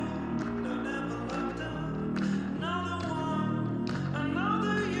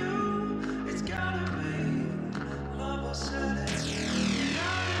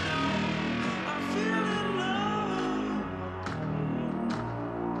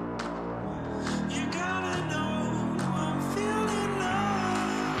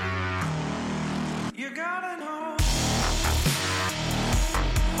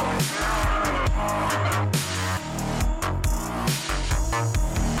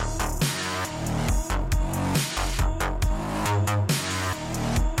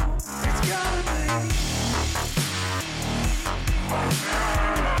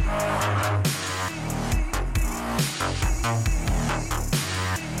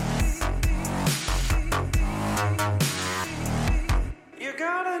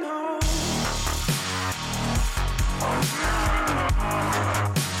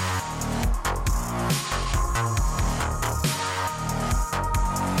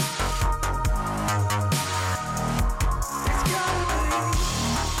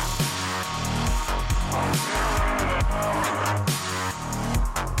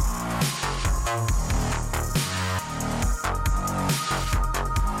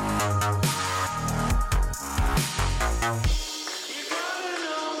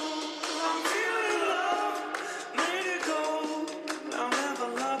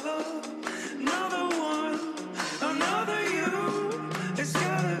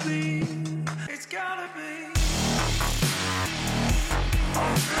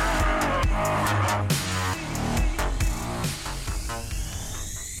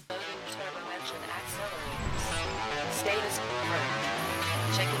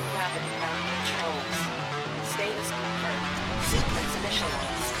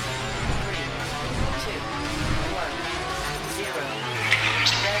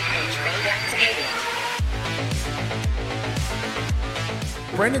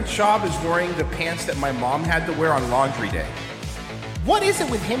Brendan Schaub is wearing the pants that my mom had to wear on laundry day. What is it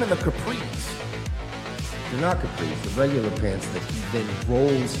with him and the capris? They're not capris. The regular pants that he then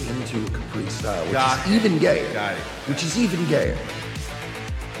rolls into a capri style, which Got is even gayer. Got it. Which is even gayer.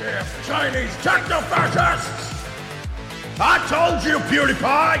 Yeah, Chinese techno-fascists! I told you, PewDiePie!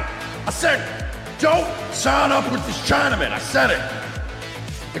 I said, don't sign up with this Chinaman. I said it.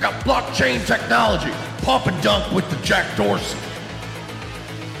 They got blockchain technology. Pump and dunk with the Jack Dorsey.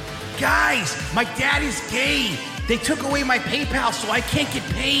 Guys, my dad is gay. They took away my PayPal, so I can't get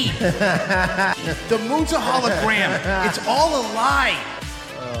paid. The moon's a hologram. It's all a lie.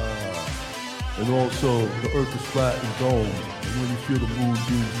 And also, the earth is flat and domed. And when you feel the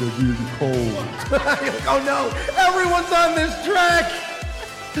moonbeams, they're really cold. Oh no, everyone's on this track.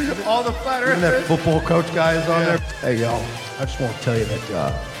 All the flat Even that earthers. football coach guy is on there. Hey, yo, I just want to tell you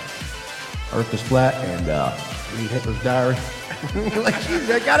that earth is flat and read Hitler's diary. Like, geez,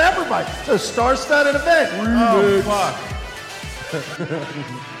 they got everybody. It's a star-studded event. Oh, fuck.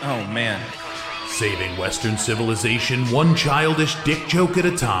 Oh, man. Saving Western civilization one childish dick joke at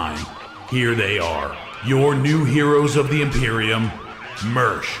a time. Here they are, your new heroes of the Imperium,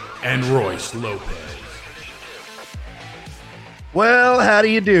 Mersh and Royce Lopez. Well, how do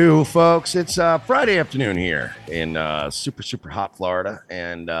you do, folks? It's Friday afternoon here in super, super hot Florida,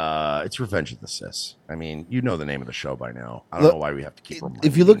 and it's Revenge of the Sis. I mean, you know the name of the show by now. I don't know why we have to keep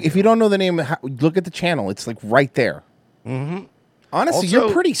reminding If you don't know the name, look at the channel. It's like right there. Mm-hmm. Honestly, Also,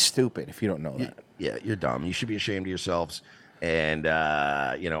 you're pretty stupid if you don't know that. Yeah, you're dumb. You should be ashamed of yourselves. And,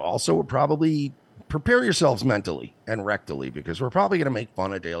 also probably prepare yourselves mentally and rectally, because we're probably going to make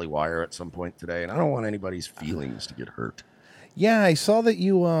fun of Daily Wire at some point today, and I don't want anybody's feelings to get hurt. Yeah, I saw that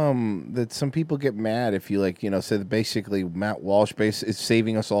you that some people get mad if you say that basically Matt Walsh is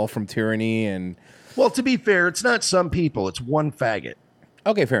saving us all from tyranny and. Well, to be fair, it's not some people; it's one faggot.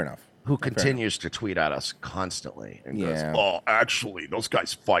 Okay, fair enough. Who continues to tweet at us constantly and goes, Yeah. "Oh, actually, those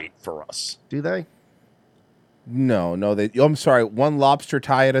guys fight for us." Do they? No, I'm sorry. One lobster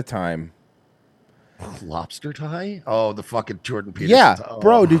tie at a time. Lobster tie? Oh, the fucking Jordan Peterson. Yeah, tie.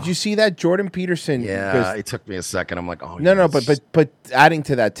 bro. Did you see that Jordan Peterson? Yeah, it took me a second. I'm like, oh, No, yes. but adding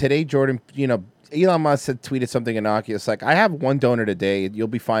to that, today Jordan, Elon Musk had tweeted something innocuous like, "I have one donut a day. You'll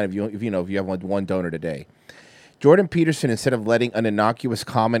be fine if you have one donut a day." Jordan Peterson, instead of letting an innocuous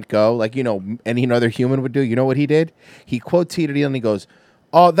comment go, like any other human would do, you know what he did? He quote tweeted it and he goes,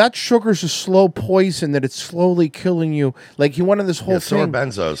 "Oh, that sugar's a slow poison that it's slowly killing you." Like he wanted this whole So are thing.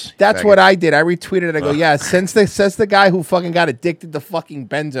 benzos. That's Faggot. what I did. I retweeted it. I go, yeah, says the guy who fucking got addicted to fucking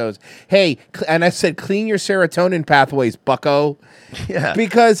benzos. Hey, and I said, clean your serotonin pathways, bucko. Yeah.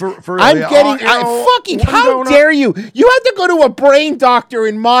 Because I'm getting, how dare you? You had to go to a brain doctor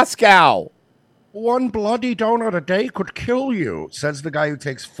in Moscow. One bloody donut a day could kill you, says the guy who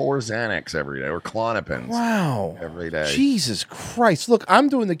takes 4 Xanax every day, or Klonopins. Wow. Every day. Jesus Christ. Look, I'm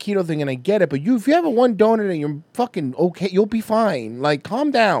doing the keto thing and I get it, but if you have a one donut and you're fucking okay, you'll be fine. Like,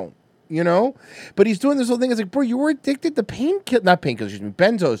 calm down, But he's doing this whole thing. It's like, bro, you were addicted to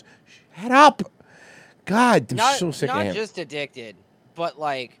benzos. Shut up. God, I'm so sick of him. Not just addicted, but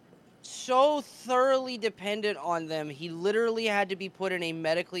so thoroughly dependent on them, he literally had to be put in a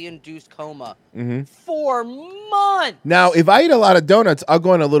medically induced coma for months. Now, if I eat a lot of donuts, I'll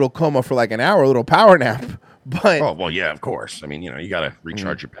go in a little coma for like an hour, a little power nap. But oh well, yeah, of course. I mean, you got to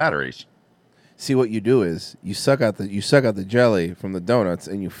recharge your batteries. See, what you do is you suck out the jelly from the donuts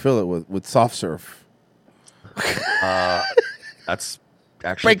and you fill it with soft serve. That's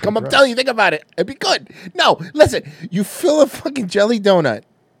actually Break, I'm telling you, think about it. It'd be good. No, listen, you fill a fucking jelly donut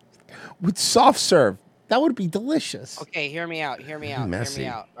with soft serve. That would be delicious. Okay, hear me out. Messy.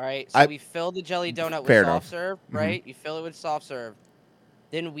 All right, so we fill the jelly donut with soft serve, right? You fill it with soft serve.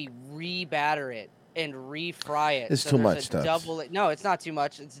 Then we re-batter it and refry it. It's too much stuff. No, it's not too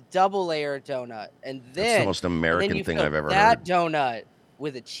much. It's double layer donut. And then That's the most American thing I've ever heard. That donut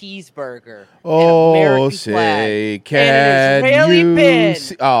with a cheeseburger. Oh, an American say, flag, can and an Israeli you pin.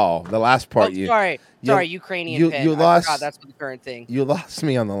 see? Oh, the last part. Sorry, Ukrainian pin. You lost. I forgot that's the current thing. You lost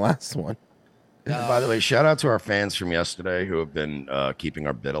me on the last one. By the way, shout out to our fans from yesterday who have been keeping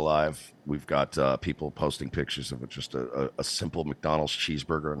our bid alive. We've got people posting pictures of just a simple McDonald's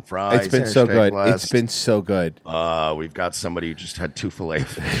cheeseburger and fries. It's been so good. Blast. It's been so good. We've got somebody who just had 2 filet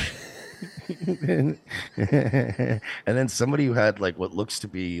fish. and then somebody who had what looks to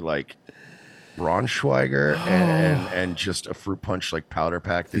be Braunschweiger and just a fruit punch like powder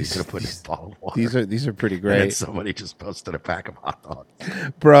pack that he's gonna put in a bottle of water. These are pretty And then great, somebody just posted a pack of hot dogs.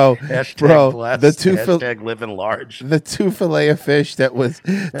 bro. Hashtag blessed. Hashtag living large. The two fillet of fish that was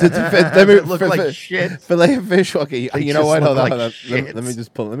It looked like shit. Fillet of fish. Okay, They you know just what? Hold look on, like hold on. shit. Let me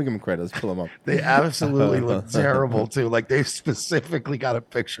just pull. Let me give them credit. Let's pull them up. They absolutely look terrible too. Like they specifically got a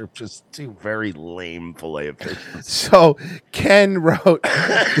picture of just two very lame fillet of fish. So Ken wrote,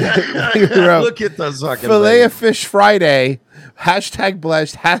 Look at those fucking fillet things. of fish Friday. Hashtag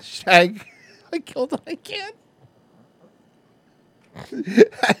blessed. Hashtag I killed it. I can't.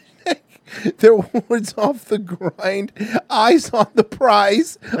 Hashtag their words off the grind. Eyes on the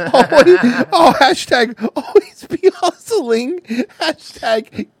prize. Hashtag always be hustling.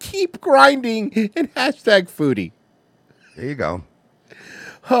 Hashtag keep grinding. And hashtag foodie. There you go.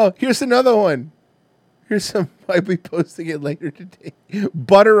 Oh, here's another one. Here's some. I'll be posting it later today.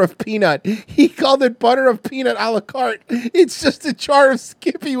 Butter of peanut. He called it butter of peanut a la carte. It's just a jar of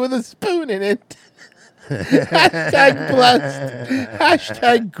Skippy with a spoon in it. Hashtag blessed.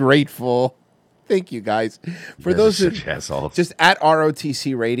 Hashtag grateful. Thank you guys. For those who just at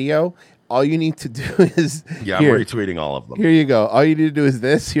ROTC Radio, all you need to do is I'm retweeting all of them. Here you go. All you need to do is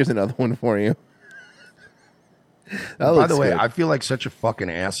this. Here's another one for you. By the way, I feel like such a fucking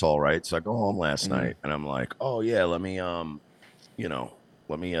asshole, right? So I go home last night and I'm like, oh yeah, let me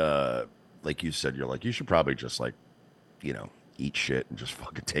like you said, you're like, you should probably just like, eat shit and just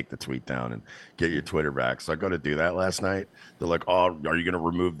fucking take the tweet down and get your Twitter back. So I go to do that last night. They're like, oh, are you going to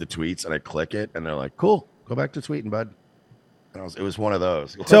remove the tweets? And I click it and they're like, cool, go back to tweeting, bud. And it was one of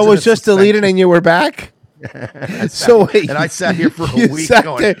those. So it was just deleted and you were back? So wait. And I sat here for a week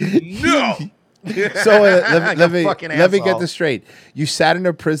going, no. So let me get this straight. You sat in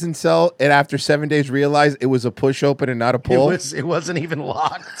a prison cell and after 7 days realized it was a push open and not a pull? It wasn't even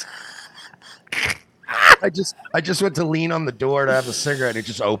locked. I just went to lean on the door to have a cigarette. It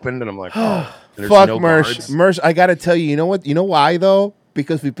just opened and I'm like, oh, fuck, no Mersh, I gotta tell you, you know what? You know why though?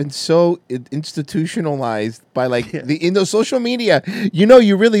 Because we've been so institutionalized by in the social media.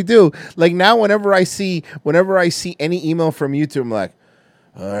 You really do. Like now, whenever I see any email from YouTube, I'm like,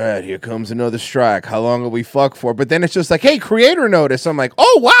 all right, here comes another strike. How long will we fuck for? But then it's just like, hey, creator notice. I'm like,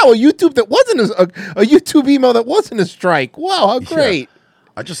 oh wow, a YouTube email that wasn't a strike. Wow, how great. Yeah.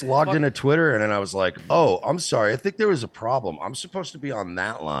 I just logged into Twitter and then I was like, oh, I'm sorry. I think there was a problem. I'm supposed to be on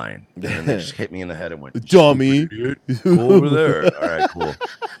that line. And then they just hit me in the head and went, dummy. Go over there. All right, cool.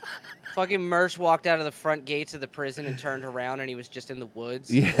 Fucking Mersh walked out of the front gates of the prison and turned around and he was just in the woods.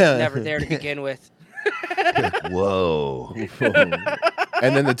 Yeah. He was never there to begin with. Whoa.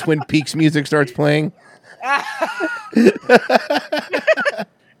 And then the Twin Peaks music starts playing. And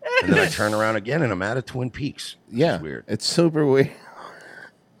then I turn around again and I'm at a Twin Peaks. Yeah. It's weird. It's super weird.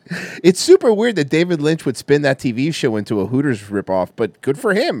 It's super weird that David Lynch would spin that TV show into a Hooters ripoff, but good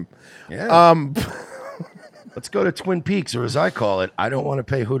for him. Yeah. Let's go to Twin Peaks, or as I call it, I don't want to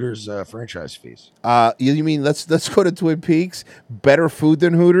pay Hooters franchise fees. You mean let's go to Twin Peaks? Better food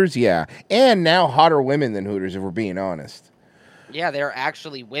than Hooters? Yeah. And now hotter women than Hooters, if we're being honest. Yeah, they're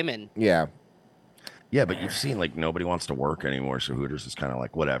actually women. Yeah. Yeah, but you've seen nobody wants to work anymore, so Hooters is kind of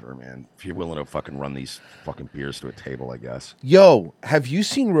like, whatever, man. If you're willing to fucking run these fucking beers to a table, I guess. Yo, have you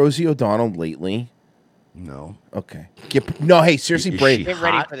seen Rosie O'Donnell lately? No. Okay. Hey, seriously, brace. Get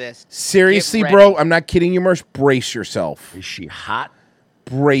ready for this. Seriously, bro, I'm not kidding you, Mersh. Brace yourself. Is she hot?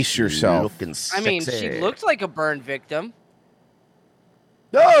 Brace yourself. Looking sexy. I mean, she looked like a burn victim.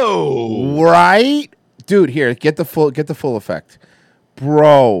 No. Right? Dude, here, get the full effect.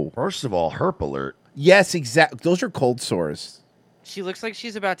 Bro. First of all, herp alert. Yes, exactly. Those are cold sores. She looks like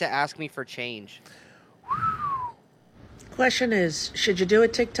she's about to ask me for change. Question is, should you do a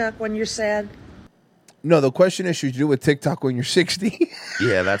TikTok when you're sad? No, the question is, should you do a TikTok when you're 60?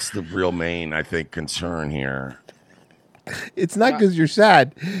 Yeah, that's the real main, I think, concern here. It's not because you're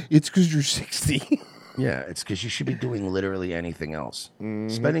sad. It's because you're 60. Yeah, it's because you should be doing literally anything else. Mm-hmm.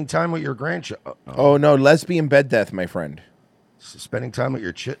 Spending time with your grandchild. Oh, no, lesbian bed death, my friend. Spending time with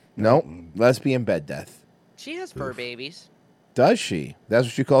your chit. Nope, lesbian bed death. She has fur babies. Does she? That's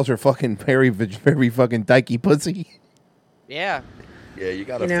what she calls her fucking very fucking dykey pussy. Yeah. Yeah, you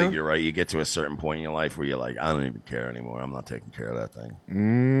got to figure, right? You get to a certain point in your life where you're like, I don't even care anymore. I'm not taking care of that thing.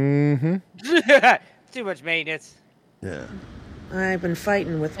 Mm-hmm. Too much maintenance. Yeah. I've been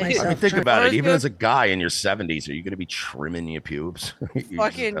fighting with myself. I mean, think about it. Even as a guy in your 70s, are you going to be trimming your pubes?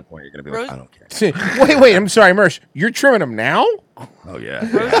 Fucking at that point, you're going to be like, I don't care. Wait. I'm sorry, Mersh. You're trimming them now? Oh,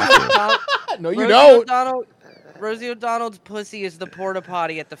 yeah. No, you don't. Rosie O'Donnell's pussy is the porta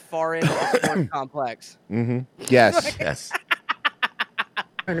potty at the far end of the sports complex. Mm-hmm. Yes. Yes.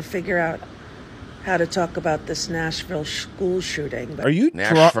 Trying to figure out how to talk about this Nashville school shooting. But Are you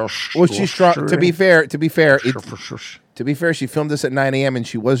Nashville drunk? Well, she's drunk. To be fair, to be fair, she filmed this at 9 a.m. and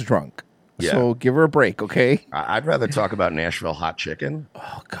she was drunk. Yeah. So give her a break, okay? I'd rather talk about Nashville hot chicken.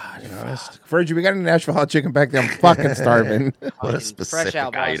 Oh God, Virgil, we got a Nashville hot chicken back there. I'm fucking starving. What a specific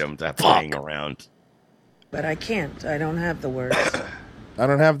item to have laying around. But I can't. I don't have the words. I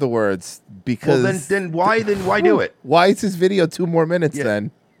don't have the words because. Well, then why do it? Why is this video 2 more minutes then?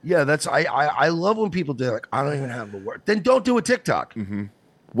 Yeah, that's I love when people do like I don't even have the word. Then don't do a TikTok. Mm-hmm.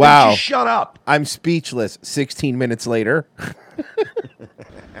 Wow. Just shut up. I'm speechless. 16 minutes later.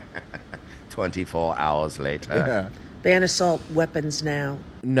 24 hours later. Yeah. Ban assault weapons now.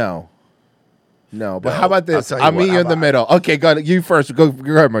 No. But No, how about this? I'll tell you I'm what, me how in the about- middle. Okay, go ahead. You first. Go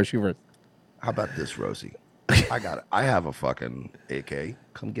ahead, Marsh. You first. How about this, Rosie? I got it. I have a fucking AK.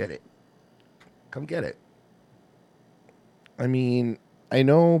 Come get it. Come get it. I mean, I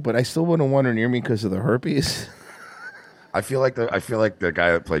know, but I still wouldn't want her near me because of the herpes. I feel like the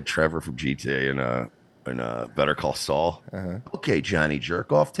guy that played Trevor from GTA in Better Call Saul. Okay, Johnny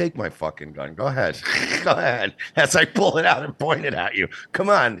Jerkoff, take my fucking gun. Go ahead. Go ahead. As I pull it out and point it at you. Come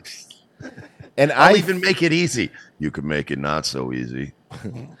on. And I'll even make it easy. You can make it not so easy.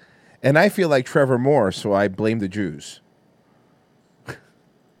 And I feel like Trevor Moore, so I blame the Jews.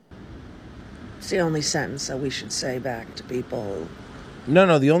 It's the only sentence that we should say back to people.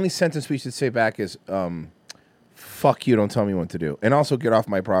 No, the only sentence we should say back is, fuck you, don't tell me what to do. And also get off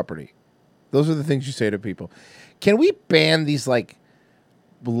my property. Those are the things you say to people. Can we ban these, like,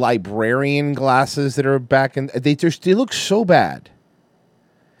 librarian glasses that are back in... They look so bad.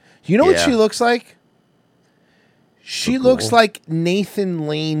 You know what she looks like? She looks like Nathan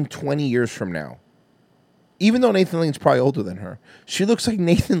Lane 20 years from now. Even though Nathan Lane's probably older than her. She looks like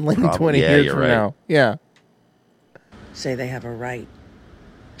Nathan Lane 20 years from now. Yeah. Say they have a right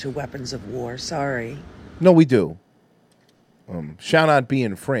to weapons of war. Sorry. No, we do. Shall not be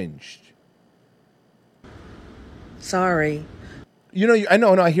infringed. Sorry. You know, I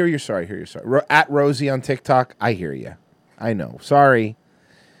know. I hear you're sorry. At Rosie on TikTok, I hear you. I know. Sorry,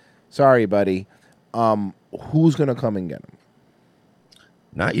 buddy. Who's gonna come and get him?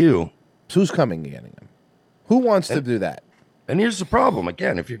 Not you. Who's coming and getting him? Who wants to do that? And here's the problem.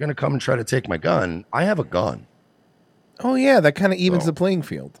 Again, if you're going to come and try to take my gun, I have a gun. Oh, yeah. That kind of evens the playing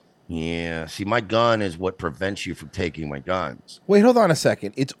field. Yeah. See, my gun is what prevents you from taking my guns. Wait, hold on a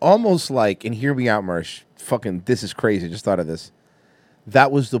second. It's almost like, and hear me out, Marsh. Fucking, this is crazy. I just thought of this.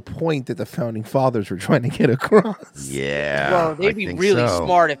 That was the point that the founding fathers were trying to get across. Yeah. Well, they'd be really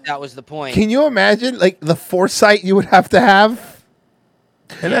smart if that was the point. Can you imagine, like, the foresight you would have to have?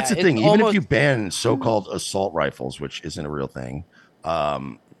 And that's the thing. Even if you ban so-called assault rifles, which isn't a real thing,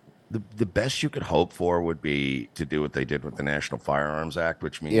 the best you could hope for would be to do what they did with the National Firearms Act,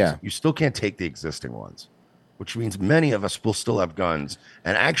 which means you still can't take the existing ones, which means many of us will still have guns.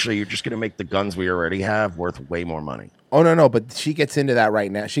 And actually, you're just going to make the guns we already have worth way more money. Oh, no, but she gets into that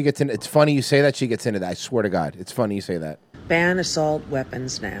right now. She gets in. It's funny you say that. She gets into that. I swear to God. It's funny you say that. Ban assault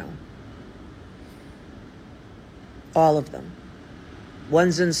weapons now. All of them.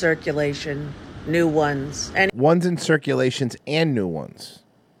 Ones in circulation, new ones. Ones in circulations and new ones.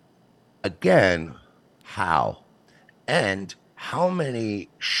 Again, how? And how many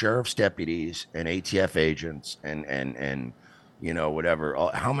sheriff's deputies and ATF agents and you know, whatever,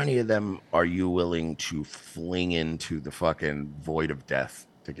 how many of them are you willing to fling into the fucking void of death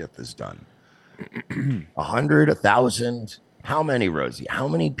to get this done? 100, 1,000? How many, Rosie? How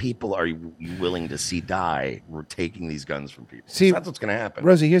many people are you willing to see die? We're taking these guns from people. See, that's what's going to happen.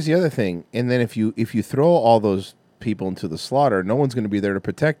 Rosie, here's the other thing. And then if you throw all those people into the slaughter, no one's going to be there to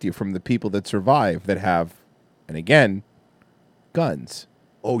protect you from the people that survive that have, and again, guns.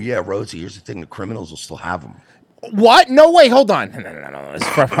 Oh, yeah, Rosie, here's the thing. The criminals will still have them. What? No, wait, hold on. No. It's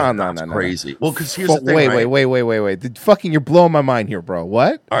no, crazy. Well, because here's the thing, Wait. You're blowing my mind here, bro.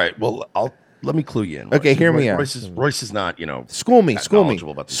 What? All right, well, let me clue you in. Okay, hear me out. Royce is not, School me. School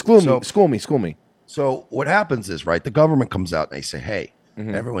me. So what happens is, right, the government comes out and they say, hey,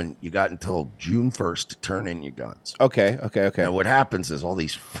 everyone, you got until June 1st to turn in your guns. Okay. And what happens is all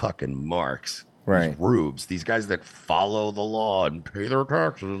these fucking marks, these rubes, these guys that follow the law and pay their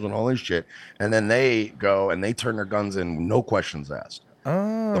taxes and all this shit, and then they go and they turn their guns in, no questions asked.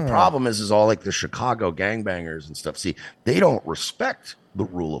 The problem is all like the Chicago gangbangers and stuff. See, they don't respect the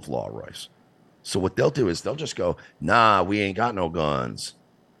rule of law, Royce. So what they'll do is they'll just go, nah, we ain't got no guns.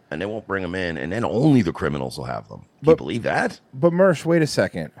 And they won't bring them in. And then only the criminals will have them. Do you believe that? But Mersh, wait a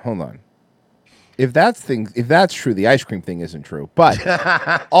second. Hold on. If that's true, the ice cream thing isn't true.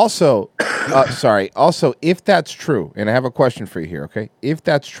 But also, if that's true, and I have a question for you here, okay? If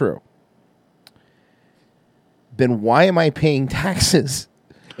that's true, then why am I paying taxes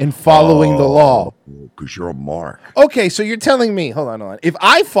and following the law? Because you're a mark. Okay, so you're telling me, hold on. If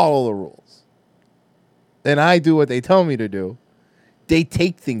I follow the rules and I do what they tell me to do, they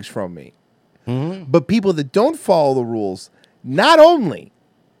take things from me. Mm-hmm. But people that don't follow the rules, not only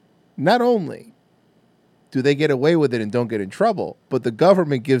do they get away with it and don't get in trouble, but the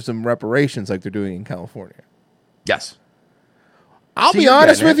government gives them reparations like they're doing in California. Yes. I'll be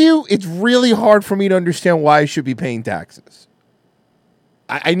honest with you, it's really hard for me to understand why I should be paying taxes.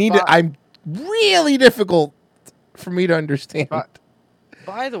 I'm really difficult for me to understand.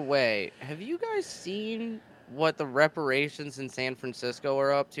 By the way, have you guys seen what the reparations in San Francisco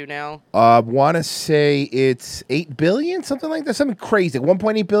are up to now? Want to say it's $8 billion, something like that, something crazy.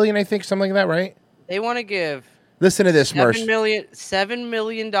 1.8 billion, I think, something like that, right? They want to give. Listen to this, Mersh. $7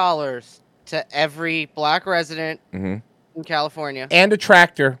 million to every black resident in California, and a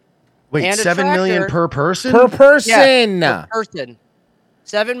tractor. Wait, and $7 million per person? Per person. Yeah, per person.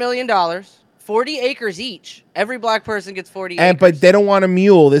 $7 million, 40 acres each. Every black person gets 40 acres. But they don't want a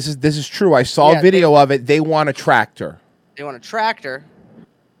mule. This is true. I saw a video of it. They want a tractor. They want a tractor.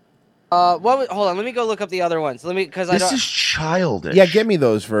 Hold on. Let me go look up the other ones. This is childish. Yeah, get me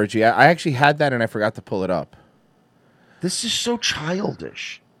those, Virgie. I actually had that and I forgot to pull it up. This is so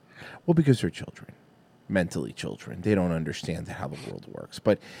childish. Well, because they're children. Mentally children. They don't understand how the world works.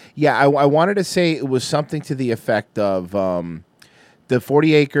 But yeah, I wanted to say it was something to the effect of the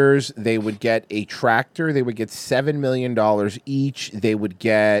 40 acres, they would get a tractor. They would get $7 million each. They would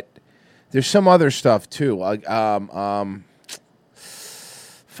get, there's some other stuff too.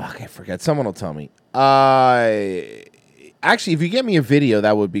 Fuck, I forget. Someone will tell me. Actually, if you get me a video,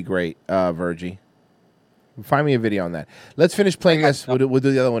 that would be great, Virgie. Find me a video on that. Let's finish playing this. We'll do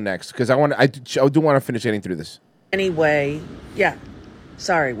the other one next because I do want to finish getting through this. Anyway, yeah.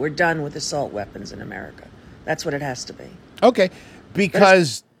 Sorry, we're done with assault weapons in America. That's what it has to be. Okay,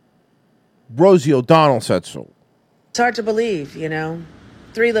 because Rosie O'Donnell said so. It's hard to believe,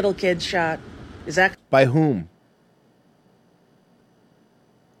 3 little kids shot. Is that by whom?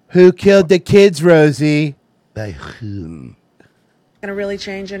 Who killed the kids, Rosie? By whom? going to really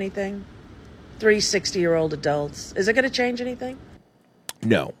change anything? 3 60-year-old adults. Is it going to change anything?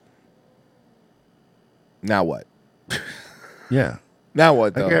 No. Now what? Yeah. Now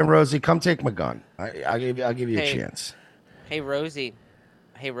what, though? Okay, Rosie, come take my gun. I'll give you a chance. Hey, Rosie,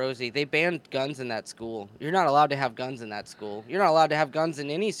 they banned guns in that school. You're not allowed to have guns in that school. You're not allowed to have guns in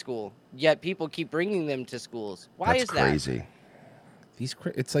any school. Yet people keep bringing them to schools. Why is that? That's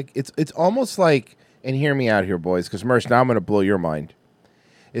crazy. It's almost like, and hear me out here, boys, because Merce, now I'm going to blow your mind.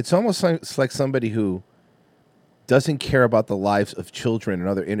 It's almost like somebody who doesn't care about the lives of children and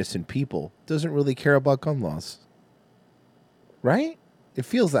other innocent people doesn't really care about gun laws. Right? It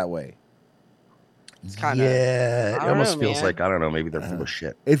feels that way. It's kind of, it almost feels like, I don't know, maybe they're full of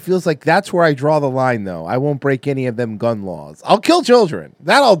shit. It feels like that's where I draw the line, though. I won't break any of them gun laws. I'll kill children.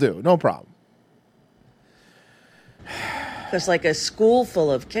 That I'll do. No problem. It's like a school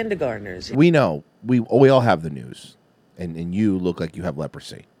full of kindergartners. We know. We all have the news. And you look like you have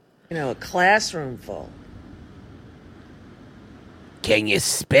leprosy. A classroom full. Can you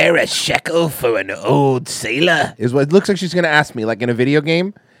spare a shekel for an old sailor? Is what it looks like she's going to ask me, like in a video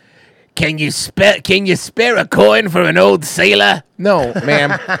game. Can you spare a coin for an old sailor? No,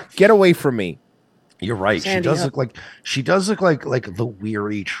 ma'am. Get away from me. You're right. Sandy, she does look like the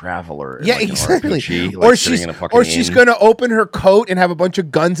weary traveler. Yeah, like exactly. RPG, or she's going to open her coat and have a bunch of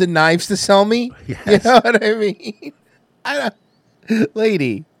guns and knives to sell me. Yes. You know what I mean?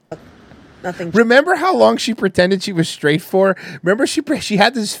 Lady. Nothing. Remember how long she pretended she was straight for? Remember she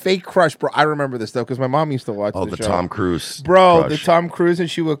had this fake crush, bro. I remember this stuff because my mom used to watch. Oh, the show. Tom Cruise, bro, crush. The Tom Cruise, and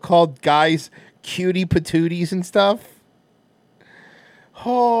she would call guys cutie patooties and stuff.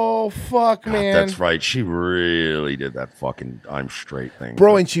 Oh fuck, man! That's right. She really did that fucking "I'm straight" thing,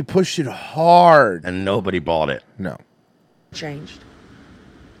 bro, and she pushed it hard, and nobody bought it. No, changed.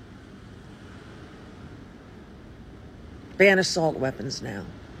 Ban assault weapons now.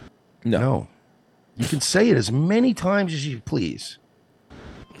 No. You can say it as many times as you please.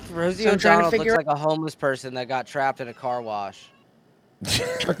 Rosie O'Donnell looks like a homeless person that got trapped in a car wash.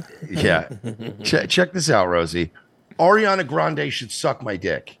 Yeah. Check this out, Rosie. Ariana Grande should suck my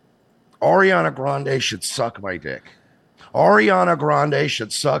dick. Ariana Grande should suck my dick. Ariana Grande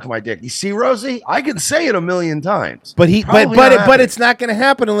should suck my dick. You see, Rosie? I can say it a million times. But it's not going to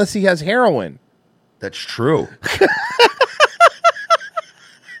happen unless he has heroin. That's true.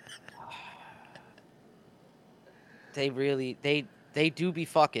 They do be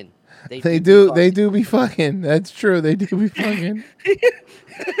fucking. They do be fucking. That's true. They do be fucking.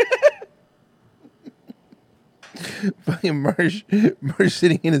 Fucking Mersh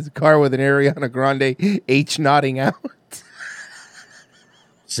sitting in his car with an Ariana Grande H nodding out.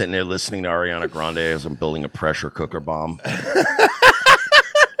 Sitting there listening to Ariana Grande as I'm building a pressure cooker bomb.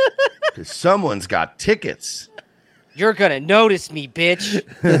 Because someone's got tickets. You're gonna notice me, bitch.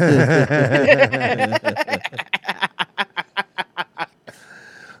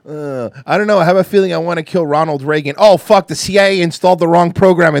 I don't know. I have a feeling I want to kill Ronald Reagan. Oh, fuck. The CIA installed the wrong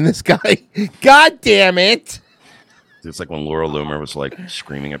program in this guy. God damn it. It's like when Laura Loomer was like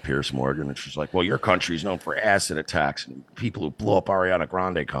screaming at Pierce Morgan, and she's like, well, your country's known for acid attacks and people who blow up Ariana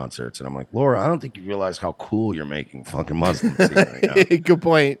Grande concerts. And I'm like, Laura, I don't think you realize how cool you're making fucking Muslims right now. Good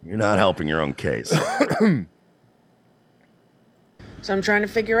point. You're not helping your own case. So I'm trying to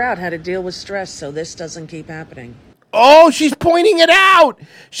figure out how to deal with stress so this doesn't keep happening. Oh, she's pointing it out.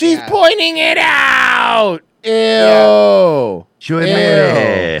 She's pointing it out. Ew. Yeah. She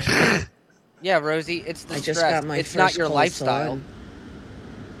admitted it. Yeah, Rosie, it's the I stress. just got my It's not first your cold lifestyle. sore.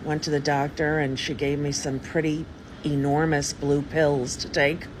 Went to the doctor and she gave me some pretty enormous blue pills to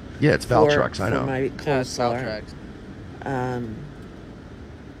take. Yeah, it's Valtrex, I know. For my cold sore. Valtrex.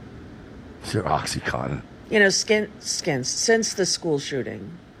 It's your Oxycontin. You know, since the school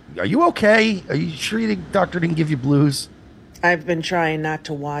shooting, Are you okay? Are you sure the doctor didn't give you blues? I've been trying not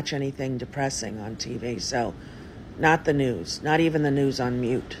to watch anything depressing on TV. So, not the news, not even the news on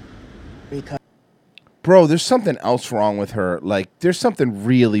mute. Because Bro, there's something else wrong with her. Like, there's something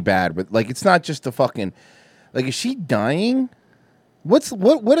really bad with, like, it's not just the fucking, like, is she dying? What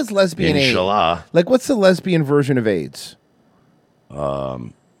is lesbian Inshallah. AIDS? Like, what's the lesbian version of AIDS?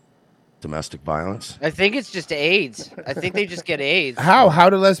 Domestic violence. I think it's just AIDS. I think they just get AIDS. How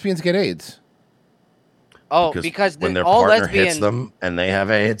do lesbians get AIDS? Oh, because when their all partner lesbian hits them and they have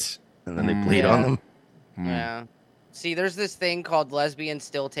AIDS, and then they bleed on them. Yeah. See, there's this thing called lesbians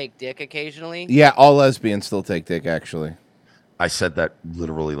still take dick occasionally. Yeah, all lesbians still take dick, actually. I said that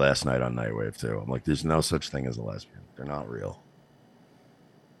literally last night on Nightwave, too. I'm like, there's no such thing as a lesbian. They're not real.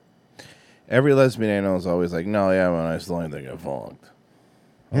 Every lesbian I know is always like, no, yeah, man, I still ain't think I fucked.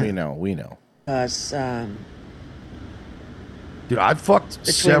 Yeah. We know. Dude, I've fucked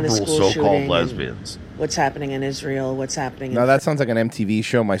between several the school so-called shooting lesbians. and what's happening in Israel, what's happening No, in that sounds like an MTV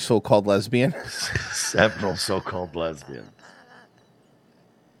show, My So-Called Lesbian. Several so-called lesbians.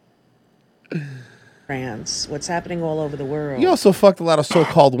 France, what's happening all over the world. You also fucked a lot of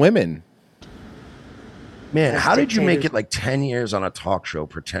so-called women. Man, As how did you make dictators. it like 10 years on a talk show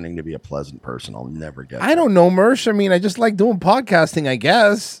pretending to be a pleasant person? I'll never get I don't know, Mersh. I mean, I just like doing podcasting, I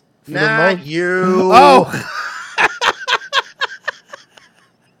guess. For the Not most- you. Oh.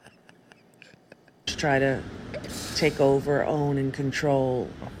 To try to take over, own, and control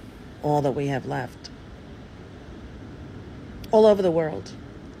all that we have left. All over the world.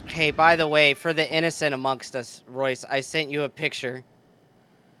 Hey, by the way, for the innocent amongst us, Royce, I sent you a picture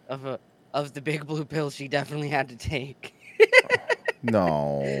of the big blue pill she definitely had to take.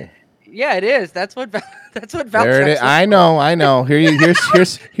 No. Yeah, it is. That's what There it Valtrex is. I know.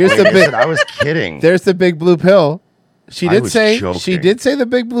 Here's the big. I was kidding. There's the big blue pill. She I did was say joking. the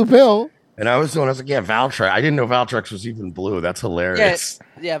big blue pill. And I was like, yeah, Valtrex. I didn't know Valtrex was even blue. That's hilarious.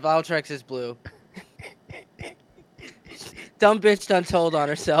 Yeah, Valtrex is blue. Dumb bitch done told on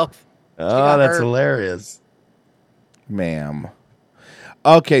herself. Oh, that's hilarious. Ma'am.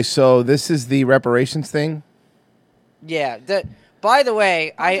 Okay, so this is the reparations thing. Yeah. By the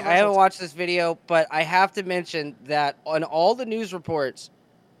way, I haven't watched this video, but I have to mention that on all the news reports,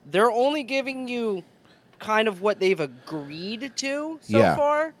 they're only giving you kind of what they've agreed to so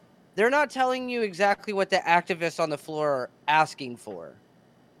far. They're not telling you exactly what the activists on the floor are asking for.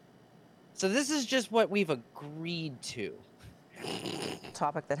 So this is just what we've agreed to.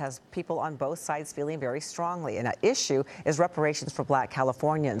 Topic that has people on both sides feeling very strongly. And an issue is reparations for Black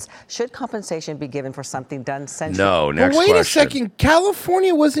Californians. Should compensation be given for something done centuries? No, next But wait question. a second.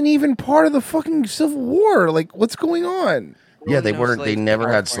 California wasn't even part of the fucking Civil War. Like, what's going on? Yeah, they weren't. They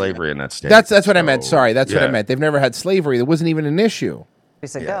never had slavery in that state. That's what I meant. Sorry, that's what I yeah. meant. They've never had slavery. There wasn't even an issue.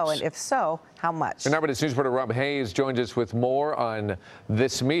 Ago, and if so, how much? And News reporter Rob Hayes joins us with more on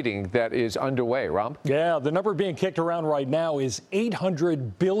this meeting that is underway. Rob? Yeah, the number being kicked around right now is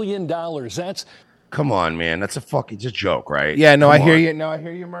 $800 billion. That's Come on, man. That's it's a joke, right? Yeah, no, Come I hear on. you. No, I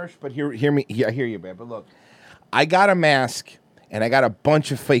hear you, Mersh. But hear me. Yeah, I hear you, man. But look, I got a mask and I got a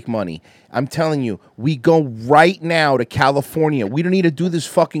bunch of fake money. I'm telling you, we go right now to California. We don't need to do this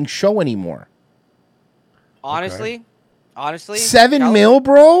fucking show anymore. Honestly, 7 mil,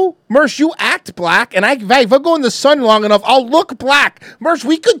 bro. Mersh, you act black, and if I go in the sun long enough, I'll look black. Mersh,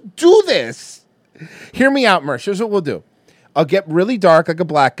 we could do this. Hear me out, Mersh. Here's what we'll do. I'll get really dark like a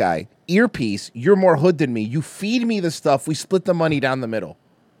black guy, earpiece. You're more hood than me. You feed me the stuff. We split the money down the middle.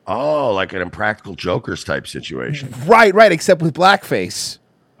 Oh, like an Impractical Jokers type situation. Right, except with blackface.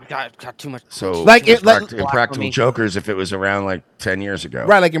 Got too much. So Like Impractical Jokers if it was around like 10 years ago.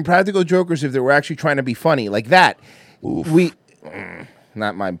 Right, like Impractical Jokers if they were actually trying to be funny, like that. Oof.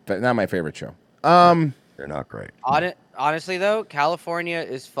 Not my favorite show. They're not great. Honestly though, California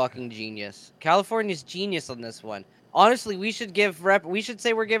is fucking genius. California's genius on this one. Honestly, we should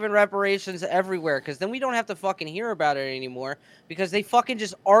say we're giving reparations everywhere, because then we don't have to fucking hear about it anymore, because they fucking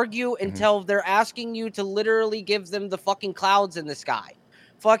just argue until they're asking you to literally give them the fucking clouds in the sky.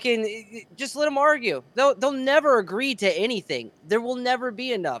 Fucking just let them argue. They'll never agree to anything. There will never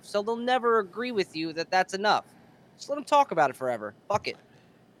be enough, so they'll never agree with you that that's enough. Just let them talk about it forever. Fuck it.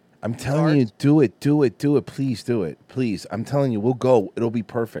 I'm telling you, do it. Please do it. Please. I'm telling you, we'll go. It'll be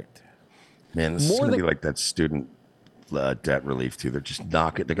perfect. Man, this is going to be like that student debt relief, too. They're just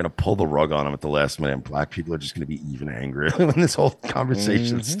they're going to pull the rug on them at the last minute, and black people are just going to be even angrier when this whole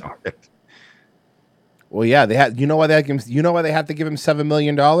conversation started. Well, yeah, they had. You know why they had to give him $7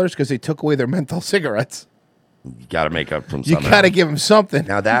 million? Because they took away their menthol cigarettes. You got to make up from You something. got to give them something.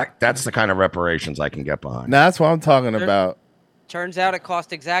 Now that's the kind of reparations I can get behind. Now, that's what I'm talking about. Turns out it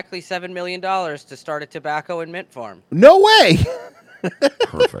cost exactly $7 million to start a tobacco and mint farm. No way.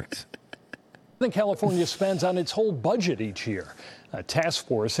 Perfect. I think California spends on its whole budget each year. A task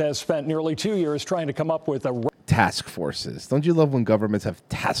force has spent nearly 2 years trying to come up with a task forces. Don't you love when governments have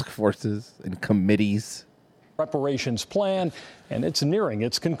task forces and committees? Reparations plan, and it's nearing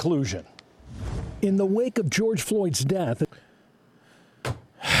its conclusion. In the wake of George Floyd's death.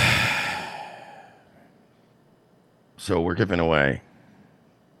 So we're giving away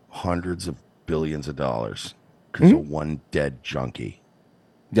hundreds of billions of dollars because of one dead junkie.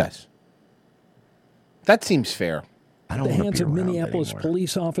 Yes. That seems fair. I don't At the wanna hands be of around Minneapolis anymore.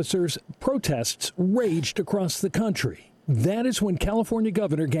 police officers, protests raged across the country. That is when California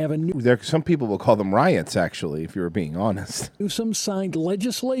Governor Gavin Some people will call them riots, actually, if you were being honest. Newsom signed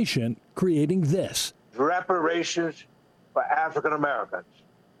legislation creating this. Reparations for African Americans.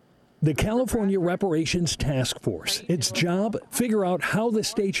 The California Reparations Task Force. Its job, figure out how the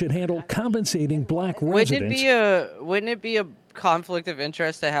state should handle compensating black residents. Wouldn't it be a conflict of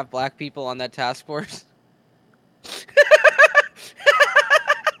interest to have black people on that task force?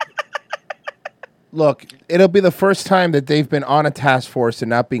 Look, it'll be the first time that they've been on a task force and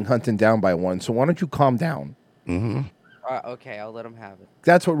not being hunted down by one. So why don't you calm down? Mm-hmm. Okay, I'll let them have it.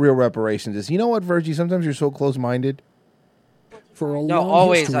 That's what real reparations is. You know what, Virgie? Sometimes you're so close-minded. For a No, long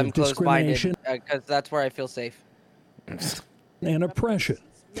always history I'm of close-minded discrimination because that's where I feel safe. and oppression.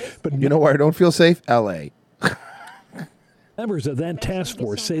 But You know where I don't feel safe? L.A. members of that task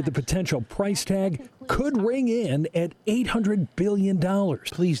force say the potential price tag could ring in at $800 billion.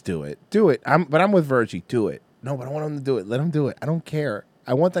 Please do it. Do it. But I'm with Virgie. Do it. No, but I want him to do it. Let him do it. I don't care.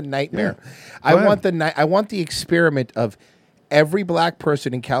 I want the nightmare. I want the experiment of every black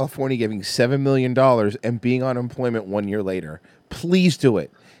person in California giving $7 million and being on unemployment 1 year later. Please do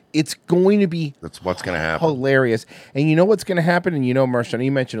it. It's going to be That's what's going to happen. hilarious. And you know what's going to happen? And you know, Marshawn,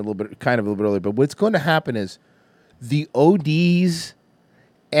 you mentioned a little bit earlier, but what's going to happen is the ODs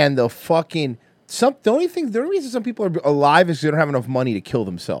and the fucking the only reason some people are alive is because they don't have enough money to kill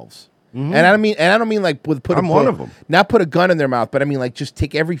themselves. Mhm. And I don't mean like I'm one of them. Not put a gun in their mouth, but I mean like just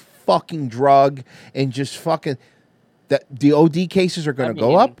take every fucking drug and just fucking the OD cases are going to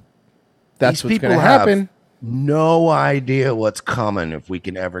go up. That's what's going to happen. No idea what's coming if we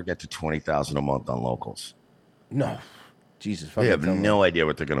can ever get to 20,000 a month on locals. No, Jesus, They fucking have tell me. no idea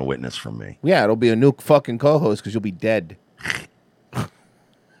what they're going to witness from me. Yeah, it'll be a new fucking co-host because you'll be dead.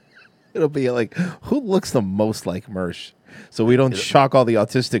 It'll be like, who looks the most like Mersh? So we don't shock all the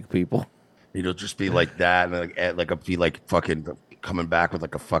autistic people. It'll just be like that, and like be like fucking coming back with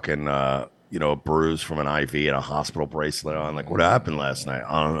like a fucking a bruise from an IV and a hospital bracelet on. Like, what happened last night?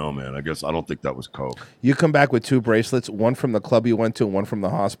 I don't know, man. I don't think that was coke. You come back with 2 bracelets, one from the club you went to, and one from the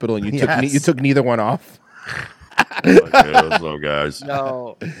hospital, and you Yes. took neither one off. Like, yeah, what's up, guys?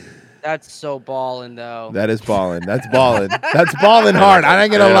 No, that's so ballin' though. That is balling. That's balling. That's balling hard. I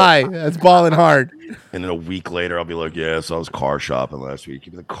ain't gonna Yeah. lie. That's balling hard. And then a week later, I'll be like, yeah, so I was car shopping last week.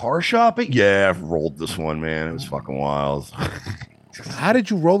 You'd be like, car shopping? Yeah, I rolled this one, man. It was fucking wild. How did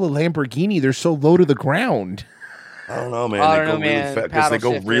you roll a Lamborghini? They're so low to the ground. I don't know, man. I They don't go know, really man. fast because they Paddle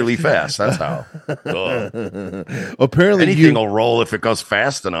go shifters. really fast. That's how. Duh. Apparently, Anything will roll if it goes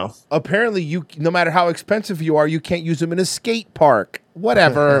fast enough. Apparently, you no matter how expensive you are, you can't use them in a skate park.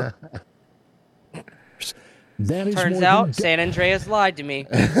 Whatever. That is Turns more out than San Andreas lied to me.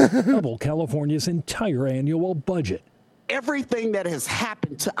 double California's entire annual budget. everything that has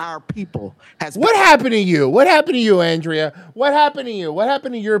happened to our people has What happened to you? What happened to you, Andrea? What happened to you? What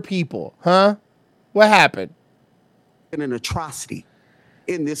happened to your people? Huh? What happened? been an atrocity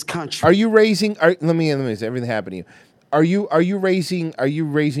in this country. Are you raising? Let me say everything happened to you. Are you raising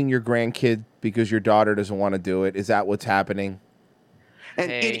your grandkid because your daughter doesn't want to do it? Is that what's happening?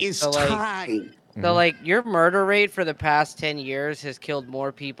 And it is time. So, like, your murder rate for the past 10 years has killed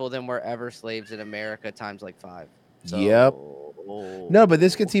more people than were ever slaves in America, times like 5. So, Yep. No, but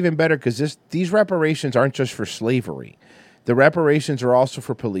this gets even better because these reparations aren't just for slavery. The reparations are also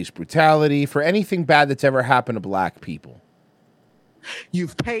for police brutality, for anything bad that's ever happened to black people.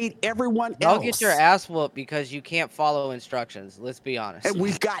 You've paid everyone else. Y'all get your ass whooped because you can't follow instructions. Let's be honest. And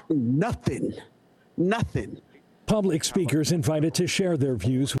we've gotten nothing. Nothing. Public speakers invited to share their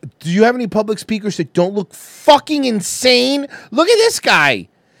views. Do you have any public speakers that don't look fucking insane? Look at this guy.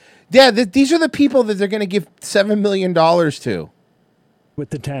 Yeah, these are the people that they're going to give $7 million to. With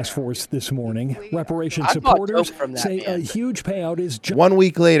the task force this morning, reparation I bought supporters dope from that say man. a huge payout is 1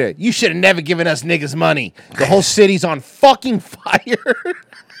 week later, you should have never given us niggas money. The whole city's on fucking fire.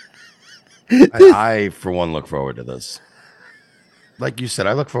 I, for one, look forward to this. Like you said,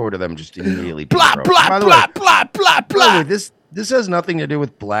 I look forward to them just immediately. Blah, blah, blah, blah, blah, blah. This has nothing to do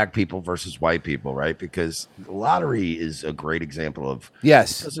with black people versus white people, right? Because the lottery is a great example of.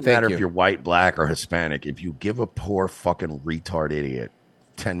 Yes, It doesn't thank matter you. if you're white, black, or Hispanic. If you give a poor fucking retard idiot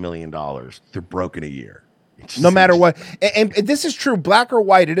 $10 million, they're broke in a year. No matter what. And this is true, black or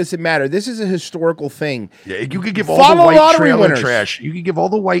white, it doesn't matter. This is a historical thing. Yeah, you could give all Follow the white lottery trailer winners. trash. You could give all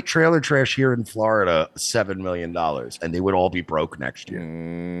the white trailer trash here in Florida $7 million, and they would all be broke next year.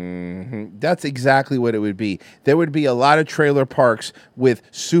 Mhm. That's exactly what it would be. There would be a lot of trailer parks with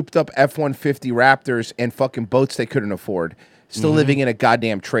souped up F-150 Raptors and fucking boats they couldn't afford, still Mhm. living in a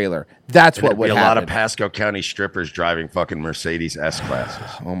goddamn trailer. That's And what there'd would be a happen. lot of Pasco County strippers driving fucking Mercedes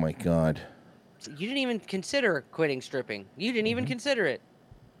S-classes. Oh my god. You didn't even consider quitting stripping. You didn't even consider it.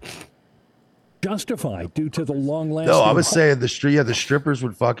 justified due to the long-lasting. No, I was saying the strippers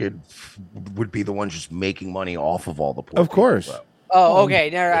would be the ones just making money off of all the poor. Of course. people, though. Oh, okay.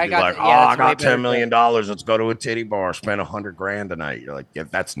 No, They'd I be got like, that. Yeah, I that's way got better $10 million. Let's go to a titty bar, spend $100,000 tonight. You're like, yeah,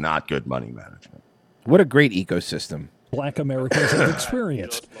 that's not good money management. What a great ecosystem. Black Americans have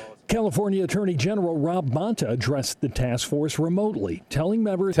experienced. California Attorney General Rob Bonta addressed the task force remotely, telling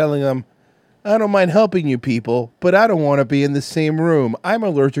members, them, I don't mind helping you people, but I don't want to be in the same room. I'm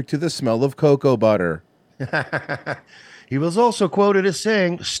allergic to the smell of cocoa butter. He was also quoted as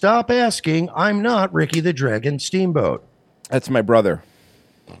saying, "Stop asking, I'm not Ricky the Dragon Steamboat." That's my brother.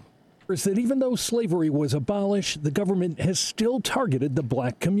 that even though slavery was abolished, the government has still targeted the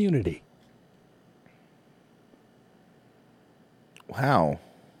black community. Wow.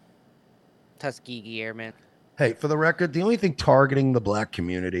 Tuskegee Airmen. Hey, for the record, the only thing targeting the black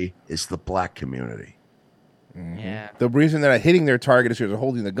community is the black community. Yeah. The reason they're not hitting their target is because they're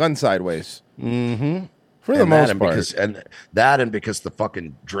holding the gun sideways. Mm-hmm. For the most part. Because the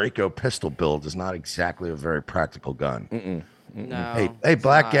fucking Draco pistol build is not exactly a very practical gun. No. Hey,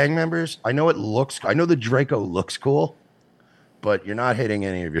 black gang members, I know the Draco looks cool, but you're not hitting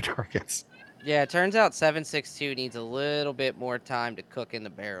any of your targets. Yeah, it turns out 7.62 needs a little bit more time to cook in the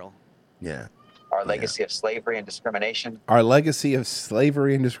barrel. Yeah. Our legacy of slavery and discrimination. Our legacy of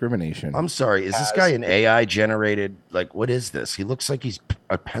slavery and discrimination. I'm sorry, is this guy an AI generated? Like, what is this? He looks like he's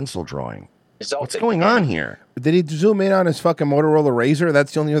a pencil drawing. What's going on here? Did he zoom in on his fucking Motorola Razr?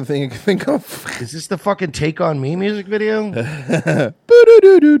 That's the only other thing I can think of. Is this the fucking Take On Me music video?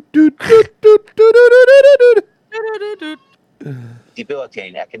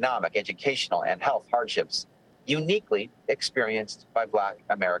 Debilitating economic, educational, and health hardships uniquely experienced by Black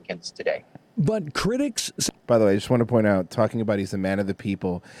Americans today. But critics... By the way, I just want to point out, talking about he's a man of the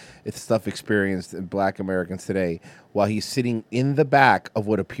people, it's stuff experienced in black Americans today, while he's sitting in the back of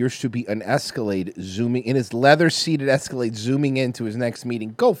what appears to be an Escalade, zooming in his leather-seated Escalade, zooming into his next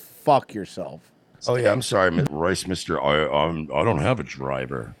meeting. Go fuck yourself. Oh, yeah, I'm sorry, Royce, I don't have a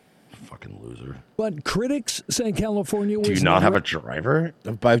driver. Fucking loser. But critics say California was... Do you not have a driver?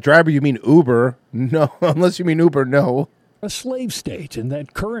 By driver, you mean Uber? No, unless you mean Uber, no. A slave state, and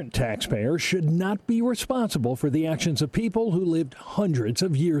that current taxpayers should not be responsible for the actions of people who lived hundreds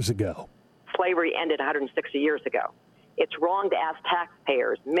of years ago. Slavery ended 160 years ago. It's wrong to ask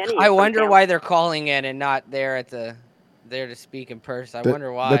taxpayers. I wonder why they're calling in and not there to speak in person. I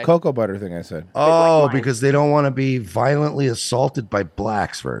wonder why. The cocoa butter thing I said. Oh, because they don't want to be violently assaulted by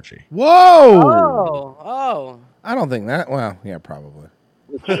blacks, Virgie. Whoa! Oh. I don't think that. Well, yeah, probably.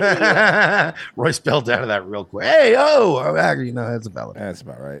 Royce spelled out of that real quick. Hey, that's about it. That's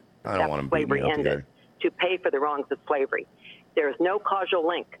about right. I don't want him slavery beating me up ended. here. to pay for the wrongs of slavery. There is no causal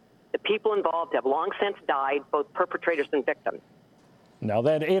link. The people involved have long since died, both perpetrators and victims. Now,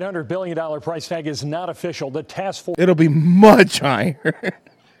 that $800 billion price tag is not official. The task force... It'll be much higher.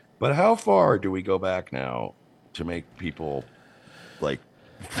 But how far do we go back now to make people, like,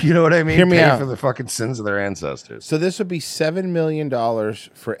 you know what I mean? Hear me Pay out. for the fucking sins of their ancestors. So this would be $7 million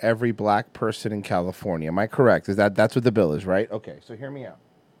for every black person in California. Am I correct? That's what the bill is, right? Okay, so hear me out.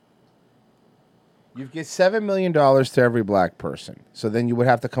 You get $7 million to every black person. So then you would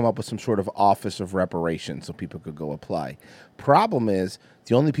have to come up with some sort of office of reparations so people could go apply. Problem is,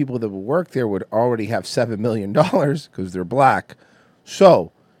 the only people that would work there would already have $7 million because they're black.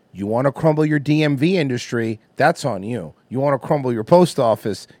 So you want to crumble your DMV industry, that's on you. You want to crumble your post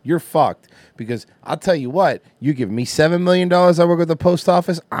office, you're fucked. Because I'll tell you what, you give me $7 million, I work at the post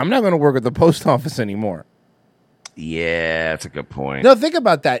office, I'm not going to work at the post office anymore. Yeah, that's a good point. No, think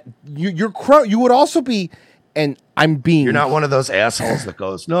about that. You would also be, and I'm being... You're not one of those assholes that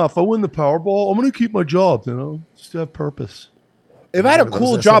goes, no, if I win the Powerball, I'm going to keep my job, you know? Just to have purpose. If I had a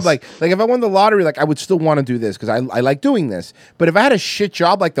cool job, like if I won the lottery, like I would still want to do this because I like doing this. But if I had a shit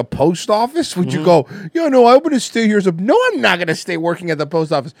job like the post office, would you go, yeah, no, I'm going to stay here. So, no, I'm not going to stay working at the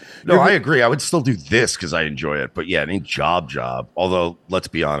post office. No, I agree. I would still do this because I enjoy it. But yeah, any job. Although, let's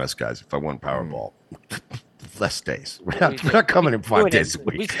be honest, guys, if I won Powerball, less days. We're not coming in 5 days a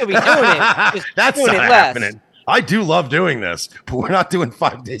week. We still be doing it. Just That's doing not it less. happening. I do love doing this, but we're not doing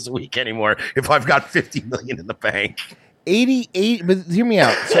 5 days a week anymore if I've got $50 million in the bank. 88, but hear me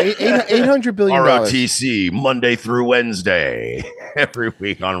out. So $800 billion. ROTC Monday through Wednesday every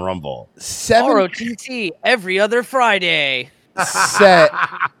week on Rumble. ROTC every other Friday. Set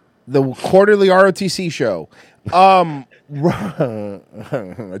the quarterly ROTC show.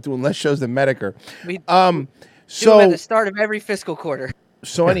 Doing less shows than Medicare. We do so them at the start of every fiscal quarter.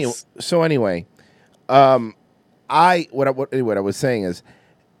 So anyway, what I was saying is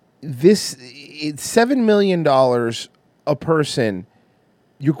this: it's $7 million a person.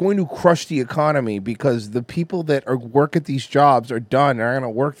 You're going to crush the economy because the people that work at these jobs are done. They're not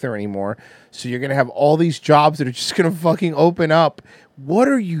going to work there anymore. So you're going to have all these jobs that are just going to fucking open up. What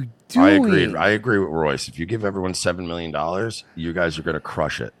are you doing? I agree with Royce. If you give everyone $7 million, you guys are going to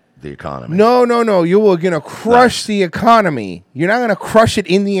crush it, the economy. No. You are going to crush the economy. You're not going to crush it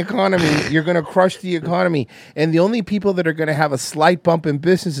in the economy. You're going to crush the economy. And the only people that are going to have a slight bump in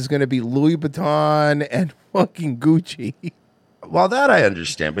business is going to be Louis Vuitton and fucking Gucci. Well, that I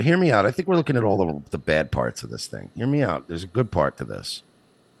understand, but hear me out. I think we're looking at all the bad parts of this thing. Hear me out. There's a good part to this.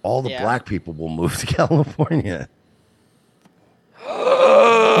 All the black people will move to California.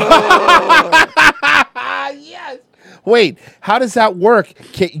 Yes. Wait, how does that work?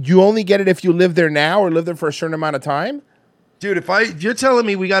 You only get it if you live there now or live there for a certain amount of time? Dude, if you're telling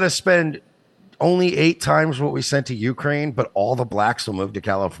me we got to spend only 8 times what we sent to Ukraine, but all the blacks will move to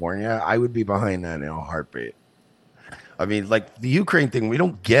California, I would be behind that in a heartbeat. I mean, like the Ukraine thing, we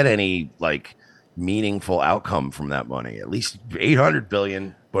don't get any like meaningful outcome from that money. At least $800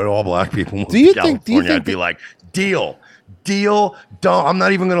 billion, but all black people move to California. I'd be like, deal. Don't. I'm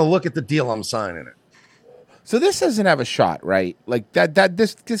not even going to look at the deal. I'm signing it. So this doesn't have a shot, right? Like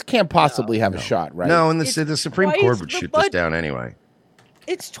this can't possibly have a shot, right? No, and the Supreme Court would shoot this down anyway.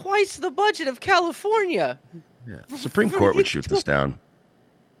 It's twice the budget of California. Yeah, Supreme Court would shoot this down.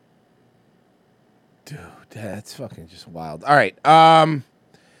 Dude, that's fucking just wild. All right.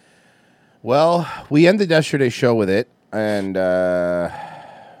 Well, we ended yesterday's show with it, and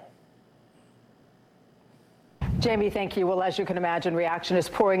Jamie, thank you. Well, as you can imagine, reaction is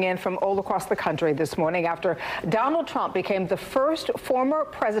pouring in from all across the country this morning after Donald Trump became the first former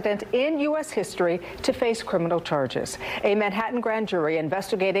president in U.S. history to face criminal charges. A Manhattan grand jury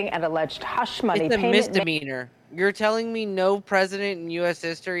investigating an alleged hush money It's a payment. misdemeanor. You're telling me no president in U.S.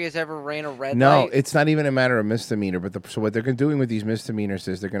 history has ever ran a red no, light? it's not even a matter of misdemeanor. But so what they're doing with these misdemeanors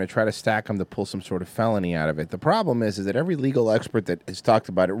is they're going to try to stack them to pull some sort of felony out of it. The problem is that every legal expert that has talked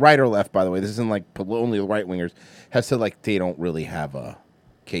about it, right or left, by the way, this isn't like only the right wingers, has said like they don't really have a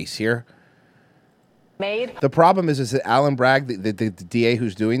case here. The problem is that Alan Bragg, the DA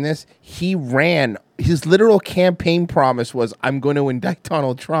who's doing this, he ran. His literal campaign promise was, I'm going to indict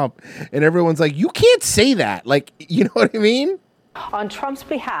Donald Trump. And everyone's like, you can't say that. Like, you know what I mean? On Trump's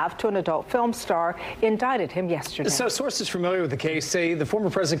behalf to an adult film star indicted him yesterday. So sources familiar with the case say the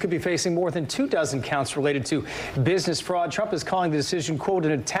former president could be facing more than 24 counts related to business fraud. Trump is calling the decision, quote,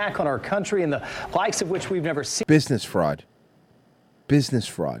 an attack on our country and the likes of which we've never seen. Business fraud. business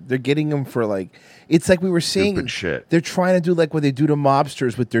fraud. They're getting them for like, it's like we were saying, Stupid shit. They're trying to do like what they do to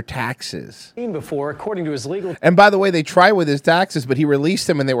mobsters with their taxes. Before, according to his legal. And by the way, they tried with his taxes, but he released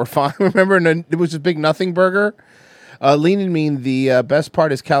them and they were fine. Remember, and then it was a big nothing burger. Lean and Mean, the best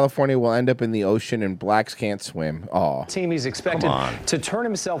part is California will end up in the ocean and blacks can't swim. Oh, Team, he's expected to turn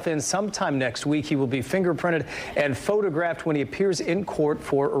himself in sometime next week. He will be fingerprinted and photographed when he appears in court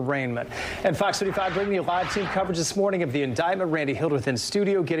for arraignment. And Fox 35 bringing you live team coverage this morning of the indictment. Randy Hildreth in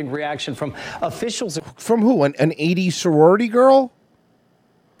studio getting reaction from officials. From who? An 80s sorority girl?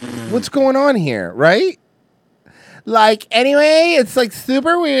 What's going on here, right? Like, anyway, it's like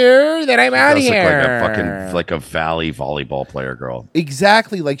super weird that I'm out here. Like a Valley volleyball player girl.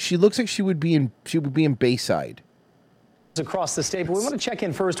 Exactly. Like she looks like she would be in Bayside. Across the state, but we want to check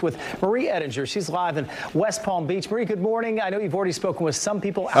in first with Marie Ettinger. She's live in West Palm Beach. Marie, good morning. I know you've already spoken with some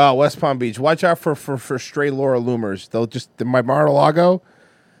people. Oh, West Palm Beach. Watch out for stray Laura Loomers. They'll just my Mar-a-Lago.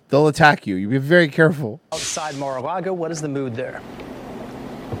 They'll attack you. You be very careful. Outside Mar-a-Lago, what is the mood there?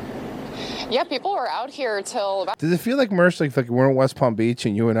 Yeah, people are out here till about. Does it feel like Merce, like we're in West Palm Beach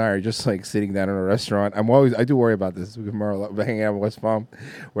and you and I are just like sitting down in a restaurant? I do worry about this. We're hanging out in West Palm.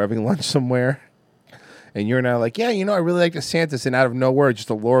 We're having lunch somewhere. And you and I are like, yeah, I really like DeSantis. And out of nowhere, just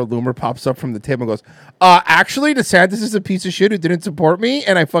a Laura Loomer pops up from the table and goes, actually, DeSantis is a piece of shit who didn't support me,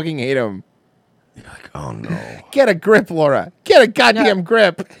 and I fucking hate him. You're like, oh, no. Get a grip, Laura. Get a goddamn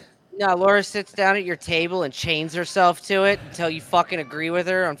grip. No, Laura sits down at your table and chains herself to it until you fucking agree with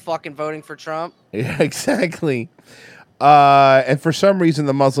her on fucking voting for Trump. Yeah, exactly. And for some reason,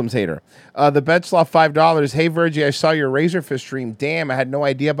 the Muslims hate her. The Betslaw, $5. Hey, Virgie, I saw your Razorfist stream. Damn, I had no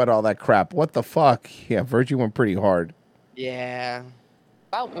idea about all that crap. What the fuck? Yeah, Virgie went pretty hard. Yeah.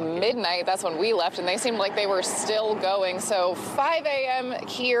 About midnight, that's when we left, and they seemed like they were still going. So 5 a.m.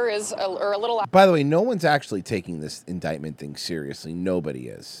 here is a little. By the way, no one's actually taking this indictment thing seriously. Nobody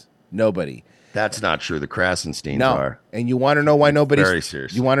is. Nobody. That's not true. The Krasensteins No. are. And you want to know why nobody's very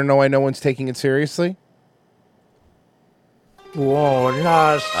serious. You want to know why no one's taking it seriously?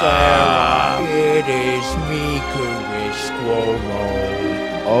 Buonasera, it is me, Chris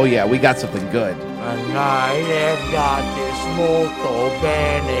Cuomo. Oh yeah, we got something good. And I have got this molto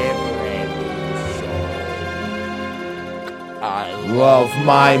bene ready, so I Love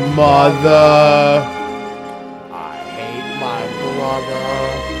my mother. I hate my brother.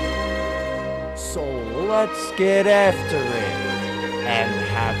 So let's get after it and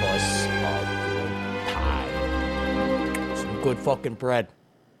have us a good time. Some good fucking bread.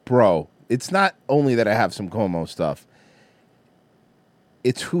 Bro, it's not only that I have some Cuomo stuff.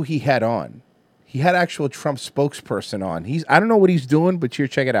 It's who he had on. He had actual Trump spokesperson on. I don't know what he's doing, but here,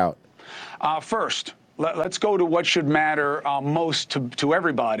 check it out. First, let's go to what should matter most to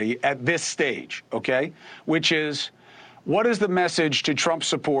everybody at this stage, okay? Which is, what is the message to Trump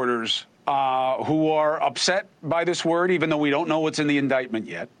supporters who are upset by this word, even though we don't know what's in the indictment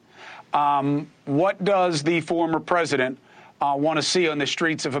yet? What does the former president want to see on the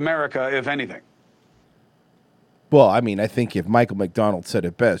streets of America, if anything? Well, I mean, I think if Michael McDonald said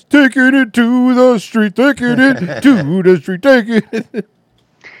it best, taking it to the street, taking it to the street, taking it.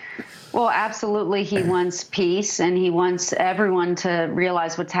 Well, absolutely. He wants peace, and he wants everyone to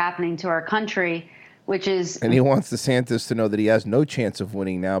realize what's happening to our country, which is... And he wants DeSantis to know that he has no chance of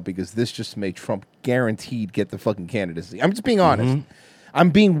winning now because this just made Trump guaranteed get the fucking candidacy. I'm just being honest. I'm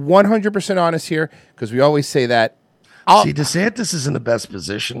being 100% honest here because we always say that. See, DeSantis is in the best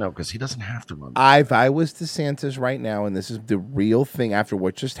position, though, because he doesn't have to run. If I was DeSantis right now, and this is the real thing after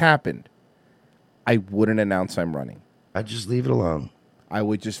what just happened, I wouldn't announce I'm running. I'd just leave it alone. I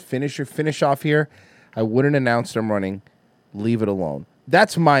would just finish off here. I wouldn't announce I'm running. Leave it alone.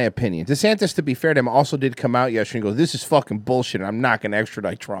 That's my opinion. DeSantis, to be fair to him, also did come out yesterday and go, this is fucking bullshit. I'm not going to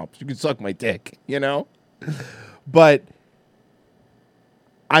extradite Trump. You can suck my dick, But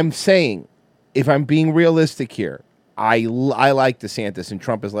I'm saying, if I'm being realistic here, I like DeSantis, and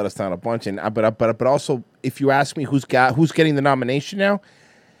Trump has let us down a bunch. But also, if you ask me who's getting the nomination now,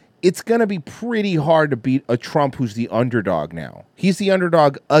 it's going to be pretty hard to beat a Trump who's the underdog now. He's the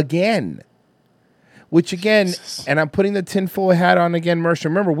underdog again. Which again, and I'm putting the tinfoil hat on again, Mercer.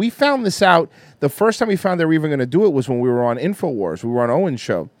 Remember, we found this out. The first time we found they were even going to do it was when we were on InfoWars. We were on Owen's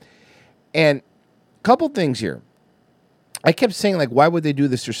show. And a couple things here. I kept saying, like, why would they do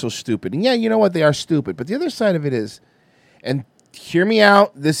this? They're so stupid. And yeah, you know what? They are stupid. But the other side of it is, and hear me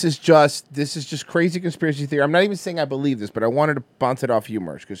out, this is just crazy conspiracy theory. I'm not even saying I believe this, but I wanted to bounce it off you,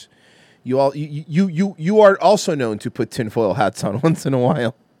 Merch, because you are also known to put tinfoil hats on once in a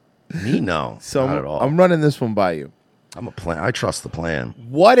while. Me, no. So not at all. I'm running this one by you. I trust the plan.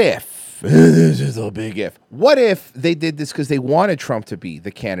 What if This is a big if. What if they did this because they wanted Trump to be the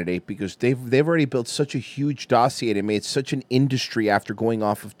candidate because they've already built such a huge dossier and made such an industry after going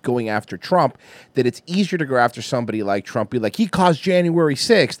after Trump that it's easier to go after somebody like Trump, be like he caused January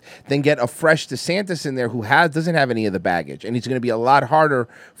 6th, than get a fresh DeSantis in there who doesn't have any of the baggage, and he's going to be a lot harder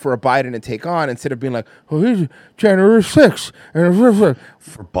for a Biden to take on instead of being like, oh, he's January 6th.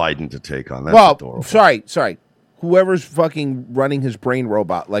 For Biden to take on. That's well, adorable. sorry. Whoever's fucking running his brain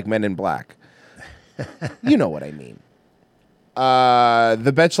robot like Men in Black. You know what I mean.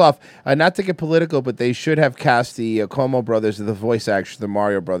 The Betchloff, not to get political, but they should have cast the Cuomo brothers as the voice actors, the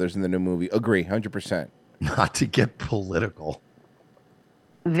Mario brothers in the new movie. Agree, 100%. Not to get political.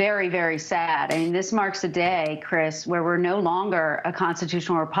 Very, very sad. I mean, this marks a day, Chris, where we're no longer a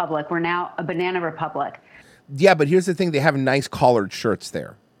constitutional republic. We're now a banana republic. Yeah, but here's the thing. They have nice collared shirts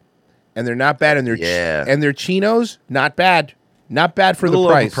there. And they're not bad, and their chinos, not bad. Not bad for the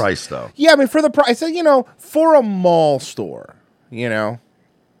price. Price, though. Yeah, I mean, for the price, for a mall store, That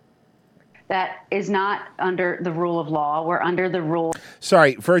is not under the rule of law. We're under the rule.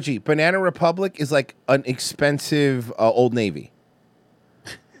 Sorry, Virgie, Banana Republic is like an expensive Old Navy.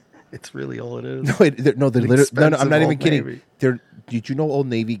 It's really all it is. No, they're literally. No, I'm not even kidding. Did you know Old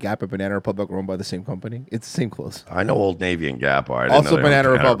Navy, Gap, and Banana Republic are owned by the same company? It's the same clothes. I know Old Navy and Gap are. Also, Banana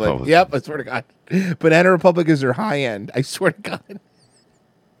Republic. Yep, I swear to God. Banana Republic is their high end. I swear to God.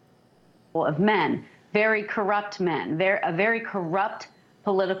 Of men, very corrupt men, a very corrupt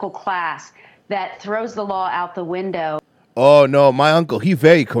political class that throws the law out the window. Oh no, my uncle, he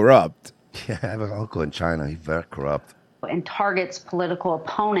very corrupt. Yeah, I have an uncle in China. He's very corrupt. And targets political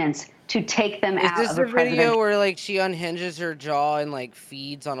opponents to take them out of Is this a video where like she unhinges her jaw and like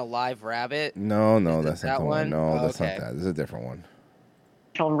feeds on a live rabbit? No, that's not the one. No, Oh, that's not okay. that. This is a different one.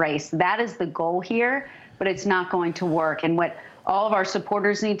 Race. That is the goal here, but it's not going to work. And what all of our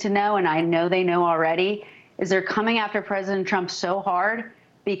supporters need to know, and I know they know already, is they're coming after President Trump so hard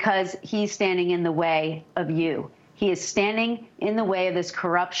because he's standing in the way of you. He is standing in the way of this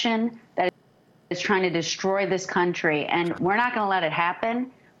corruption that is trying to destroy this country, and we're not going to let it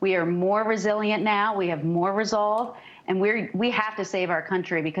happen. We are more resilient now. We have more resolve, and we have to save our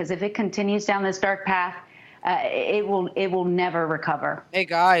country, because if it continues down this dark path, it will never recover. Hey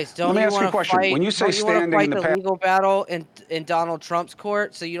guys, don't you want to fight? When you say standing in the the path, legal battle in Donald Trump's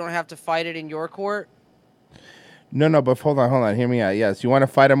court, so you don't have to fight it in your court? No, but hold on. Hear me out. Yes, you want to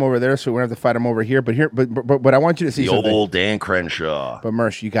fight him over there, so we don't have to fight him over here. But I want you to see The something. old Dan Crenshaw. But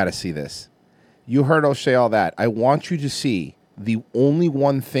Mersh, you got to see this. You heard us say all that. I want you to see the only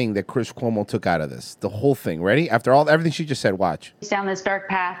one thing that Chris Cuomo took out of this. The whole thing. Ready? After everything she just said, watch. Down this dark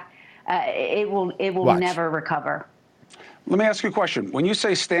path, it will Watch. never recover. let me ask you a question. When you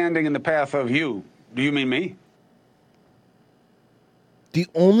say standing in the path of you, do you mean me? The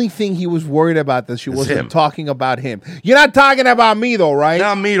only thing he was worried about that she It's wasn't him. talking about him. You're not talking about me though, right?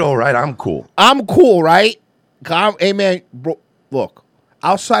 Not me though, right? I'm cool. I'm cool, right? Hey man, bro, look.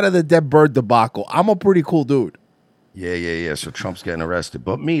 Outside of the dead bird debacle, I'm a pretty cool dude. Yeah. So Trump's getting arrested,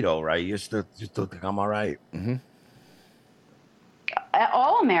 but me though, right? You still think I'm all right? Mm-hmm.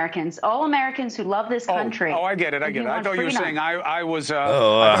 All Americans who love this country. Oh, I get it. and who I want thought you were freedom. saying I was.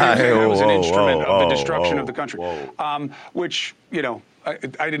 Oh, I thought you were saying I was an whoa, instrument of the whoa, destruction whoa, of the country. Which I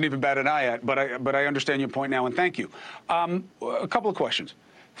didn't even bat an eye at, but I understand your point now, and thank you. A couple of questions.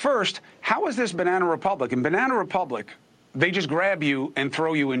 First, how is this Banana Republic? In Banana Republic, they just grab you and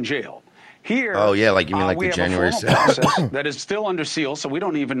throw you in jail. Here, Oh, yeah, like you mean like we the have January a formal process that is still under seal, so we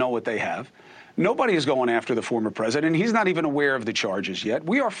don't even know what they have. Nobody is going after the former president. He's not even aware of the charges yet.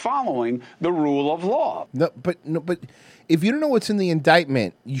 We are following the rule of law. No, but if you don't know what's in the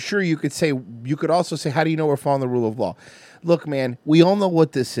indictment, you could also say, how do you know we're following the rule of law? Look, man, we all know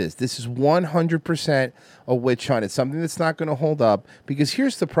what this is. This is 100% a witch hunt. It's something that's not going to hold up, because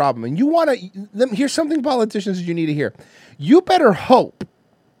here's the problem. And here's something politicians that you need to hear. You better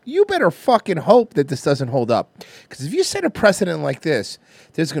fucking hope that this doesn't hold up. Because if you set a precedent like this,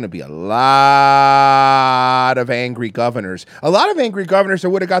 there's going to be a lot of angry governors. A lot of angry governors that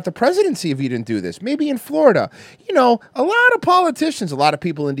would have got the presidency if you didn't do this. Maybe in Florida. A lot of politicians, a lot of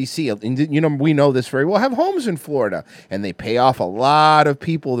people in D.C., we know this very well, have homes in Florida. And they pay off a lot of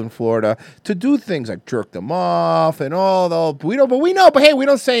people in Florida to do things like jerk them off and all the... But hey, we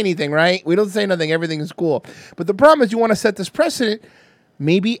don't say anything, right? We don't say nothing. Everything is cool. But the problem is you want to set this precedent.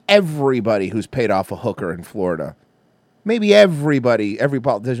 Maybe everybody who's paid off a hooker in Florida, every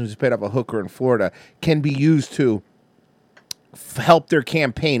politician who's paid off a hooker in Florida can be used to help their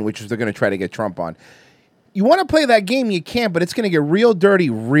campaign, which is they're going to try to get Trump on. You want to play that game, you can, but it's going to get real dirty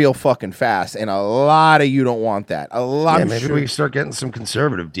real fucking fast, and a lot of you don't want that. A lot. Yeah, I'm maybe sure. we start getting some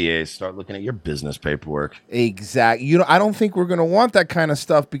conservative DAs start looking at your business paperwork. Exactly. I don't think we're going to want that kind of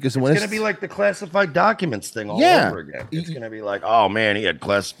stuff because when It's going to be like the classified documents thing all Yeah. over again. It's going to be like, oh man, he had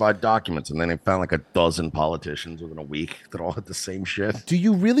classified documents, and then they found like a dozen politicians within a week that all had the same shit. Do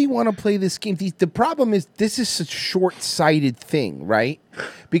you really want to play this game? The problem is this is such a short-sighted thing, right?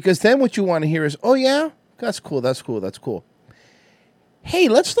 Because then what you want to hear is, oh yeah, that's cool, that's cool, that's cool. Hey,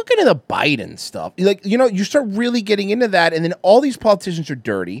 let's look into the Biden stuff. Like, you start really getting into that, and then all these politicians are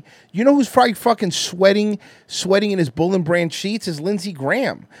dirty. You know who's probably fucking sweating in his Bull and Brand sheets is Lindsey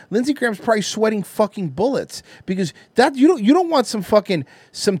Graham. Lindsey Graham's probably sweating fucking bullets because that you don't want some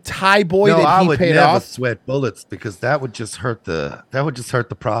Thai boy No, that I he would paid never off. sweat bullets because that would just hurt the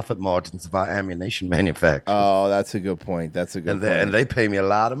profit margins of our ammunition manufacturers. Oh, that's a good point. That's a good point. And they pay me a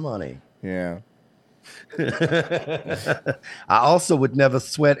lot of money. Yeah. I also would never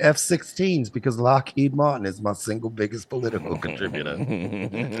sweat F-16s because Lockheed Martin is my single biggest political contributor. The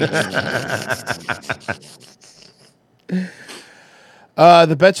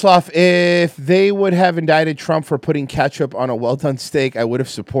Betzloff, if they would have indicted Trump for putting ketchup on a well-done steak, I would have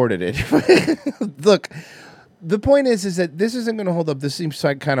supported it. Look, the point is that this isn't going to hold up. This seems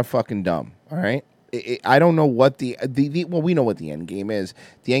like kind of fucking dumb. All right. I don't know what well, we know what the end game is.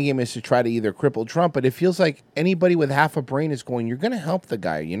 The end game is to try to either cripple Trump, but it feels like anybody with half a brain is going, you're going to help the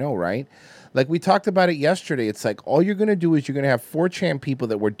guy, right? Like we talked about it yesterday. It's like all you're going to do is you're going to have 4chan people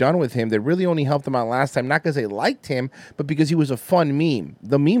that were done with him that really only helped him out last time, not because they liked him, but because he was a fun meme.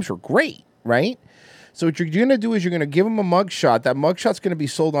 The memes were great, right? So what you're going to do is you're going to give him a mugshot. That mugshot's going to be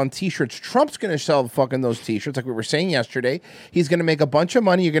sold on T-shirts. Trump's going to sell fucking those T-shirts like we were saying yesterday. He's going to make a bunch of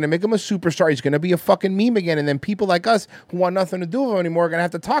money. You're going to make him a superstar. He's going to be a fucking meme again. And then people like us who want nothing to do with him anymore are going to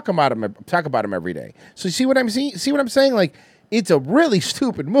have to talk about him every day. So you see what I'm saying? See what I'm saying? Like, it's a really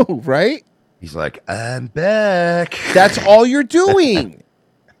stupid move, right? He's like, I'm back. That's all you're doing.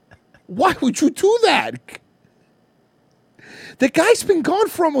 Why would you do that? The guy's been gone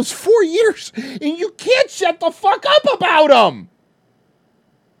for almost 4 years, and you can't shut the fuck up about him.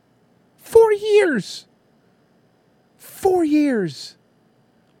 4 years. 4 years.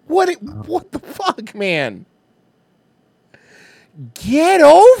 What the fuck, man? Get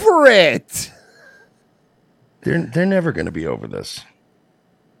over it. They're never going to be over this.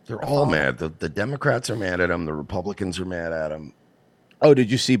 They're all mad. The Democrats are mad at him. The Republicans are mad at him. Oh,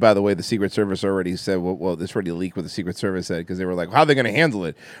 did you see, by the way, the Secret Service already said, well, this already leaked what the Secret Service said, because they were like, how are they going to handle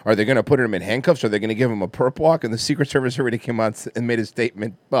it? Are they going to put him in handcuffs? Are they going to give him a perp walk? And the Secret Service already came out and made a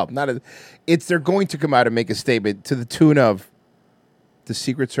statement. Well, they're going to come out and make a statement to the tune of the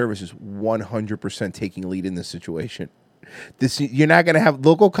Secret Service is 100% taking lead in this situation. You're not going to have,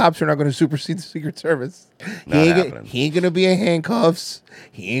 local cops are not going to supersede the Secret Service. He ain't going to be in handcuffs.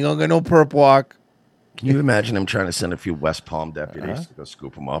 He ain't going to get no perp walk. Can you imagine him trying to send a few West Palm deputies to go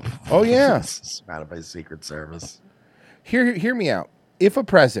scoop him up? Oh, yeah. Surrounded by Secret Service. Hear me out. If a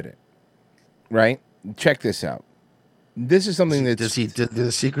president, right? Check this out. This is something that does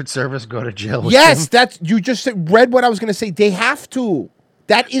the Secret Service go to jail with yes, him? you just read what I was going to say. They have to.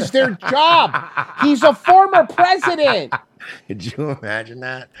 That is their job. He's a former president. Could you imagine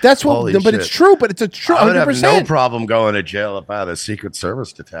that? That's what. Holy but shit. It's true. But it's a true. I would 100%. have no problem going to jail if I had a Secret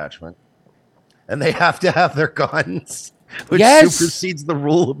Service detachment. And they have to have their guns, which supersedes the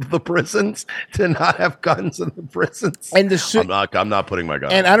rule of the prisons to not have guns in the prisons. And I'm not putting my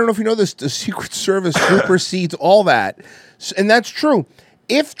gun. And I don't know if you know this, the Secret Service supersedes all that, and that's true.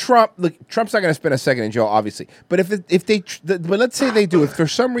 If Trump's not going to spend a second in jail, obviously. But but let's say they do. If for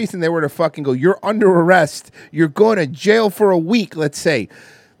some reason they were to fucking go, you're under arrest, you're going to jail for a week. Let's say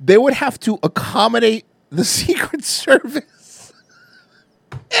they would have to accommodate the Secret Service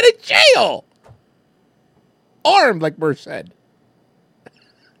at a jail. Armed, like Burr said.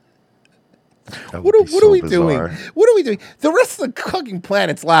 What are we doing? What are we doing? The rest of the fucking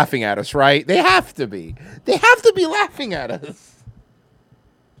planet's laughing at us, right? They have to be. They have to be laughing at us.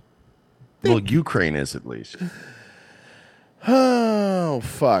 Well, Ukraine is at least. Oh,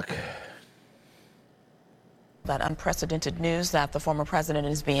 fuck. That unprecedented news that the former president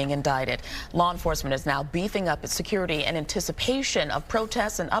is being indicted. Law enforcement is now beefing up its security in anticipation of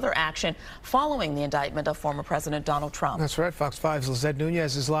protests and other action following the indictment of former President Donald Trump. That's right. Fox 5's Lizette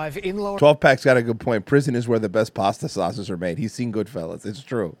Nunez is live in Lower. 12-pack's got a good point. Prison is where the best pasta sauces are made. He's seen Goodfellas. It's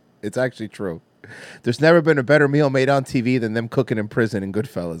true. It's actually true. There's never been a better meal made on TV than them cooking in prison in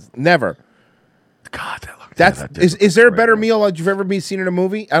Goodfellas. Never. God, that is there a better meal you've ever seen in a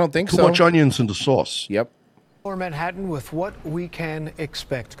movie? I don't think so. Too much onions in the sauce. Yep. Manhattan with what we can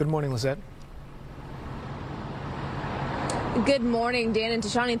expect. Good morning, Lizette. Good morning, Dan and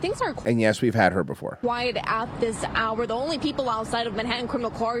Tashani. Things are And yes, we've had her before. quiet at this hour. The only people outside of Manhattan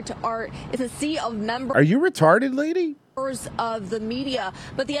Criminal Court is a sea of members. Are you retarded, lady? Of the media,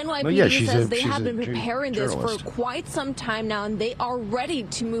 but the NYPD No, yeah, she's says a- they she's have a been preparing this for journalist. quite some time now, and they are ready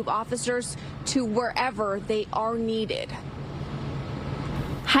to move officers to wherever they are needed.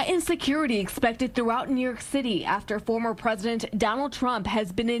 Heightened security expected throughout New York City after former President Donald Trump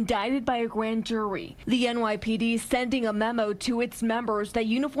has been indicted by a grand jury. The NYPD sending a memo to its members that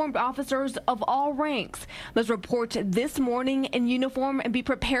uniformed officers of all ranks must report this morning in uniform and be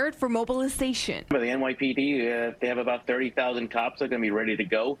prepared for mobilization. For the NYPD, they have about 30,000 cops that are going to be ready to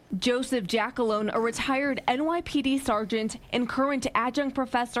go. Joseph Jackalone, a retired NYPD sergeant and current adjunct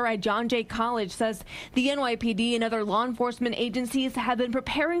professor at John Jay College, says the NYPD and other law enforcement agencies have been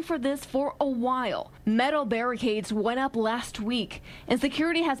preparing for this for a while. Metal barricades went up last week, and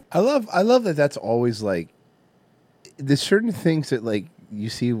security has. I love that. That's always like there's certain things that like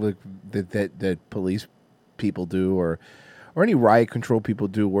you see like that police people do or any riot control people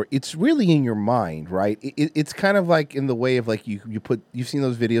do, where it's really in your mind, right? It's kind of like in the way of like you've seen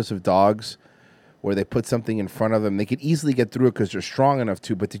those videos of dogs where they put something in front of them. They could easily get through it because they're strong enough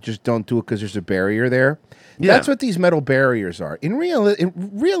to, but they just don't do it because there's a barrier there. Yeah. That's what these metal barriers are.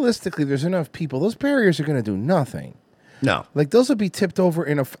 Realistically, there's enough people. Those barriers are going to do nothing. No. Like, those will be tipped over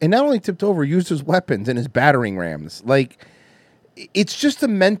and not only tipped over, used as weapons and as battering rams. Like, it's just a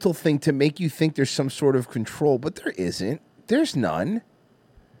mental thing to make you think there's some sort of control, but there isn't. There's none.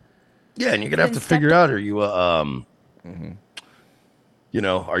 Yeah, and you're gonna have to figure out: are you you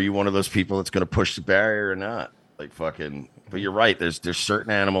know, are you one of those people that's going to push the barrier or not? Like fucking. But you're right. There's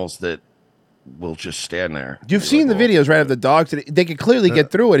certain animals that will just stand there. You've seen the videos, right, of the dogs. They can clearly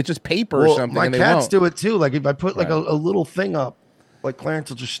get through it. It's just paper or something. My and they cats won't. do it too. Like if I put like Right. a little thing up, like Clarence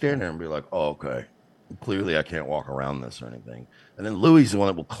will just stand there and be like, "Oh, okay. Clearly, I can't walk around this or anything." And then Louis is the one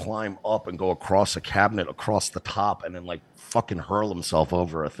that will climb up and go across a cabinet, across the top, and then like fucking hurl himself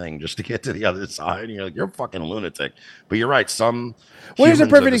over a thing just to get to the other side. And you're like, you're a fucking lunatic. But you're right. Some Well, here's a humans are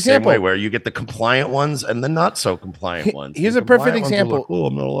perfect the same example. way, where you get the compliant ones and the not so compliant ones. Here's The a perfect compliant ones are example. like, oh,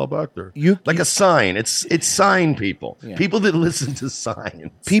 I'm not allowed back there. Like a sign. It's sign people. Yeah. People that listen to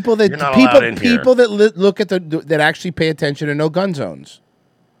signs. People that You're not allowed in here. people that look at that actually pay attention to no gun zones.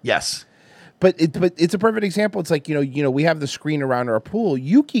 Yes. But it's a perfect example. It's like, you know, we have the screen around our pool.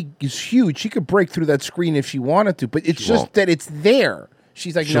 Yuki is huge. She could break through that screen if she wanted to, but it's She just won't. that it's there.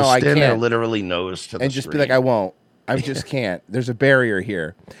 She's like, She'll no, I stand there can't. literally nose to the and just be screen. like, I won't. I just can't. There's a barrier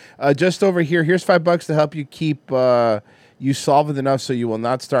here. Just over here. Here's $5 to help you keep you solvent enough so you will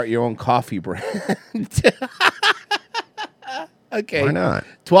not start your own coffee brand. Okay. Why not?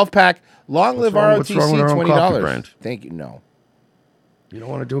 12-pack. Long live What's wrong with our ROTC, own coffee $20. brand? Thank you. No. You don't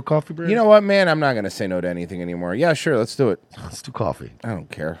want to do a coffee brand? You know what, man? I'm not going to say no to anything anymore. Yeah, sure. Let's do it. Let's do coffee. I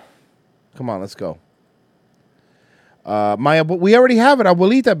don't care. Come on, let's go. We already have it.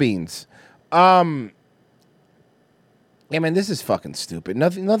 Abuelita beans. Yeah, man, this is fucking stupid.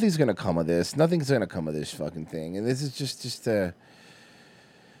 Nothing's going to come of this. Nothing's going to come of this fucking thing. And this is just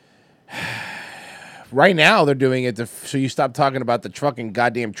right now they're doing it so you stop talking about the fucking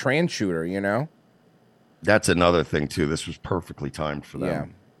goddamn trans shooter, you know? That's another thing too. This was perfectly timed for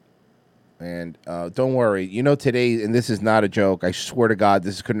them. Yeah. And don't worry. You know, today, and this is not a joke, I swear to God,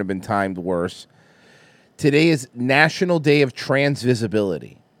 this couldn't have been timed worse. Today is National Day of Trans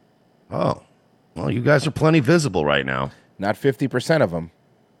Visibility. Oh. Well, you guys are plenty visible right now. Not 50% of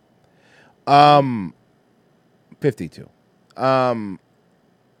them. 52.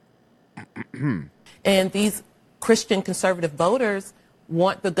 And these Christian conservative voters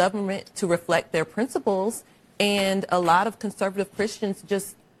want the government to reflect their principles, and a lot of conservative Christians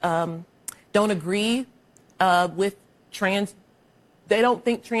just don't agree with trans. They don't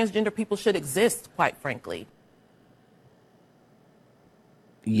think transgender people should exist, quite frankly.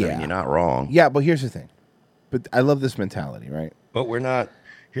 Yeah. I mean, you're not wrong. Yeah, but here's the thing. But I love this mentality, right? But we're not.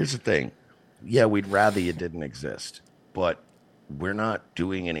 Here's the thing. Yeah, we'd rather you didn't exist, but we're not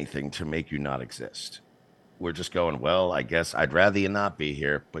doing anything to make you not exist. We're just going, well, I guess I'd rather you not be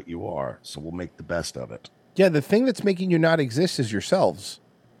here, but you are, so we'll make the best of it. Yeah, the thing that's making you not exist is yourselves.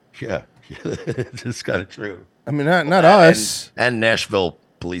 Yeah, it's kind of true. I mean, not us. And Nashville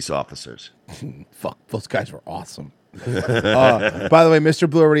police officers. Fuck, those guys were awesome. By the way, Mr.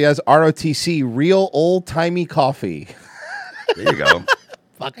 Blue already has ROTC, real old-timey coffee. There you go.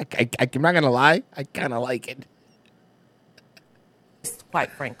 Fuck, I'm not going to lie. I kind of like it.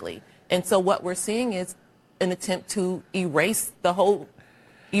 Quite frankly. And so what we're seeing is an attempt to erase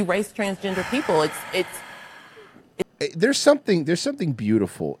transgender people. There's something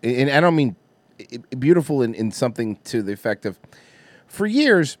beautiful, and I don't mean beautiful in something to the effect of, for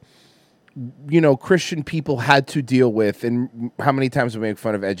years, Christian people had to deal with, and how many times we make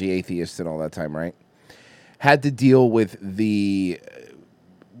fun of edgy atheists and all that time, right? Had to deal with the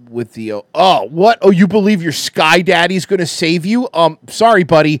what? Oh, you believe your sky daddy's going to save you? Sorry,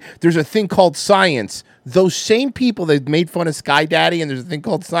 buddy. There's a thing called science. Those same people that made fun of Sky Daddy and there's a thing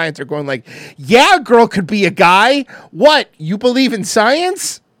called science are going like, yeah, a girl could be a guy. What? You believe in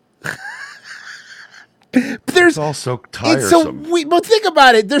science? It's all so tiresome. But think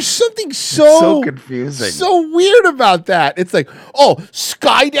about it. There's something so confusing, so weird about that. It's like, oh,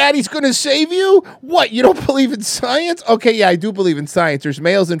 Sky Daddy's going to save you? What? You don't believe in science? Okay, yeah, I do believe in science. There's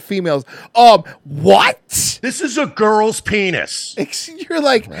males and females. What? This is a girl's penis. You're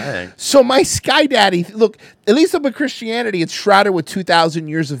like, right. So my Sky Daddy. Look, at least up in Christianity, it's shrouded with 2,000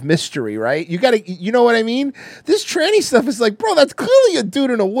 years of mystery, right? You know what I mean? This tranny stuff is like, bro, that's clearly a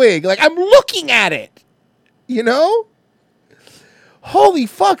dude in a wig. Like, I'm looking at it. Holy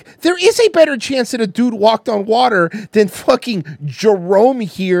fuck. There is a better chance that a dude walked on water than fucking Jerome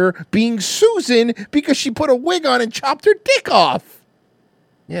here being Susan because she put a wig on and chopped her dick off.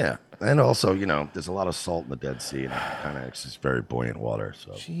 Yeah. And also, there's a lot of salt in the Dead Sea and it's just very buoyant water.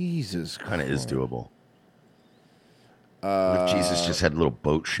 So Jesus Christ. Kind of is doable. What if Jesus just had little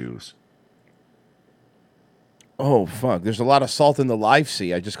boat shoes? Oh, fuck. There's a lot of salt in the live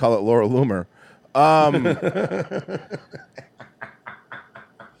sea. I just call it Laura Loomer. Why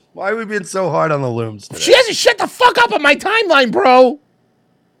are we being so hard on the looms today? She hasn't shut the fuck up on my timeline, bro.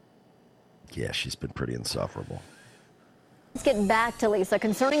 Yeah, she's been pretty insufferable. Let's get back to Lisa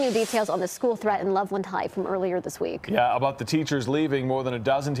concerning new details on the school threat in Loveland High from earlier this week. Yeah, about the teachers leaving, more than a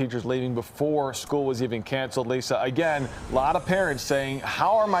dozen teachers leaving before school was even canceled. Lisa, again, a lot of parents saying,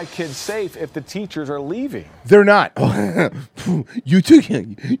 how are my kids safe if the teachers are leaving? They're not. You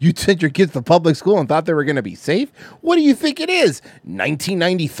sent your kids to public school and thought they were going to be safe? What do you think it is?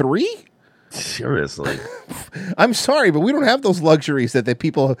 1993? Seriously. I'm sorry, but we don't have those luxuries that the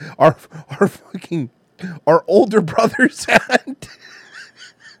people are fucking... our older brothers had.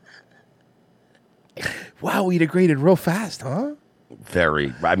 Wow, we degraded real fast, huh?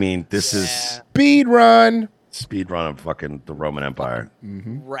 Very. I mean, this is speed run of fucking the Roman Empire.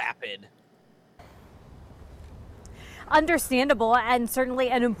 Mm-hmm. Rapid. Understandable and certainly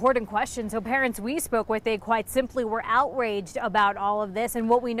an important question. So parents we spoke with, they quite simply were outraged about all of this. And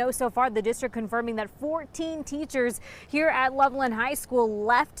what we know so far, the district confirming that 14 teachers here at Loveland High School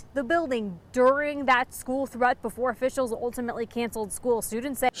left the building during that school threat before officials ultimately canceled school.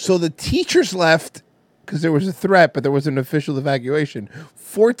 Students say. So the teachers left because there was a threat, but there was an official evacuation.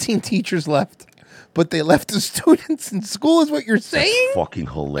 14 teachers left, but they left the students in school is what you're saying? That's fucking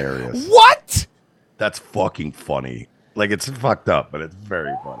hilarious. What? That's fucking funny. Like, it's fucked up, but it's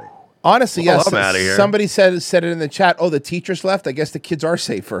very funny. Honestly, yes. I'm outta here. Somebody said it in the chat. Oh, the teachers left. I guess the kids are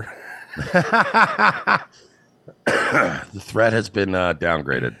safer. The threat has been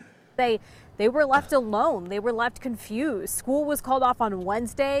downgraded. They were left alone. They were left confused. School was called off on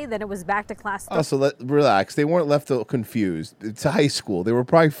Wednesday. Then it was back to class. Oh, so relax. They weren't left confused. It's a high school. They were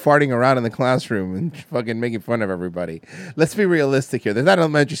probably farting around in the classroom and fucking making fun of everybody. Let's be realistic here. They're not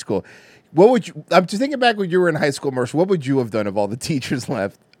elementary school. What would you? I'm just thinking back when you were in high school, Merce. What would you have done if all the teachers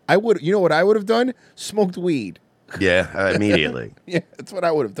left? I would. You know what I would have done? Smoked weed. Yeah, immediately. Yeah, that's what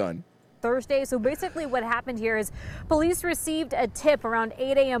I would have done. Thursday. So basically what happened here is police received a tip around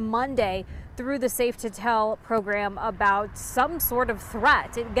 8 a.m. Monday through the Safe to Tell program about some sort of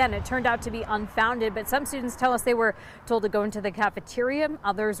threat. Again, it turned out to be unfounded, but some students tell us they were told to go into the cafeteria.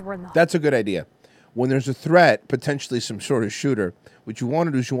 Others were not. That's a good idea. When there's a threat, potentially some sort of shooter, what you want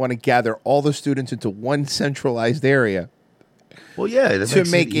to do is you want to gather all the students into one centralized area. Well, yeah, that to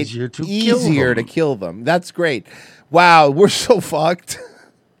makes make it easier to kill them. That's great. Wow, we're so fucked.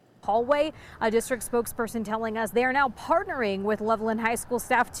 Hallway, a district spokesperson telling us they are now partnering with Loveland High School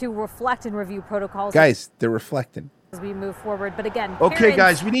staff to reflect and review protocols. Guys, they're reflecting as we move forward. But again, okay,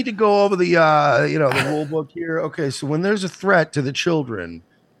 guys, we need to go over the the rule book here. Okay, so when there's a threat to the children,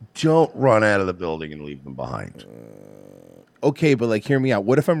 don't run out of the building and leave them behind. Okay, but like, hear me out.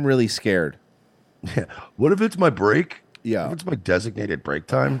 What if I'm really scared? Yeah. What if it's my break? Yeah. What if it's my designated break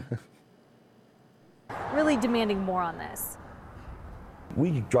time? Really demanding more on this.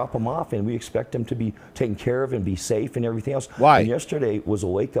 We drop them off and we expect them to be taken care of and be safe and everything else. Why? And yesterday was a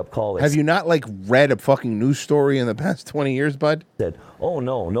wake-up call. Have you not read a fucking news story in the past 20 years, bud? Said, oh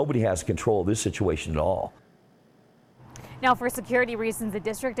no, nobody has control of this situation at all. Now, for security reasons, the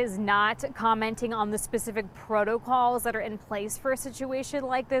district is not commenting on the specific protocols that are in place for a situation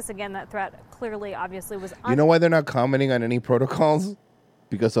like this. Again, that threat clearly, obviously was... You know why they're not commenting on any protocols?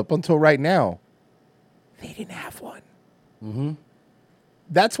 Because up until right now, They didn't have one. Mm-hmm.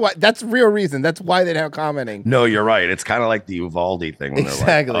 That's why. That's the real reason. That's why they don't commenting. No, you're right. It's kind of like the Uvalde thing. When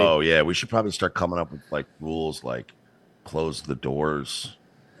Exactly. They're like, oh, yeah, we should probably start coming up with like rules like close the doors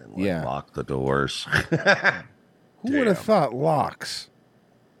and like, lock the doors. Who would have thought locks?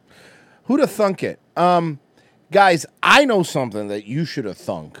 Who'd have thunk it? Guys, I know something that you should have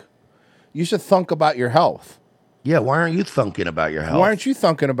thunk. You should thunk about your health. Yeah, why aren't you thinking about your health? Why aren't you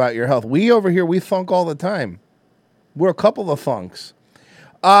thinking about your health? We over here, we thunk all the time. We're a couple of thunks.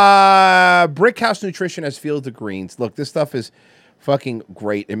 Brick House Nutrition has Fields of Greens. Look, this stuff is fucking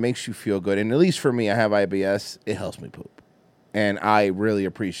great. It makes you feel good. And at least for me, I have IBS. It helps me poop. And I really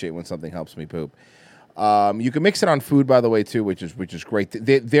appreciate when something helps me poop. You can mix it on food, by the way, too, which is great.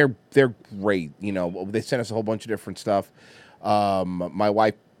 They're great. You know, they sent us a whole bunch of different stuff. My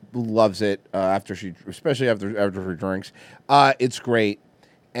wife loves it especially after her drinks. It's great.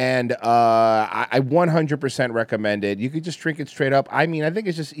 And I 100% recommend it. You could just drink it straight up. I mean, I think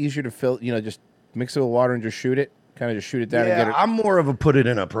it's just easier to fill, just mix it with water and just shoot it. Kind of just shoot it down and get it. I'm more of a put it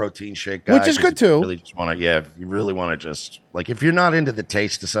in a protein shake guy. Which is good too. Really just want to, if you really want to just, like, if you're not into the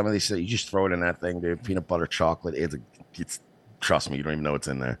taste of some of these things, you just throw it in that thing, dude. Peanut butter, chocolate. It's trust me, you don't even know what's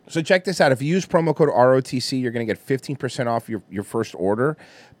in there. So check this out. If you use promo code ROTC, you're going to get 15% off your first order,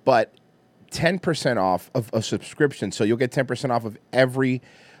 but 10% off of a subscription. So you'll get 10% off of every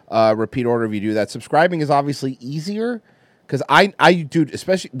repeat order if you do that. Subscribing is obviously easier because I do,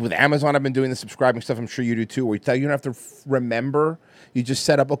 especially with Amazon, I've been doing the subscribing stuff. I'm sure you do too, where you don't have to remember. You just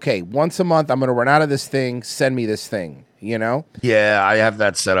set up, okay, once a month, I'm going to run out of this thing. Send me this thing, Yeah, I have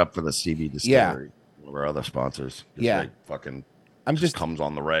that set up for the CB Distillery. One of our other sponsors. Just comes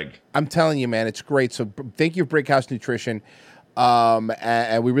on the reg. I'm telling you, man, it's great. So thank you, Brickhouse Nutrition.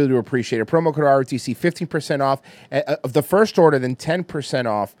 And we really do appreciate it. Promo code ROTC, 15% off of the first order, then 10%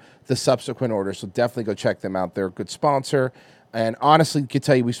 off the subsequent order. So definitely go check them out. They're a good sponsor. And honestly, I can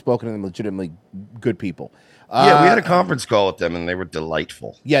tell you, we've spoken to them, legitimately good people. We had a conference call with them, and they were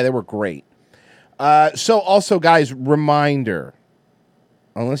delightful. Yeah, they were great. So also, guys, reminder,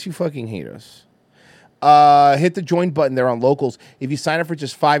 unless you fucking hate us, hit the join button there on Locals. If you sign up for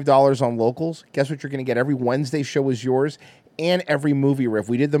just $5 on Locals, guess what you're going to get? Every Wednesday show is yours, and every movie riff.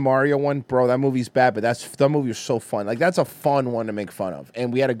 We did the Mario one, bro. That movie's bad, but that movie was so fun. Like, that's a fun one to make fun of,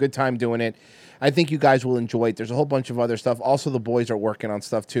 and we had a good time doing it. I think you guys will enjoy it. There's a whole bunch of other stuff. Also, the boys are working on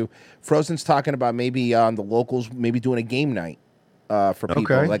stuff too. Frozen's talking about maybe on the Locals, maybe doing a game night for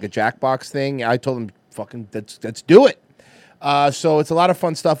people, like a Jackbox thing. I told them, fucking, let's do it. So it's a lot of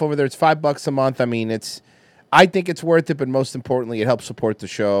fun stuff over there. It's $5 a month. I mean, I think it's worth it, but most importantly, it helps support the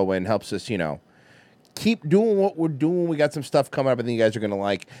show and helps us, keep doing what we're doing. We got some stuff coming up I think you guys are going to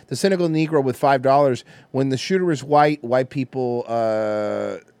like. The Cynical Negro with $5. When the shooter is white people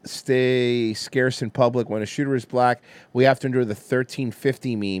stay scarce in public. When a shooter is black, we have to endure the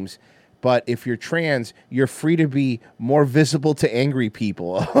 1350 memes. But if you're trans, you're free to be more visible to angry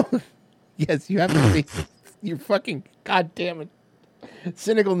people. Yes, you have to be. You're fucking, God damn it.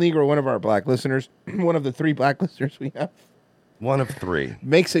 Cynical Negro, one of our black listeners, one of the 3 black listeners we have. One of 3.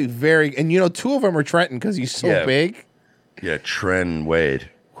 Makes a very, and 2 of them are Trenton because he's so big. Yeah, Trent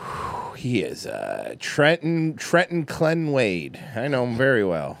Wade. He is Trenton Clen Wade. I know him very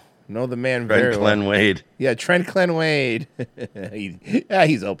well. Know the man very well. Trent Clen Wade. Yeah, Trent Clen Wade.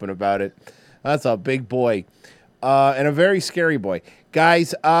 He's open about it. That's a big boy. And a very scary boy.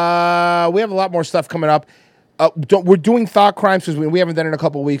 Guys, we have a lot more stuff coming up. We're doing thought crimes because we haven't done it in a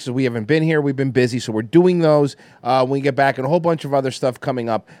couple of weeks. So we haven't been here. We've been busy. So we're doing those when we get back, and a whole bunch of other stuff coming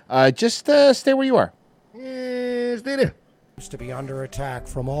up. Just stay where you are. Stay there. To be under attack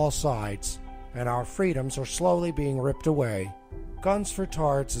from all sides, and our freedoms are slowly being ripped away. Guns for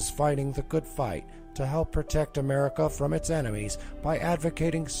Tards is fighting the good fight to help protect America from its enemies by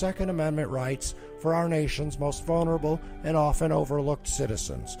advocating Second Amendment rights for our nation's most vulnerable and often overlooked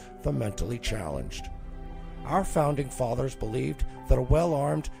citizens, the mentally challenged. Our founding fathers believed that a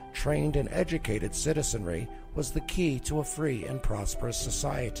well-armed, trained, and educated citizenry was the key to a free and prosperous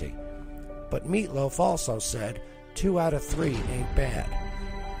society. But Meatloaf also said, 2 out of 3 ain't bad.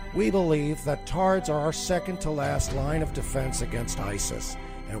 We believe that Tards are our second-to-last line of defense against ISIS,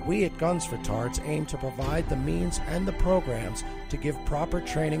 and we at Guns for Tards aim to provide the means and the programs to give proper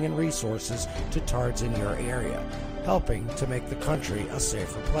training and resources to Tards in your area, helping to make the country a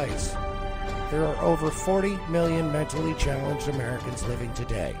safer place. There are over 40 million mentally challenged Americans living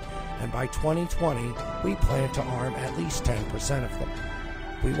today, and by 2020, we plan to arm at least 10% of them.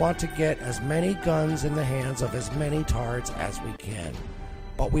 We want to get as many guns in the hands of as many Tards as we can,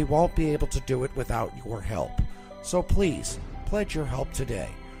 but we won't be able to do it without your help. So please, pledge your help today.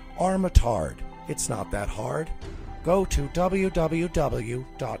 Arm a Tard. It's not that hard. Go to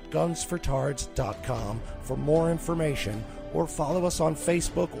www.gunsfortards.com for more information, or follow us on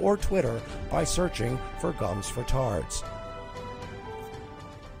Facebook or Twitter by searching for Guns for Tards.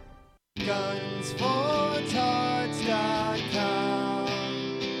 Gunsfortards.com.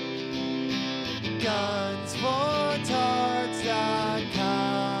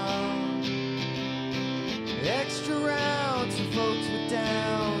 Gunsfortards.com. Extra rounds for folks with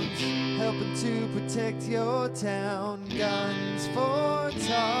downs, helping to protect your town.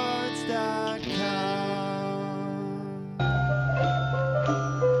 Gunsfortards.com.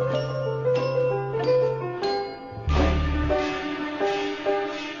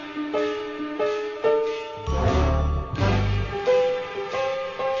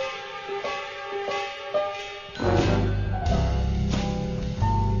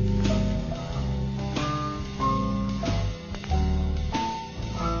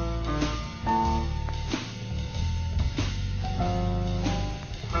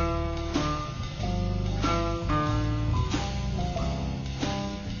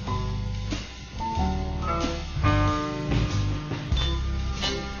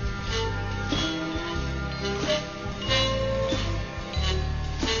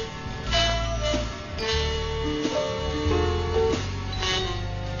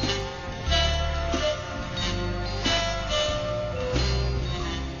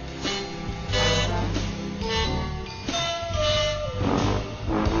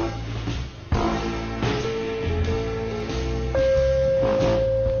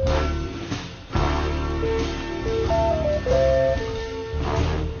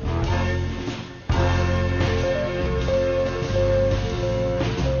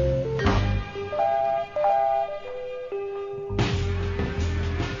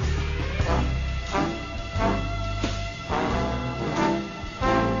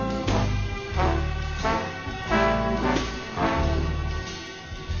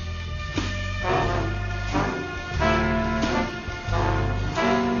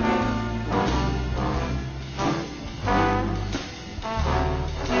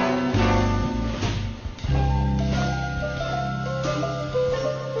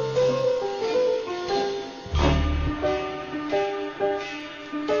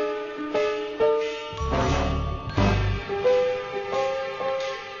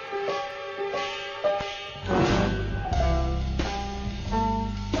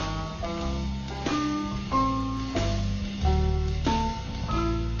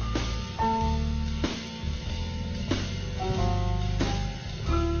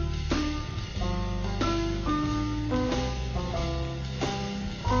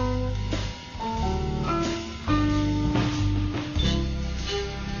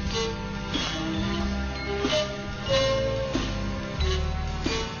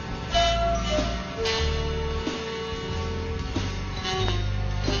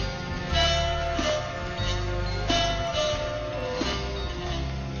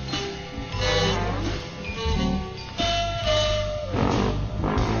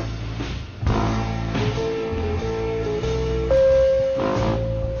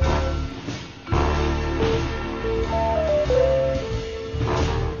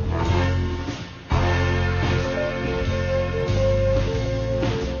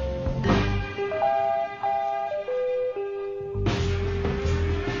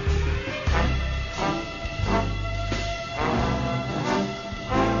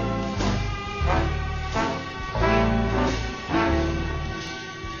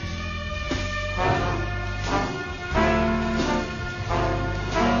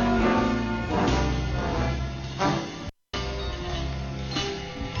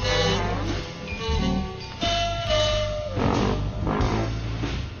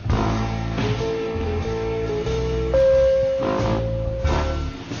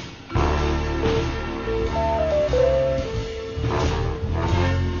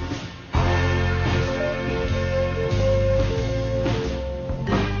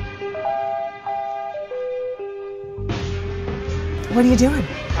 What are you doing?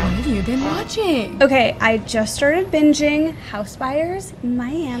 What have you been watching? Okay, I just started binging House Buyers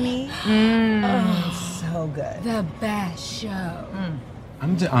Miami. Oh, so good. The best show.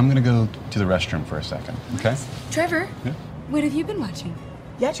 I'm gonna go to the restroom for a second, okay? Trevor, Yeah? what have you been watching?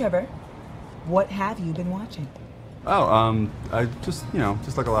 Yeah, Trevor. What have you been watching? Oh, I just,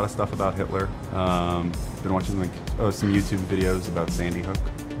 just like a lot of stuff about Hitler. Been watching some YouTube videos about Sandy Hook.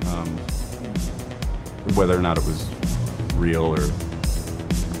 Whether or not it was real or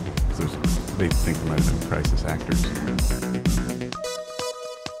they think it might have been crisis actors.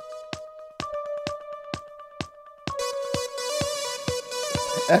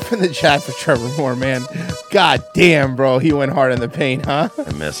 F in the chat for Trevor Moore, man. God damn, bro. He went hard in the paint, huh?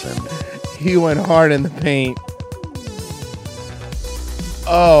 I miss him. He went hard in the paint.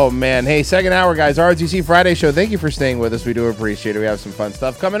 Oh, man. Hey, second hour, guys. ROTC Friday show. Thank you for staying with us. We do appreciate it. We have some fun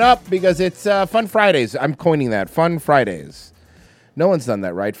stuff coming up because it's Fun Fridays. I'm coining that. Fun Fridays. No one's done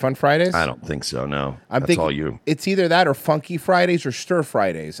that, right? Fun Fridays? I don't think so, no. I'm That's thinking all you. It's either that or Funky Fridays or Stir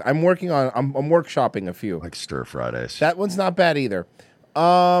Fridays. I'm workshopping a few. Like Stir Fridays. That one's not bad either.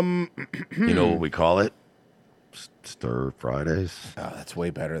 You know what we call it? Stir Fridays. Oh, that's way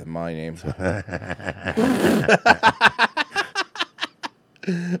better than my name.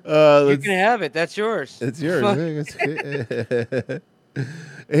 You can have it. That's yours. It's yours. Hey,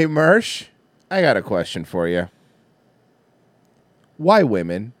 Mersh, I got a question for you. Why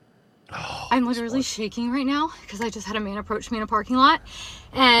women? I'm literally shaking right now because I just had a man approach me in a parking lot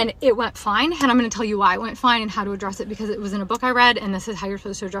and it went fine. And I'm going to tell you why it went fine and how to address it because it was in a book I read and this is how you're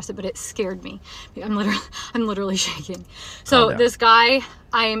supposed to address it, but it scared me. I'm literally shaking. So this guy,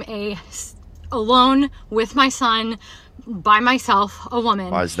 I'm alone with my son by myself, a woman.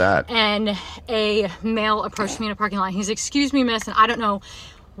 Why is that? And a male approached me in a parking lot. He's, "Excuse me, miss," and I don't know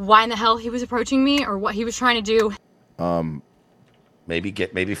why in the hell he was approaching me or what he was trying to do. Maybe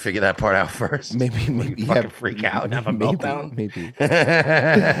figure that part out first. Maybe fucking freak out and have a meltdown. Maybe.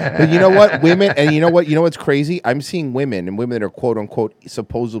 But you know what, women, and you know what's crazy? I'm seeing women that are quote unquote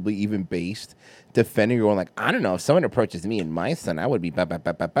supposedly even based defending, going like, I don't know, if someone approaches me and my son, I would be ba ba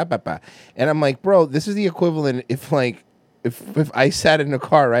ba ba ba ba ba. And I'm like, bro, this is the equivalent if I sat in a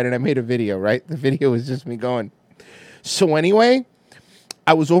car, right, and I made a video, right? The video was just me going. So anyway,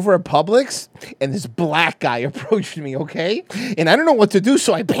 I was over at Publix, and this black guy approached me, okay? And I don't know what to do,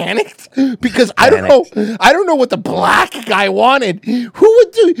 so I panicked because I don't know what the black guy wanted. Who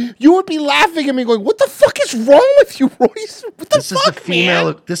would do? You would be laughing at me, going, "What the fuck is wrong with you, Royce? What the fuck,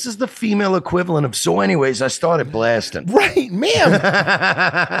 man?" This is the female equivalent of. So, anyways, I started blasting. Right, ma'am.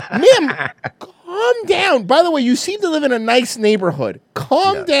 Ma'am, calm down. By the way, you seem to live in a nice neighborhood.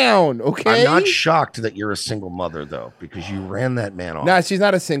 Calm down, okay? I'm not shocked that you're a single mother, though, because you ran that man off. No, she's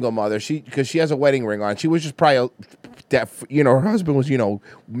not a single mother. Because she has a wedding ring on. She was just probably, her husband was,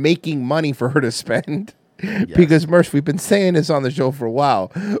 making money for her to spend. Yes. Because, Mersh, we've been saying this on the show for a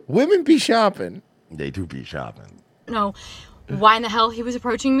while. Women be shopping. They do be shopping. No. Why in the hell he was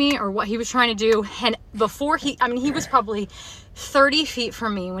approaching me or what he was trying to do. And before he was probably 30 feet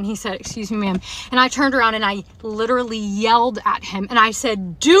from me when he said, "Excuse me, ma'am." And I turned around and I literally yelled at him and I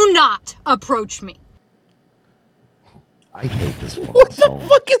said, "Do not approach me." I hate this woman. What the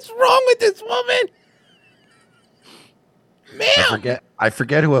fuck is wrong with this woman? Man, I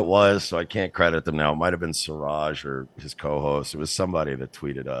forget who it was, so I can't credit them now. It might have been Siraj or his co-host. It was somebody that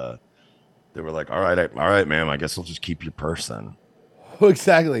tweeted, they were like, all right, ma'am, I guess I'll just keep your purse then.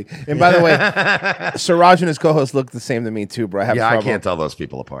 Exactly. And by the way, Siraj and his co-host look the same to me too, bro. I can't tell those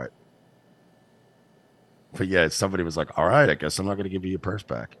people apart. But yeah, somebody was like, all right, I guess I'm not going to give you your purse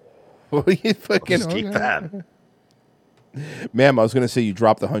back. Well, you fucking just keep that. Ma'am, I was going to say you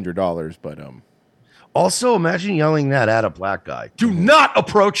dropped $100, but Also, imagine yelling that at a black guy. Do not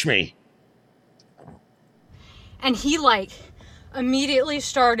approach me. And he immediately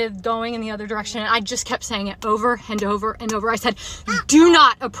started going in the other direction and I just kept saying it over and over and over. I said, "Do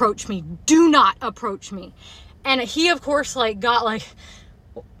not approach me. Do not approach me." And he of course got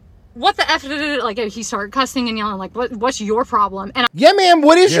what the F, he started cussing and yelling what's your problem? And yeah, ma'am,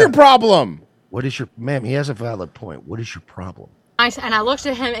 what is your problem? Ma'am, he has a valid point. What is your problem? I looked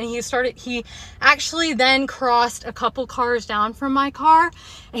at him and he actually then crossed a couple cars down from my car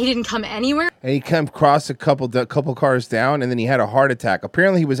and he didn't come anywhere. And he came across a couple cars down and then he had a heart attack.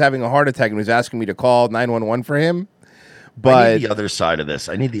 Apparently he was having a heart attack and was asking me to call 911 for him. But I need the other side of this.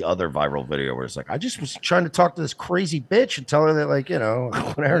 I need the other viral video where it's like, I just was trying to talk to this crazy bitch and tell her that,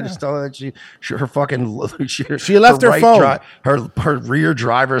 whatever, just tell her that her fucking, she left her phone. Her rear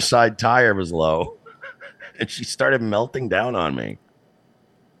driver's side tire was low. And she started melting down on me.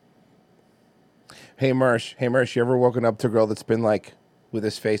 Hey, Mersh, you ever woken up to a girl that's been with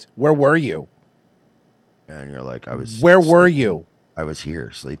his face, "Where were you?" And you're like, Where were you? I was here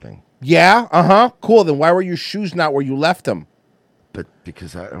sleeping. Yeah, cool. Then why were your shoes not where you left them? But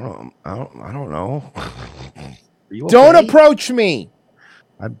because I don't know. Are you okay? Don't approach me.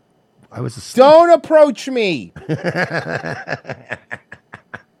 I was asleep. Don't approach me.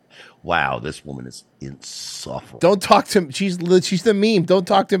 Wow, this woman is insufferable. Don't talk to me. She's the meme. Don't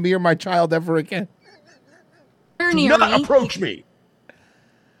talk to me or my child ever again. Do not approach me.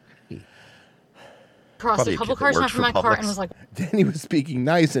 Crossed a couple cars down from my car and was like, Then he was speaking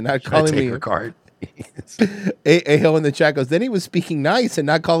nice and not Should I calling take me her card. A Hill in the chat goes, then he was speaking nice and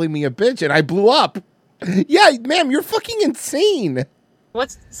not calling me a bitch, and I blew up. Yeah, ma'am, you're fucking insane.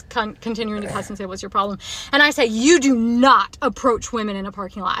 What's continuing to cuss and say, what's your problem? And I say, you do not approach women in a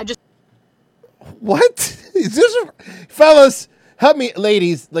parking lot. I just. What? Is this fellas, help me,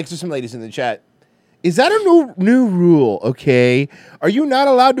 ladies, like there's some ladies in the chat. Is that a new rule, okay? Are you not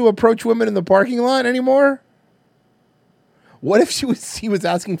allowed to approach women in the parking lot anymore? What if he was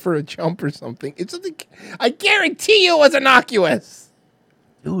asking for a jump or something? It's something I guarantee you it was innocuous.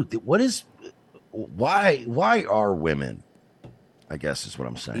 Dude, why are women? I guess is what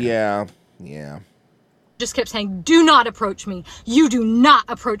I'm saying. Yeah. Just kept saying, do not approach me. You do not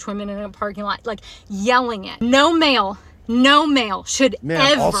approach women in a parking lot. Like yelling it. No male should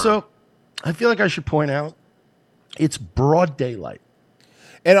ever. Also, I feel like I should point out, it's broad daylight.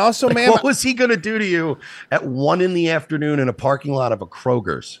 And also, like, ma'am, what was he going to do to you at 1 p.m. in a parking lot of a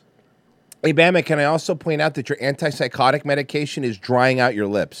Kroger's? Hey, Bama, can I also point out that your antipsychotic medication is drying out your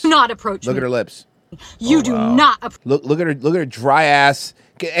lips? Not approach Look me. at her lips. You do not. Look at her dry ass.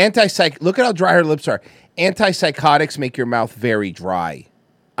 Look at how dry her lips are. Antipsychotics make your mouth very dry.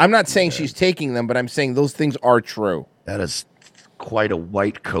 I'm not saying she's taking them, but I'm saying those things are true. That is quite a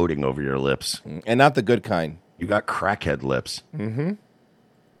white coating over your lips. And not the good kind. You got crackhead lips. Mm-hmm.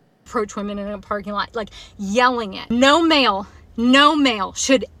 Approach women in a parking lot, like yelling it. No male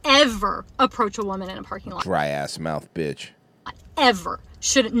should ever approach a woman in a parking lot. Dry ass mouth, bitch.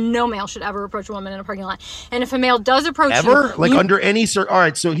 No male should ever approach a woman in a parking lot. And if a male does approach ever, like under any all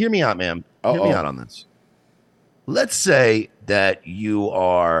right, so hear me out, ma'am. Hear me out on this. Let's say that you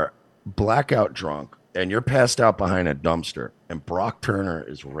are blackout drunk and you're passed out behind a dumpster and Brock Turner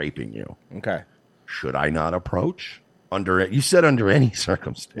is raping you. Okay. Should I not approach? You said under any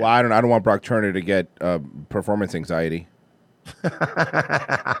circumstance. Well, I don't want Brock Turner to get performance anxiety. Look,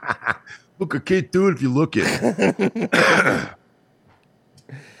 I can't do it if you look at.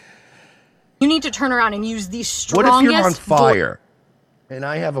 You need to turn around and use the strongest. What if you're on fire and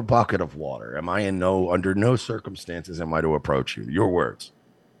I have a bucket of water? Am I under no circumstances am I to approach you? Your words.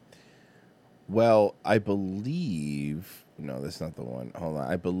 Well, I believe. No, that's not the one. Hold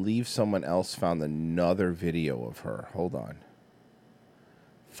on. I believe someone else found another video of her. Hold on.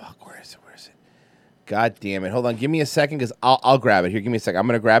 Fuck, where is it? God damn it. Hold on. Give me a second because I'll grab it. Here, give me a second. I'm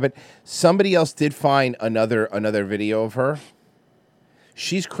going to grab it. Somebody else did find another video of her.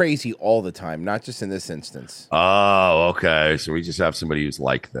 She's crazy all the time, not just in this instance. Oh, okay. So we just have somebody who's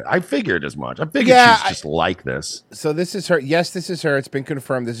like that. I figured as much. I figured she's just like this. So this is her. Yes, this is her. It's been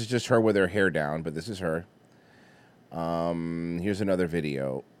confirmed. This is just her with her hair down, but this is her. Here's another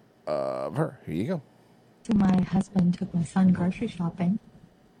video of her. Here you go. So my husband took my son grocery shopping.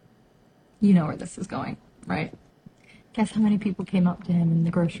 You know where this is going, right? Guess how many people came up to him in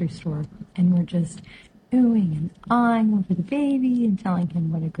the grocery store and were just oohing and awing over the baby and telling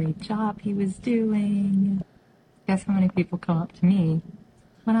him what a great job he was doing. Guess how many people come up to me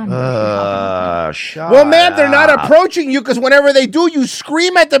when I'm shut Well, ma'am, they're not up. approaching you because whenever they do, you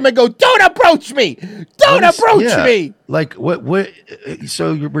scream at them and go, "Don't approach me! Don't approach me!" Like what?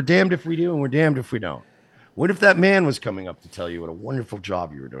 So we're damned if we do, and we're damned if we don't. What if that man was coming up to tell you what a wonderful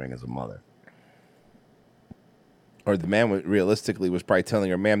job you were doing as a mother? Or the man realistically was probably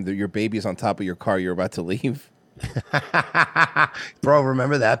telling her, "Ma'am, your baby's on top of your car. You're about to leave." Bro,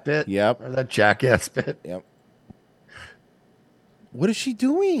 remember that bit? Yep. Or that jackass bit? Yep. What is she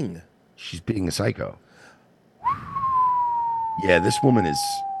doing? She's being a psycho. Yeah, this woman is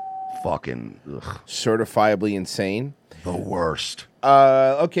fucking certifiably insane. The worst.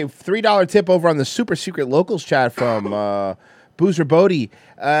 Okay, $3 tip over on the super secret locals chat from Boozer Bodie.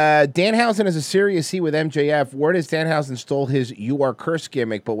 Danhausen is a serious he with MJF. Word is Danhausen stole his "you are cursed"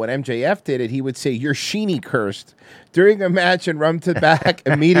 gimmick, but when MJF did it, he would say "you're sheeny cursed" during a match and run to back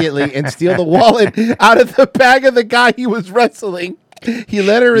immediately and steal the wallet out of the bag of the guy he was wrestling. He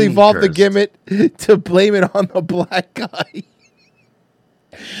later evolved the gimmick to blame it on the black guy.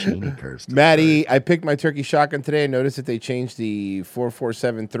 Maddie, I picked my turkey shotgun today and noticed that they changed the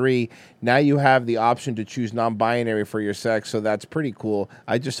 4473. Now you have the option to choose non-binary for your sex, so that's pretty cool.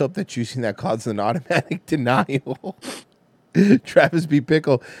 I just hope that choosing that causes an automatic denial. Travis B.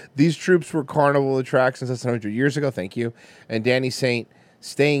 Pickle, these troops were carnival attractions less than 100 years ago. Thank you. And Danny Saint,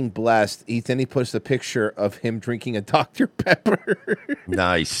 staying blessed. Then he puts the picture of him drinking a Dr. Pepper.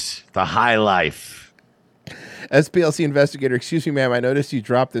 Nice. The high life. SPLC investigator, excuse me, ma'am. I noticed you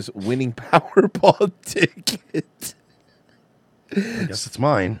dropped this winning Powerball ticket. I guess it's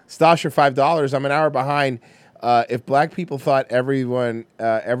mine. Stasher, $5. I'm an hour behind. If black people thought everyone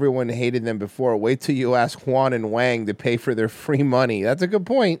hated them before, wait till you ask Juan and Wang to pay for their free money. That's a good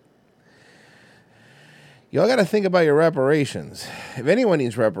point. Y'all got to think about your reparations. If anyone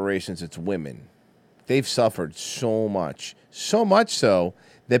needs reparations, it's women. They've suffered so much. So much so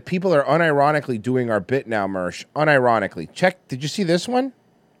that people are unironically doing our bit now, Mersh. Unironically. Check. Did you see this one?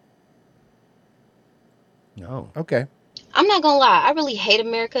 No. Okay. I'm not gonna lie, I really hate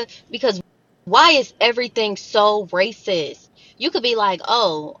America because why is everything so racist? You could be like,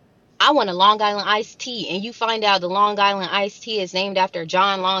 oh, I want a Long Island iced tea, and you find out the Long Island iced tea is named after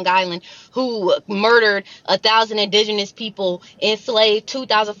John Long Island, who murdered 1,000 indigenous people, enslaved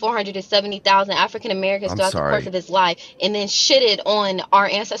 2,470,000 African Americans I'm throughout the course sorry. of his life, and then shitted on our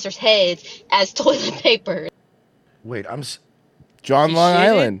ancestors' heads as toilet paper. Wait, John He Long shitted?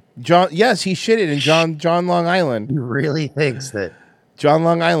 Island. John. Yes, he shitted in John Long Island. He really thinks that John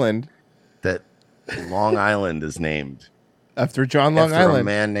Long Island that Long Island is named after John Long after a Island.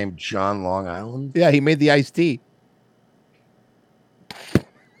 man named John Long Island? Yeah, he made the iced tea.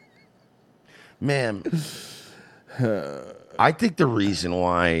 Man, I think the reason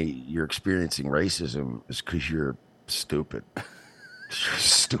why you're experiencing racism is because you're stupid. You're a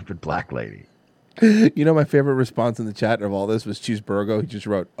stupid black lady. You know, my favorite response in the chat of all this was Cheeseburger. He just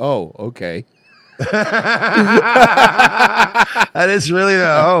wrote, "Oh, okay." That is really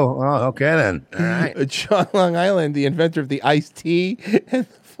okay then. All right. John Long Island, the inventor of the iced tea and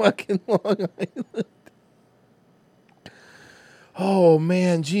the fucking Long Island. Oh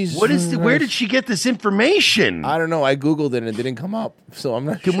man, Jesus! Where did she get this information? I don't know. I googled it and it didn't come up, so I'm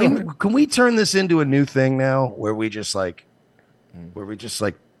not sure. Can we turn this into a new thing now, where we just like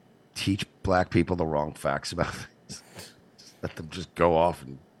teach black people the wrong facts about things? Just let them just go off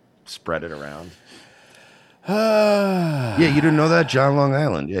and spread it around. Yeah, you didn't know that? John Long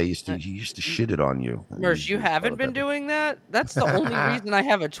Island. Yeah, he used to shit it on you. Mersh, you haven't been doing that? That's the only reason I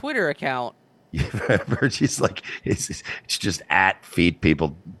have a Twitter account. Virgie's like, it's just at feed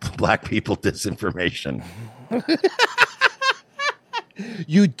people, black people disinformation.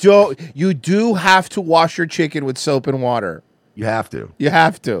 You do have to wash your chicken with soap and water. You have to. You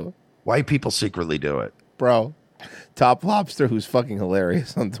have to. White people secretly do it. Bro. Top Lobster, who's fucking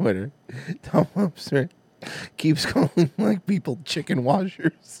hilarious on Twitter. Top Lobster keeps calling like people chicken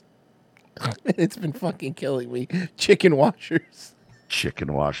washers. And it's been fucking killing me. Chicken washers.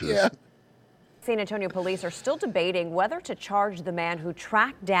 Chicken washers. Yeah. San Antonio police are still debating whether to charge the man who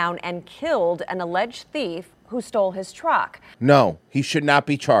tracked down and killed an alleged thief who stole his truck. No, he should not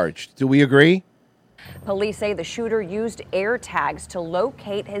be charged. Do we agree? Police say the shooter used air tags to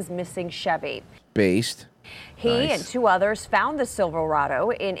locate his missing Chevy. Based. He and two others found the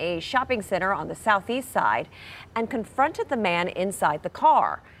Silverado in a shopping center on the southeast side and confronted the man inside the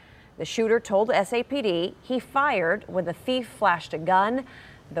car. The shooter told SAPD he fired when the thief flashed a gun,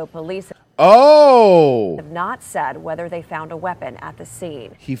 though police have not said whether they found a weapon at the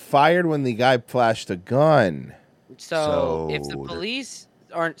scene. He fired when the guy flashed a gun. So if the police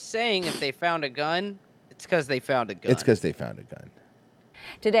aren't saying if they found a gun, it's because they found a gun. It's because they found a gun.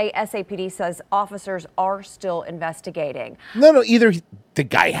 Today, SAPD says officers are still investigating. No, either the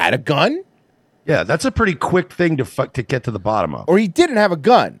guy had a gun. Yeah, that's a pretty quick thing to get to the bottom of. Or he didn't have a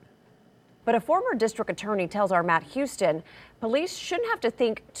gun. But a former district attorney tells our Matt Houston police shouldn't have to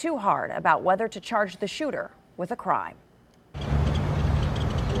think too hard about whether to charge the shooter with a crime.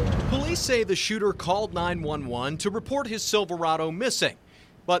 Police say the shooter called 911 to report his Silverado missing,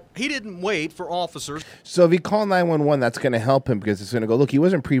 but he didn't wait for officers. So if he called 911, that's going to help him because it's going to go, look, he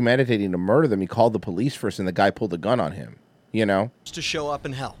wasn't premeditating to murder them. He called the police first and the guy pulled a gun on him, you know? To show up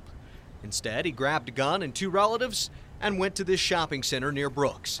and help. Instead, he grabbed a gun and two relatives and went to this shopping center near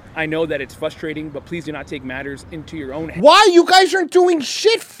Brooks. I know that it's frustrating, but please do not take matters into your own hands. Why? You guys aren't doing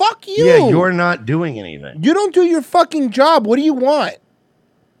shit. Fuck you. Yeah, you're not doing anything. You don't do your fucking job. What do you want?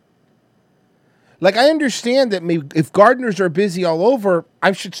 Like, I understand that maybe if gardeners are busy all over,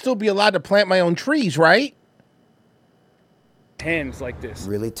 I should still be allowed to plant my own trees, right? Hands like this.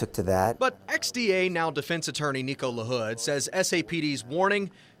 Really took to that. But ex-DA, now defense attorney Nico LaHood, says SAPD's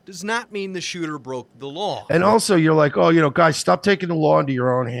warning does not mean the shooter broke the law. And also, you're like, guys, stop taking the law into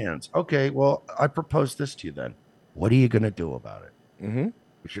your own hands. Okay, well, I propose this to you then. What are you going to do about it? Mm-hmm.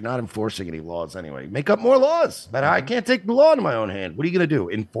 But you're not enforcing any laws anyway. Make up more laws. But I can't take the law into my own hand. What are you going to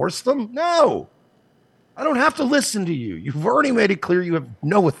do? Enforce them? No. I don't have to listen to you. You've already made it clear you have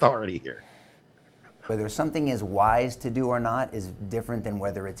no authority here. Whether something is wise to do or not is different than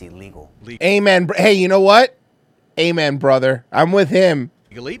whether it's illegal. Amen. Hey, you know what? Amen, brother. I'm with him.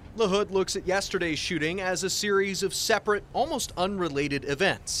 LaHood looks at yesterday's shooting as a series of separate, almost unrelated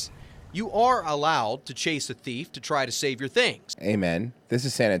events. You are allowed to chase a thief to try to save your things. Amen. This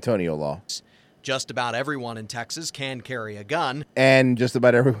is San Antonio law. Just about everyone in Texas can carry a gun. And just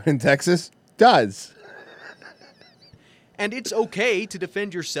about everyone in Texas does. And it's okay to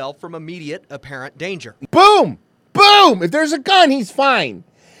defend yourself from immediate apparent danger. Boom! Boom! If there's a gun, he's fine.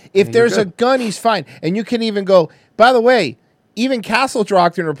 If there's a gun, he's fine. And you can even go, by the way, even Castle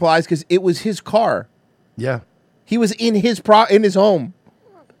Drockton replies because it was his car. Yeah. He was in his in his home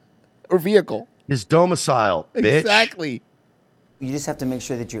or vehicle. His domicile, bitch. Exactly. You just have to make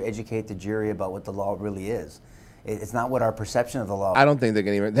sure that you educate the jury about what the law really is. It's not what our perception of the law. I don't think they're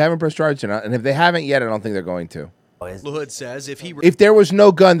going to even. They haven't pressed charges or not. And if they haven't yet, I don't think they're going to. LaHood says If there was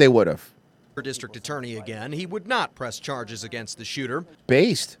no gun, they would have. For district attorney again, he would not press charges against the shooter.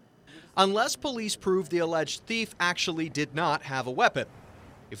 Based. Unless police prove the alleged thief actually did not have a weapon.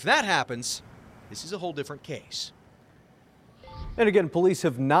 If that happens, this is a whole different case. And again, police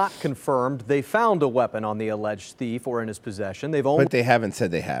have not confirmed they found a weapon on the alleged thief or in his possession. They've only But they haven't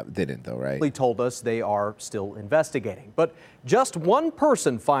said they didn't, though, right? told us they are still investigating. But just one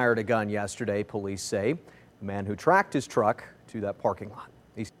person fired a gun yesterday, police say. The man who tracked his truck to that parking lot.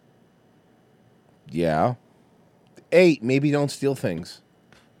 Yeah. 8, maybe don't steal things.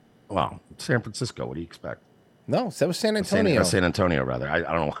 Wow. San Francisco, what do you expect? No, that was San Antonio. San Antonio, rather. I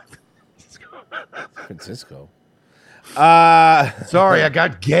don't know. Francisco. Sorry, I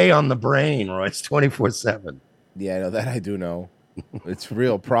got gay on the brain, Royce, 24/7. Yeah, no, that I do know. It's a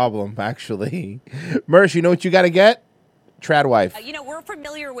real problem, actually. Mersh, you know what you got to get? Trad wife. We're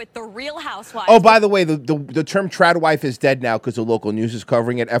familiar with the Real Housewives. Oh, by the way, the term trad wife is dead now because the local news is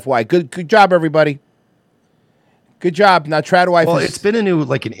covering it. FY. Good job, everybody. Good job. Now, trad wife Well, is... it's been a new,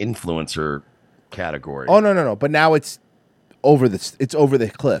 like, an influencer category. Oh, no. But now it's over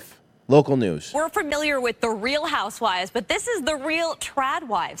the cliff. Local news. We're familiar with the Real Housewives, but this is the real trad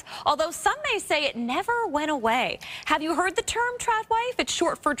wives. Although some may say it never went away. Have you heard the term trad wife? It's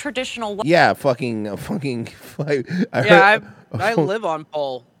short for traditional wife. Yeah, fucking. I live on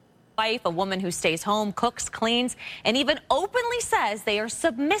pole. Wife, a woman who stays home, cooks, cleans, and even openly says they are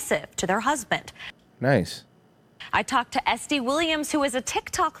submissive to their husband. Nice. I talked to Esty Williams, who is a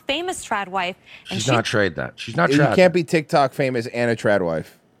TikTok famous trad wife. And She's not trad. You can't be TikTok famous and a trad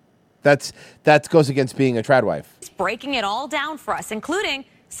wife. That goes against being a trad wife. She's breaking it all down for us, including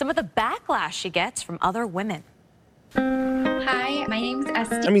some of the backlash she gets from other women. Hi, my name's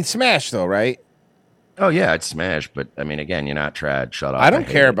Esty. I mean, smash though, right? Oh, yeah, it's smash. But, I mean, again, you're not trad. Shut up. I don't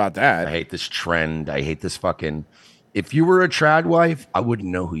hate care it. about that. I hate this trend. I hate this fucking... If you were a trad wife, I wouldn't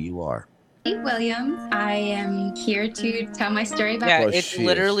know who you are. Hey, Williams. I am here to tell my story about... Yeah, it's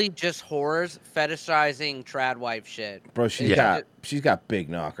literally just whores fetishizing trad wife shit. Bro, she's got big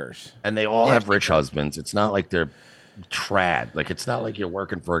knockers. And they all have rich husbands. It's not like they're trad. Like, it's not like you're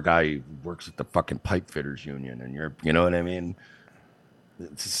working for a guy who works at the fucking pipe fitters union and you know what I mean?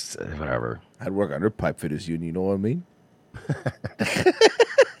 It's just, whatever. I'd work under pipe fitters union, you know what I mean?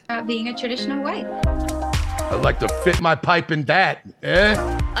 being a traditional wife. I'd like to fit my pipe in that.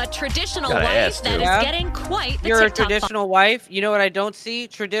 A traditional Gotta wife ask, that too. is getting quite the You're a TikTok traditional wife. You know what I don't see?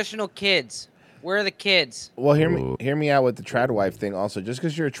 Traditional kids. Where are the kids? Well, hear me out with the trad wife thing. Also, just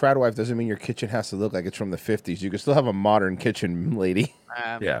because you're a trad wife doesn't mean your kitchen has to look like it's from the 50s. You can still have a modern kitchen, lady.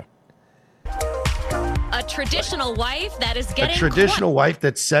 Yeah. A traditional wife that is getting A traditional wife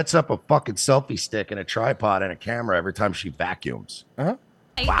that sets up a fucking selfie stick and a tripod and a camera every time she vacuums. Uh-huh.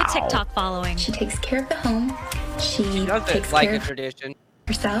 quite the TikTok following. She takes care of the home. She Does it takes like care a of tradition?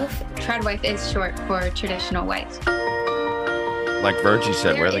 herself. Trad wife is short for traditional wife. Like Virgie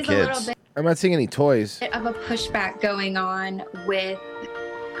said, There where are the is a little kids? bit I'm not seeing any toys. of a pushback going on with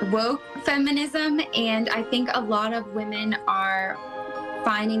woke feminism, and I think a lot of women are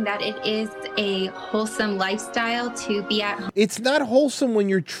finding that it is a wholesome lifestyle to be at home. It's not wholesome when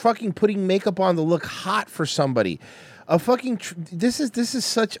you're fucking putting makeup on to look hot for somebody. A fucking this is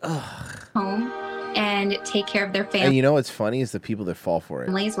such home and take care of their And you know what's funny is the people that fall for it.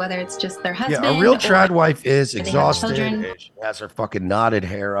 families, whether it's just their husband. Yeah, a real trad or wife is they have exhausted. children. And she has her fucking knotted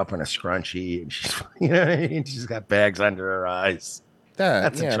hair up in a scrunchie, and she's, you know what I mean? She's got bags under her eyes.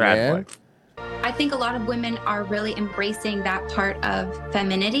 That's a yeah, trad man. wife. I think a lot of women are really embracing that part of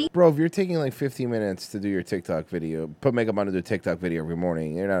femininity. Bro, if you're taking like 15 minutes to do your TikTok video, put makeup on to do a TikTok video every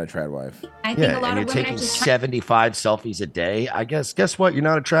morning, you're not a trad wife. I think Yeah, a lot and you're of women are taking just 75 selfies a day. I guess what? You're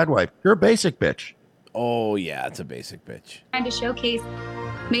not a trad wife. You're a basic bitch. Oh, yeah, it's a basic bitch. trying to showcase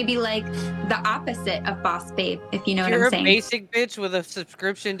maybe like the opposite of boss babe, if you know what You're I'm a saying. basic bitch with a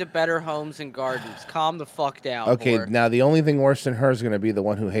subscription to Better Homes and Gardens. Calm the fuck down. Okay, whore. now the only thing worse than her is going to be the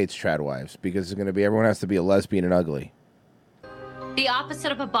one who hates trad wives because it's going to be everyone has to be a lesbian and ugly. The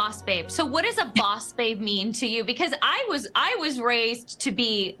opposite of a boss babe. So what does a boss babe mean to you? Because I was raised to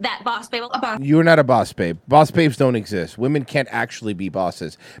be that boss babe. A boss. You're not a boss babe. Boss babes don't exist. Women can't actually be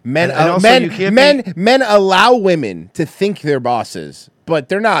bosses. Men, And also men, you can't men allow women to think they're bosses, but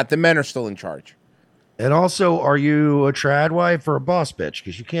they're not. The men are still in charge. And also, are you a trad wife or a boss bitch?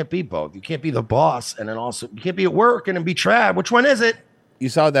 Because you can't be both. You can't be the boss and then also you can't be at work and then be trad. Which one is it? You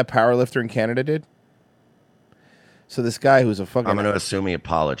saw what that powerlifter in Canada did? So this guy who's a fucking... I'm going to assume he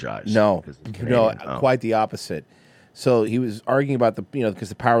apologized. No, Canadian. no, Oh. quite the opposite. So he was arguing about because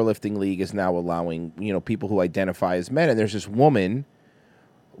the powerlifting league is now allowing, people who identify as men. And there's this woman,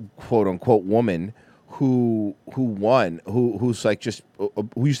 quote unquote woman, who won, who's like just, who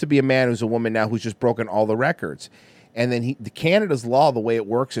used to be a man who's a woman now who's just broken all the records. And then the Canada's law, the way it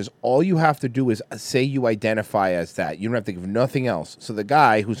works is all you have to do is say you identify as that. You don't have to give nothing else. So the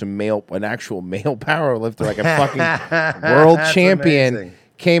guy who's an actual male powerlifter, like a fucking world That's champion, amazing.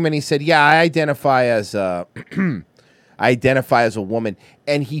 came and he said, "Yeah, I identify as I identify as a woman,"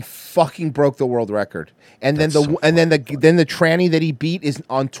 and he fucking broke the world record. And then the tranny that he beat is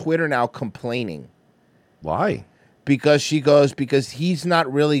on Twitter now complaining. Why? Because he's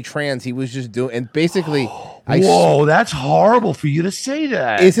not really trans. He was just doing, and basically, Whoa, that's horrible for you to say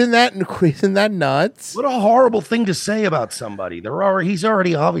that. Isn't that nuts? What a horrible thing to say about somebody. He's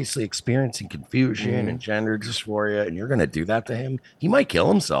already obviously experiencing confusion and gender dysphoria, and you're going to do that to him? He might kill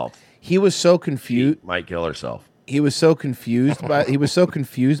himself. He was so confused. Might kill herself. He was so confused by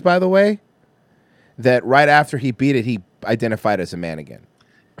the way, that right after he beat it, he identified as a man again.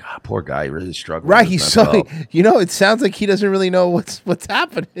 God, poor guy, he really struggled. Right, with he's his mental so health. it sounds like he doesn't really know what's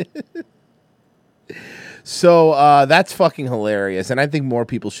happening. So that's fucking hilarious, and I think more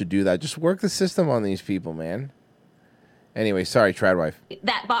people should do that. Just work the system on these people, man. Anyway, sorry, trad wife.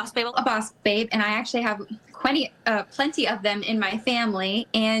 That boss babe, a boss babe, and I actually have plenty of them in my family,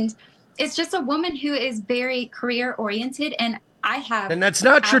 and it's just a woman who is very career oriented, and I have. And that's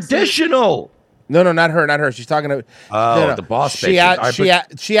not traditional. No, not her. She's talking to the boss She babe.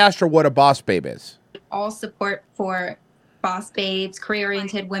 she asked her what a boss babe is. All support for boss babes, career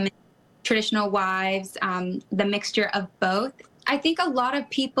oriented women, traditional wives, the mixture of both. I think a lot of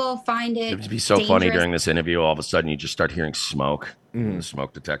people find it. It would be so funny dangerous. during this interview. All of a sudden, you just start hearing smoke. And the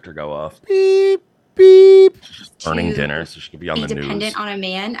smoke detector go off. Beep, beep. Burning To dinner, so she could be on Be the dependent news. on a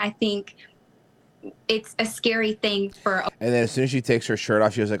man. I think it's a scary thing for. And then as soon as she takes her shirt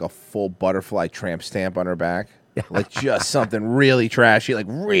off, she has like a full butterfly tramp stamp on her back. Like just something really trashy, like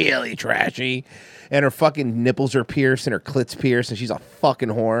really trashy. And her fucking nipples are pierced and her clit's pierced, and she's a fucking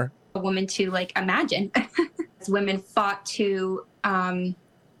whore. A woman to imagine. Women fought to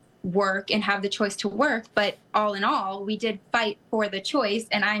work and have the choice to work, but all in all, we did fight for the choice,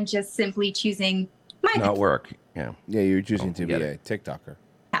 and I'm just simply choosing my Not work. Yeah. Yeah, you're choosing to be a TikToker.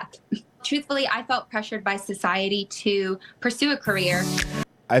 path. Truthfully, I felt pressured by society to pursue a career.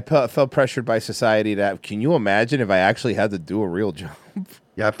 I felt pressured by society to have, can you imagine if I actually had to do a real job?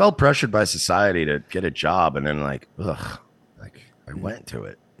 Yeah, I felt pressured by society to get a job, and then I went to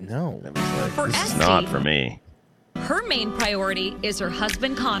it. No, For this is Esty, not for me. her main priority is her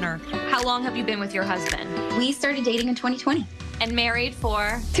husband, Connor. How long have you been with your husband? We started dating in 2020. And married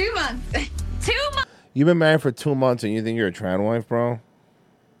for? 2 months. 2 months. You've been married for 2 months and you think you're a trans wife, bro?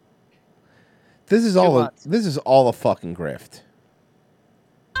 This is all a fucking grift.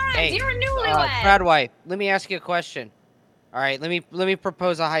 Hey, you're a newlywed. Brad White, let me ask you a question. All right, let me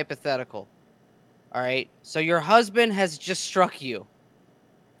propose a hypothetical. All right, so your husband has just struck you.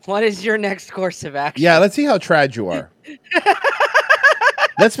 What is your next course of action? Yeah, let's see how trad you are.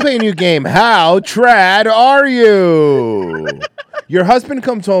 Let's play a new game. How trad are you? Your husband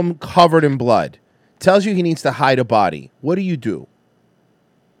comes home covered in blood, tells you he needs to hide a body. What do?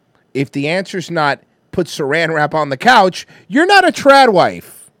 If the answer's not put saran wrap on the couch, you're not a trad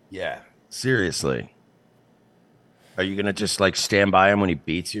wife. Yeah, seriously. Are you gonna just stand by him when he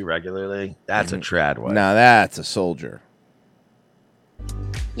beats you regularly? That's a trad wife. Now that's a soldier.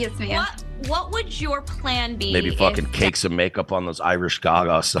 Yes, ma'am. What would your plan be? Maybe if fucking cake some makeup on those Irish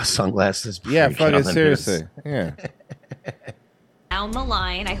Gaga sunglasses. before Yeah, you get on fucking the seriously. news. Yeah. down the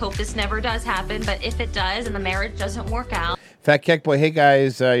line, I hope this never does happen, but if it does and the marriage doesn't work out. Fat Keck Boy, hey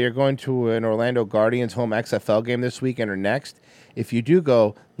guys, you're going to an Orlando Guardians home XFL game this weekend or next. If you do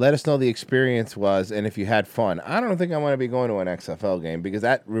go, let us know the experience was and if you had fun. I don't think I want to be going to an XFL game because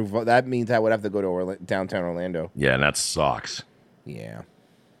that means I would have to go to downtown Orlando. Yeah, and that sucks. Yeah.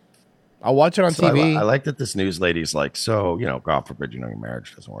 I'll watch it on So TV. I like that this news lady's like, so, God forbid, your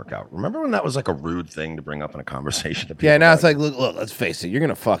marriage doesn't work out. Remember when that was a rude thing to bring up in a conversation to people? Yeah, now it's like, look, let's face it. You're going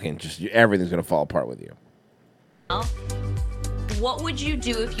to fucking everything's going to fall apart with you. what would you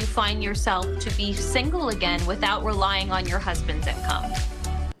do if you find yourself to be single again without relying on your husband's income?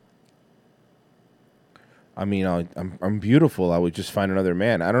 I mean, I'm beautiful. I would just find another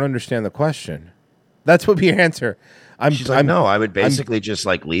man. I don't understand the question. That's what your answer. She's like, no, I would basically just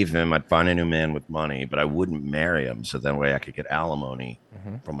like leave him. I'd find a new man with money, but I wouldn't marry him. So that way I could get alimony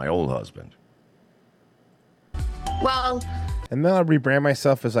from my old husband. Well, and then I'll rebrand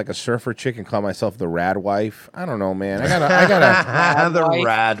myself as like a surfer chick and call myself the rad wife. I don't know, man. I gotta the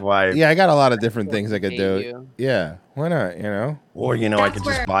rad wife. Yeah, I got a lot of different things I could do. you. Yeah, why not? You know. Or I could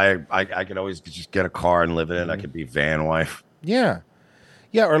just buy. I could always just get a car and live in it. I could be van wife. Yeah.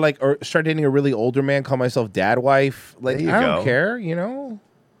 Yeah, or start dating a really older man, call myself dad wife. Like There you I don't go. care, you know.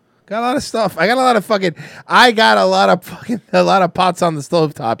 Got a lot of stuff. I got a lot of pots on the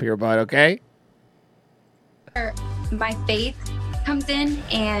stovetop here, bud, okay? my faith comes in,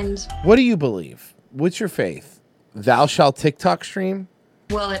 and What do you believe? What's your faith? Thou shalt TikTok stream?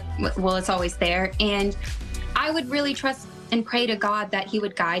 well, it's always there. And I would really trust and pray to God that He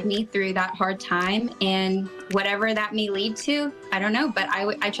would guide me through that hard time, and whatever that may lead to, I don't know, but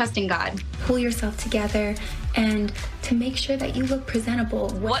I trust in God. Pull yourself together and to make sure that you look presentable.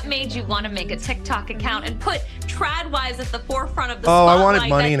 What made you want to make a TikTok account and put TradWives at the forefront of the Oh, spotlight? I wanted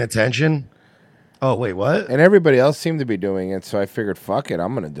money and attention. Oh, wait, what? And everybody else seemed to be doing it, so I figured, fuck it,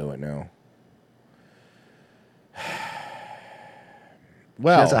 I'm going to do it now.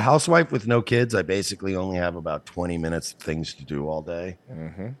 Well, as a housewife with no kids, I basically only have about 20 minutes of things to do all day.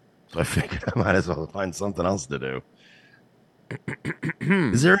 So I figured I might as well find something else to do.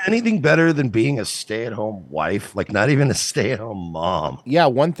 Is there anything better than being a stay-at-home wife? Like, not even a stay-at-home mom. Yeah,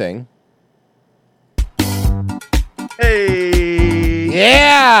 one thing. Hey!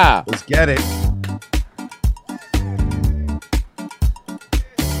 Yeah! Let's get it.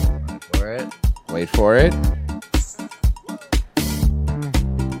 Wait for it.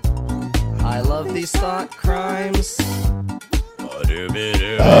 I love these thought crimes.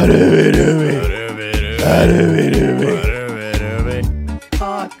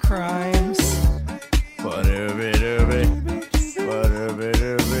 Thought crimes.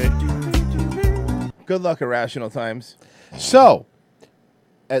 Good luck, Irrational Times. So,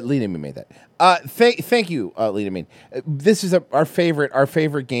 Lena Me made that. Thank you, Lena Me. This is our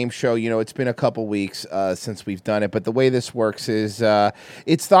favorite game show. You know, it's been a couple weeks since we've done it, but the way this works is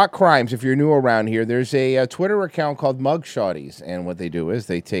it's Thought Crimes. If you're new around here, there's a Twitter account called Mugshotties, and what they do is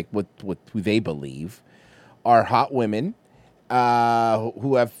they take what who they believe are hot women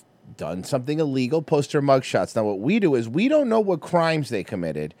who have done something illegal, post their mugshots. Now, what we do is we don't know what crimes they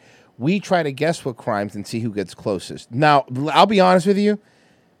committed. We try to guess what crimes and see who gets closest. Now, I'll be honest with you.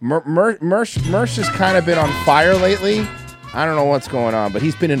 Mersh has kind of been on fire lately. I don't know what's going on, but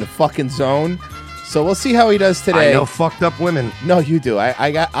he's been in the fucking zone. So we'll see how he does today. I know fucked up women. No, you do.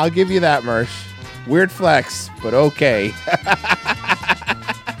 I'll give you that, Mersh. Weird flex, but okay.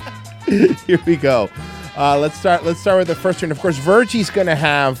 Here we go. Let's start with the first one. Of course, Virgie's gonna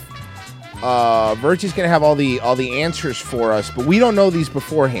have all the answers for us, but we don't know these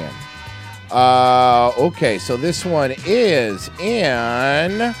beforehand. Okay, so this one is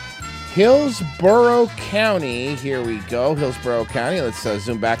in Hillsborough County. Here we go, Hillsborough County. Let's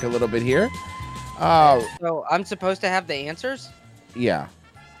zoom back a little bit here. So I'm supposed to have the answers? Yeah.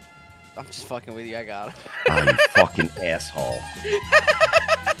 I'm just fucking with you. I got it. You fucking asshole.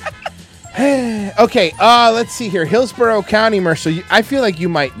 Okay, let's see here. Hillsborough County, Mercer. I feel like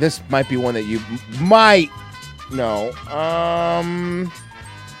this might be one that you might know.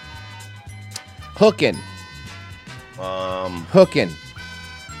 Hookin'. Hookin'.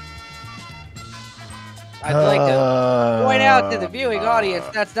 I'd like to point out to the viewing audience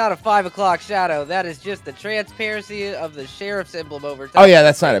that's not a 5 o'clock shadow. That is just the transparency of the sheriff's emblem over top. Oh yeah,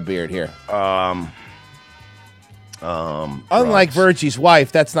 that's not a beard here. Unlike Virgie's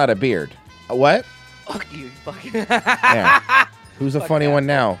wife, that's not a beard. What? Fuck you, fucking. Yeah. Who's a funny one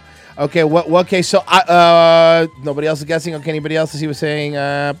now? Okay, okay, so nobody else is guessing. Okay, anybody else? As he was saying,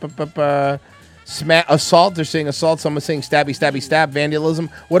 assault. They're saying assault. Someone's saying stabby, stabby, stab. Vandalism.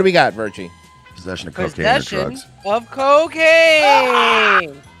 What do we got, Virgie? Possession of cocaine or drugs. Of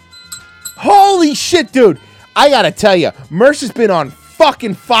cocaine. Holy shit, dude! I gotta tell you, Merce has been on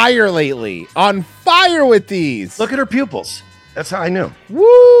fucking fire lately. On fire with these. Look at her pupils. That's how I knew.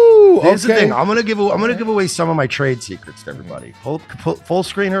 Woo! Here's the Okay. thing. I'm gonna give away some of my trade secrets to everybody. Full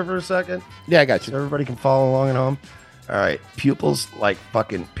screen her for a second. Yeah, I got you. So everybody can follow along at home. All right. Pupils like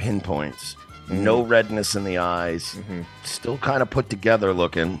fucking pinpoints. No redness in the eyes. Still kind of put together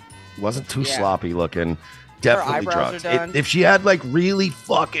looking. Wasn't too sloppy looking. Definitely eyebrows drugs. are done. If she had like really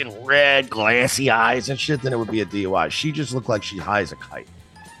fucking red, glassy eyes and shit, then it would be a DUI. She just looked like she high as a kite.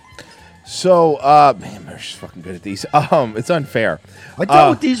 So, man, we're just fucking good at these. It's unfair. I dealt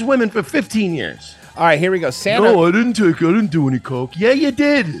with these women for 15 years. All right, here we go. Santa. No, I didn't do any coke. Yeah, you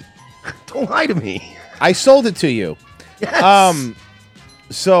did. Don't lie to me. I sold it to you. Yes.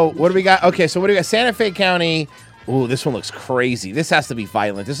 So what do we got? Okay, so what do we got? Santa Fe County. Ooh, this one looks crazy. This has to be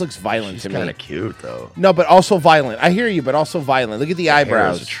violent. This looks violent to me. Kind of cute though. No, but also violent. I hear you, but also violent. Look at the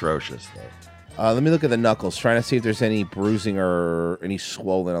eyebrows. Hair is atrocious though. Let me look at the knuckles. Trying to see if there's any bruising or any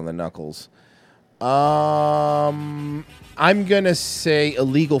swollen on the knuckles. I'm gonna say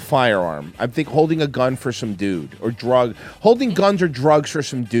illegal firearm. I think holding a gun for some dude or drug. Holding guns or drugs for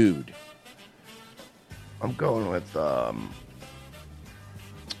some dude. I'm going with oh,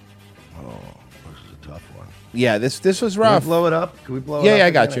 this is a tough one. Yeah, this was Can rough. we blow it up? Can we blow it up? Yeah,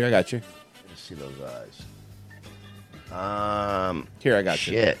 I got again? you. I got you. Let's see those eyes. Here, I got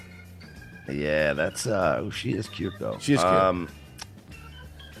shit. Yeah, that's she is cute though. She is cute.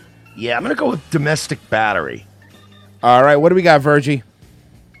 Yeah, I'm gonna go with domestic battery. All right, what do we got, Virgie?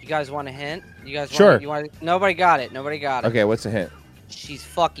 You guys want a hint? You guys Sure. Want, you want? Nobody got it. Nobody got it. Okay, what's the hint? She's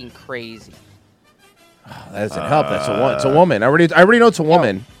fucking crazy. That doesn't help. That's it's a woman. I already know it's a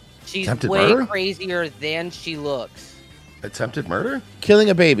woman. She's Attempted way murder? crazier than she looks. Attempted murder? Killing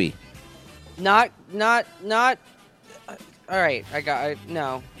a baby. Not. All right,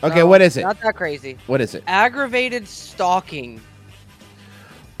 no. Okay, No, what is it? Not that crazy. What is it? Aggravated stalking.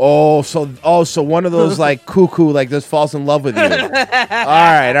 Oh, so one of those like cuckoo, like just falls in love with you. all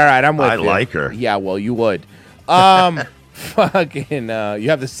right, I'm with you. I like her. Yeah, well, you would. Fucking, you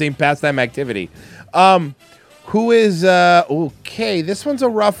have the same pastime activity. Who is okay? This one's a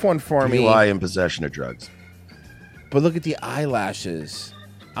rough one for me. DUI in possession of drugs. But look at the eyelashes.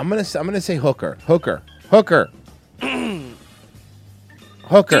 I'm gonna say hooker. Hooker.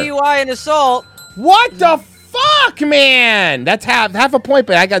 DUI and assault. What the fuck, man? That's half a point,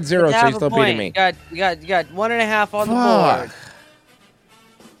 but I got zero, so Half you're a still point. beating me. You got 1.5 on the board.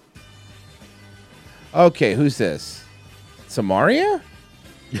 Okay, who's this? Samaria?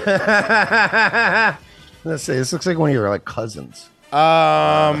 Let's say this looks like one of your like cousins.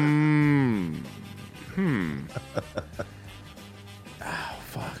 I'm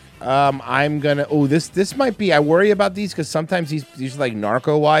gonna. Oh, this might be. I worry about these because sometimes these are like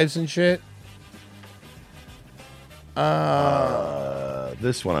narco wives and shit.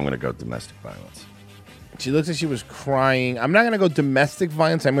 This one I'm gonna go domestic violence. She looks like she was crying. I'm not gonna go domestic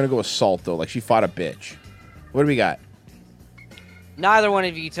violence. I'm gonna go assault though. Like she fought a bitch. What do we got? Neither one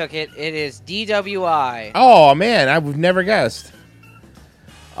of you took it. It is DWI. Oh man, I would never guessed.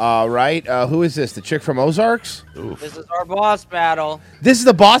 All right, who is this? The chick from Ozarks? This is our boss battle. This is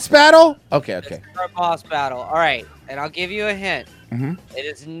the boss battle? Okay. This is our boss battle. All right, and I'll give you a hint. Mhm. It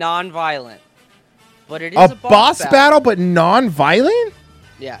is non-violent, but it is A boss battle, but non-violent?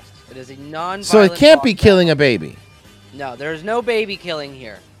 Yes, it is a non-violent. So it can't boss be killing a baby. No, there's no baby killing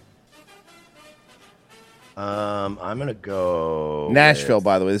here. I'm gonna go Nashville, with-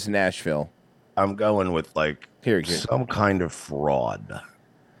 by the way. This is Nashville. I'm going with like Here. some kind of fraud.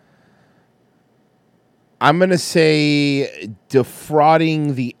 I'm gonna say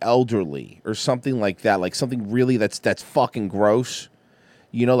defrauding the elderly or something like that, like something really that's fucking gross.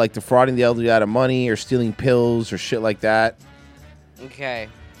 You know, like defrauding the elderly out of money or stealing pills or shit like that. Okay.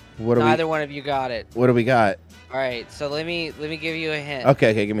 Neither one of you got it. What do we got? All right, so let me give you a hint.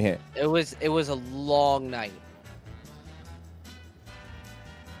 Okay, give me a hint. It was a long night.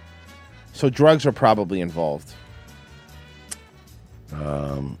 So drugs are probably involved.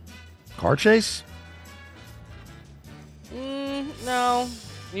 Car chase? No.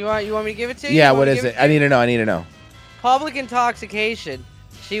 You want me to give it to you? Yeah, You want what me to is give it? I need to know. Public intoxication.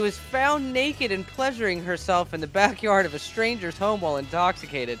 She was found naked and pleasuring herself in the backyard of a stranger's home while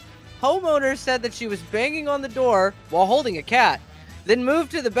intoxicated. Homeowners said that she was banging on the door while holding a cat, then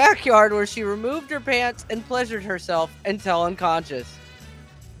moved to the backyard where she removed her pants and pleasured herself until unconscious.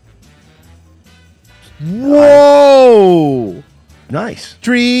 Whoa! Nice.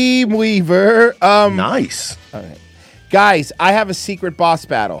 Dreamweaver. Nice. Okay. Guys, I have a secret boss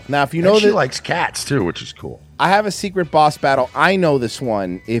battle. Now, if you know she that likes cats too, which is cool. I have a secret boss battle. I know this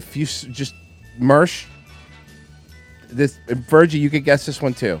one. If you just Mersh, Virgie, you could guess this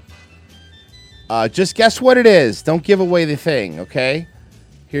one too. Just guess what it is. Don't give away the thing, okay?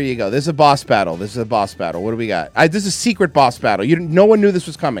 Here you go. This is a boss battle. This is a boss battle. What do we got? This is a secret boss battle. No one knew this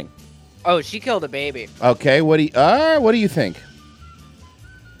was coming. Oh, she killed a baby. Okay. What do you think?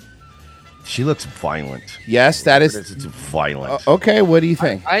 She looks violent. Yes, that is. It's violent. Okay. What do you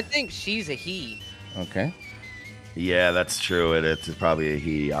think? I think she's a he. Okay. Yeah, that's true. It's probably a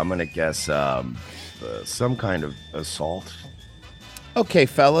he. I'm gonna guess some kind of assault. Okay,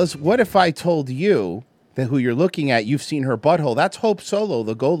 fellas, what if I told you that who you're looking at, you've seen her butthole? That's Hope Solo,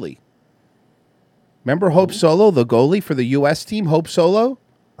 the goalie. Remember Hope Solo, the goalie for the U.S. team? Hope Solo?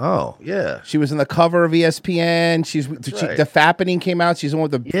 Oh, yeah. She was in the cover of ESPN. right. The Fappening came out. She's the one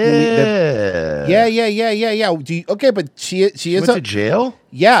with the yeah. But she is went to jail?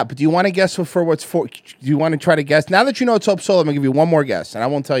 Yeah, but do you want to guess for what's for? Do you want to try to guess? Now that you know it's Hope Solo, I'm gonna give you one more guess, and I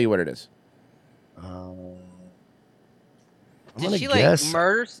won't tell you what it is. Did she like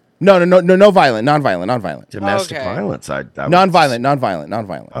murders? No, violent, non-violent. Domestic Okay. violence. Non-violent. There's no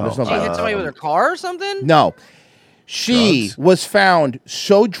She hit violence. somebody with her car or something? No. She was found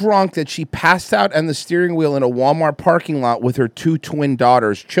so drunk that she passed out on the steering wheel in a Walmart parking lot with her 2 twin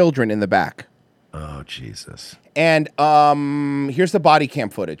daughters, children in the back. Oh, Jesus. And here's the body cam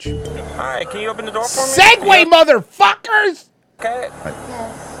footage. Hi, can you open the door for me? Segway, motherfuckers! Okay.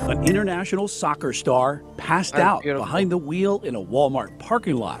 An international soccer star passed out behind the wheel in a Walmart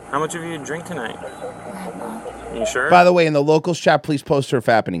parking lot. How much have you drink tonight? You sure? By the way, in the locals chat, please post her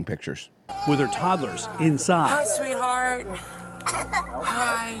Fappening pictures. With her toddlers inside. Hi, sweetheart.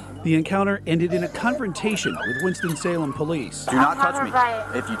 Hi. The encounter ended in a confrontation with Winston-Salem police. Do not touch me.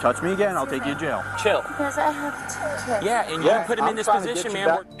 If you touch me again, I'll take you to jail. Chill. Because I have 2 kids. Yeah, and you put him in this position,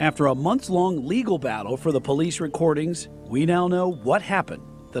 man. After a months-long legal battle for the police recordings, we now know what happened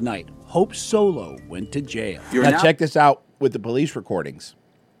the night Hope Solo went to jail. Now check this out with the police recordings.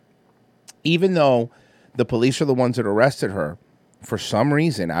 Even though the police are the ones that arrested her, for some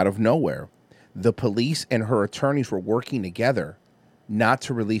reason, out of nowhere, the police and her attorneys were working together not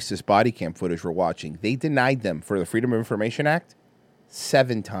to release this body cam footage we're watching. They denied them for the Freedom of Information Act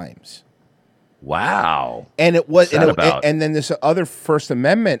 7 times. Wow. And it was, What's that about? and then this other First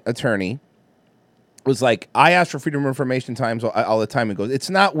Amendment attorney was like, I ask for Freedom of Information times all the time. He goes,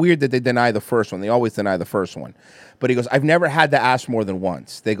 it's not weird that they deny the first one. They always deny the first one. But he goes, I've never had to ask more than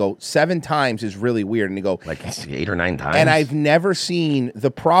once. They go, 7 times is really weird. And he go, like 8 or 9 times. And I've never seen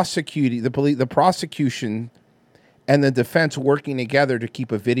the prosecution and the defense working together to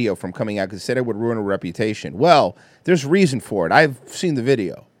keep a video from coming out because they said it would ruin a reputation. Well, there's reason for it. I've seen the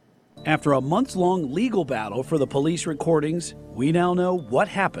video. After a months-long legal battle for the police recordings, we now know what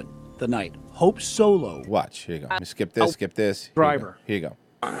happened the night Hope Solo. Watch. Here you go. Let me skip this, skip this. Driver. Here you go.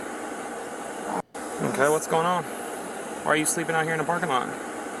 Okay, what's going on? Why are you sleeping out here in the parking lot?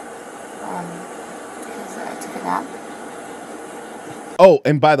 Because I took a nap. Oh,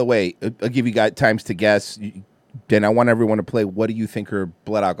 and by the way, I'll give you guys times to guess. Then I want everyone to play. What do you think her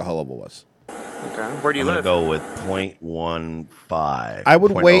blood alcohol level was? Okay, where do you I'm live? gonna go with 0.15. I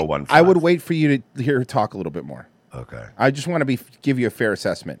would wait. 0.015. I would wait for you to hear her talk a little bit more. Okay. I just want to give you a fair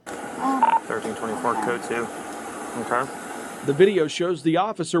assessment. 1324 code 2. Okay. The video shows the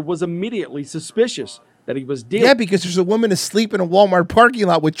officer was immediately suspicious that he was dealing Yeah, because there's a woman asleep in a Walmart parking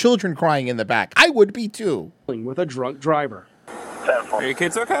lot with children crying in the back. I would be too. with a drunk driver. Are your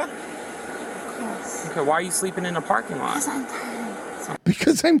kids okay? Okay, why are you sleeping in a parking lot?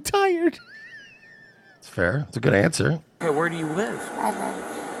 Because I'm tired. It's fair. It's a good answer. Okay, where do you live? I live.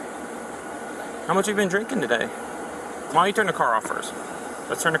 How much have you been drinking today? Why don't you turn the car off first?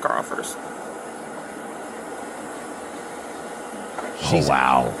 Let's turn the car off first. Oh,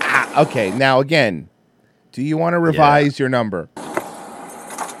 wow. Okay, now again, do you want to revise your number?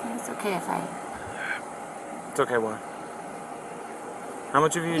 It's okay if I. It's okay, what? How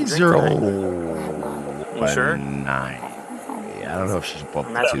much have you been 0. drinking today? You sure? 9. Yeah, I don't know if she's above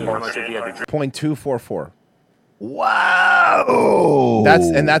I'm asking 2. you how much have you had to drink. 0.244. Wow.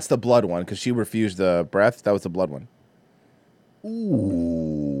 That's the blood one because she refused the breath. That was the blood one.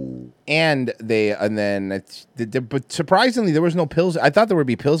 Ooh. And but surprisingly, there was no pills. I thought there would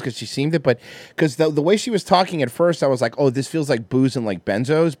be pills because she seemed it, but because the way she was talking at first, I was like, oh, this feels like booze and like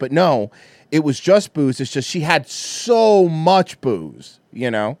benzos. But no, it was just booze. It's just she had so much booze,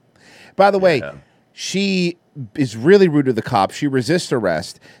 you know? By the way, she is really rude to the cops. She resists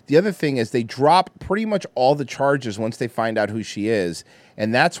arrest. The other thing is they drop pretty much all the charges once they find out who she is.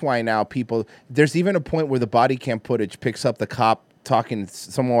 And that's why now there's even a point where the body cam footage picks up the cop talking.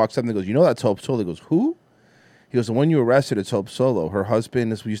 Someone walks up and goes, you know that's Hope Solo? He goes, who? He goes, the one you arrested, it's Hope Solo. Her husband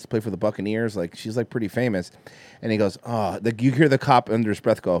used to play for the Buccaneers. Like, she's like pretty famous. And he goes, you hear the cop under his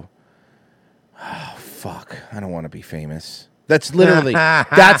breath go, oh, fuck, I don't want to be famous. That's literally,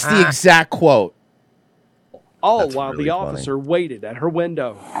 that's the exact quote. All while the officer waited at her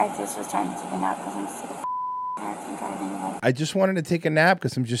window. I just was trying to take a nap because I'm sick of I think I didn't like. I just wanted to take a nap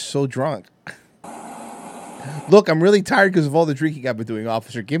because I'm just so drunk. Look, I'm really tired because of all the drinking I've been doing,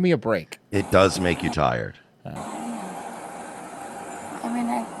 officer. Give me a break. It does make you tired.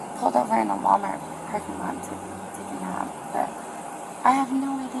 pulled over in a Walmart parking lot to take a nap, but I have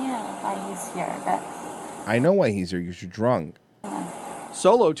no idea why he's here. But I know why he's here. Because you're drunk.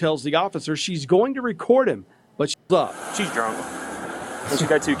 Solo tells the officer she's going to record him, but she's up. She's drunk. And she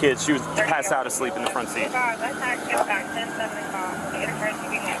got 2 kids. She was passed out asleep in the front seat.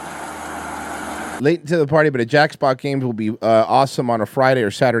 Late to the party, but a Jackspot games will be awesome on a Friday or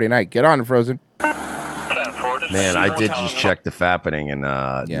Saturday night. Get on, Frozen. Man, I did just check the fappening and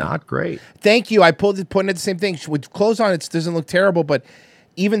not great. Thank you. I pointed at the same thing. With clothes on, it doesn't look terrible, but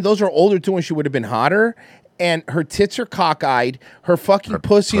even those are older too, and she would have been hotter. And her tits are cockeyed. Her fucking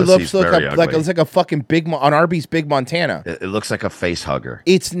pussy looks like a fucking big on Arby's Big Montana. It looks like a face hugger.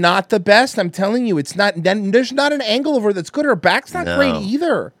 It's not the best. I'm telling you, it's not. There's not an angle of her that's good. Her back's not great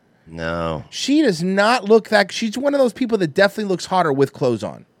either. No. She does not look that. She's one of those people that definitely looks hotter with clothes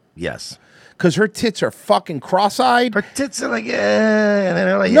on. Yes. Because her tits are fucking cross-eyed. Her tits are like, and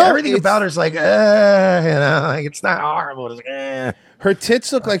they're like, everything about her's like, like it's not horrible. It's like, Her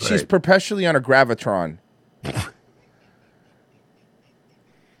tits look like she's perpetually on a Gravitron.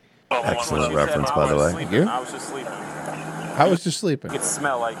 Excellent reference, by the way. You? I was just sleeping. How was you sleeping? You could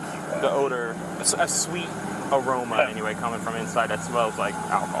smell like the odor, a sweet aroma anyway coming from inside that smells like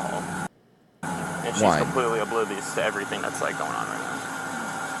alcohol. And she's completely oblivious to everything that's like going on right now.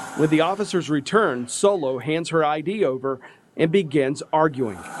 When the officers return, Solo hands her ID over and begins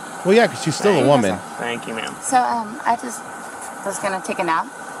arguing. Well, yeah, because she's still a woman. Thank you, ma'am. so I just was gonna take a nap.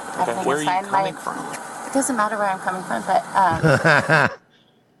 Okay, where are you coming from? It doesn't matter where I'm coming from, but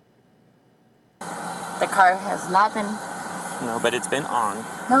the car has not been. No, but it's been on.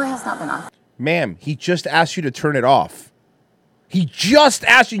 No, it has not been on. Ma'am, he just asked you to turn it off. He just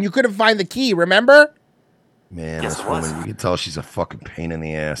asked you, and you couldn't find the key, remember? Man, this woman, you can tell she's a fucking pain in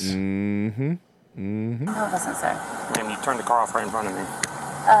the ass. Mm-hmm. No, it wasn't, sir. Ma'am, you turned the car off right in front of me.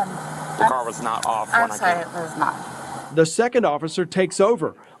 The car was not off I'm when sorry, I came. it was not. The second officer takes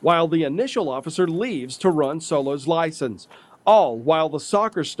over, while the initial officer leaves to run Solo's license, all while the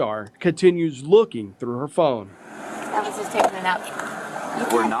soccer star continues looking through her phone. I was just taking a nap.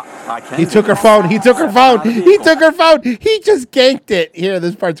 We're not. I can't. He took her phone. He took her phone. He took her phone. He just ganked it. Here,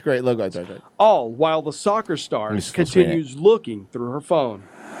 this part's great. Look, all while the soccer star continues looking through her phone.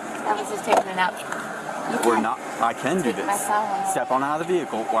 I was just taking a nap. We're not. I can do Take this. my phone. Step on out of the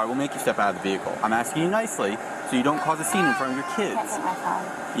vehicle, or I will make you step out of the vehicle. I'm asking you nicely, so you don't cause a scene in front of your I kids. can't take my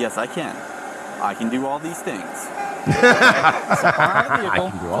phone. Yes, I can. I can do all these things. Step on out of the vehicle. I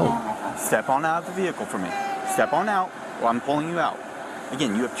can do all of Step on out of the vehicle for me. Step on out, or I'm pulling you out.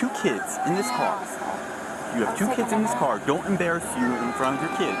 Again, you have 2 kids in this car. You have 2 kids in this car. Don't embarrass you in front of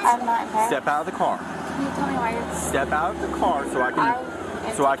your kids. I'm not embarrassed. Step out of the car. Can you tell me why you're... Step out of the car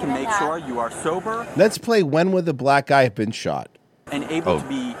so I can make sure you are sober Let's play When Would the Black Guy Have Been Shot? and able to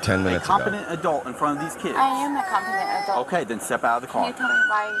be 10 a minutes ago. competent adult in front of these kids. I am a competent adult. Okay, then step out of the Can car. you tell me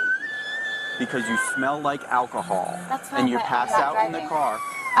why... Because you smell like alcohol. That's fine, and you're but I'm passed not out in the driving. car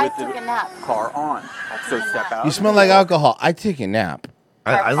I with took the a nap. car on. So step out. You smell like alcohol. I take a nap.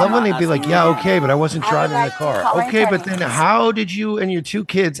 I love when they'd be like, yeah, okay, but I wasn't driving the car. call my Okay, but friends. then how did you and your 2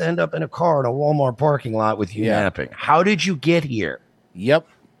 kids end up in a car in a Walmart parking lot with you napping? How did you get here? Yep.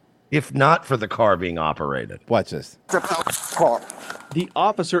 If not for the car being operated. Watch this. The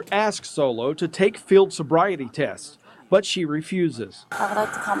officer asks Solo to take field sobriety tests, but she refuses. I would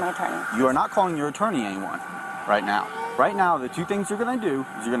like to call my attorney. You are not calling your attorney anyone right now. Right now, the 2 things you're going to do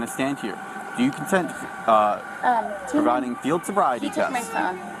is you're going to stand here. Do you consent to providing field sobriety He took my tests?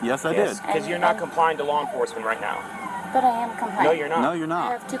 phone. Yes, I did. Because you're not complying to law enforcement right now. But I am compliant. No, you're not. No, you're I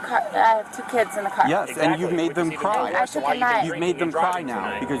not. have 2 kids in the car. Yes, and you've made them cry. I took a nap. You've made them cry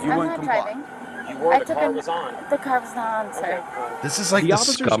now because you I'm wouldn't not comply. driving. You were, I the took car a- was on. The car was not on, sir. This is like The the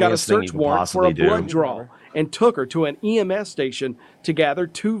officers got a scummiest thing you search could warrant for a possibly blood do. draw and took her to an EMS station to gather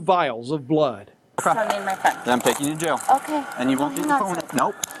 2 vials of blood. So I need my phone. Then I'm taking you to jail. Okay. And you won't get Hang your on, phone. sir.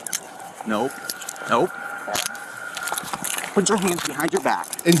 Nope. Nope. Nope. Put your hands behind your back.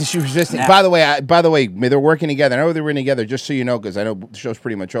 And she's resisting. Now. By the way, they're working together. I know they're working together, just so you know, because I know the show's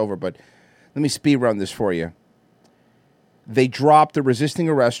pretty much over. But let me speed run this for you. They dropped the resisting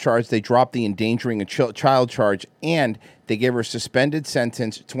arrest charge. They dropped the endangering a child charge, and they gave her a suspended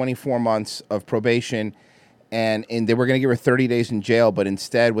sentence, 24 months of probation, and they were going to give her 30 days in jail, but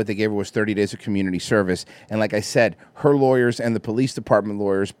instead what they gave her was 30 days of community service. And like I said, her lawyers and the police department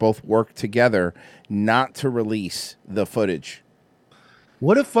lawyers both worked together not to release the footage.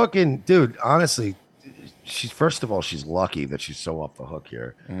 What a fucking dude, honestly, first of all, she's lucky that she's so off the hook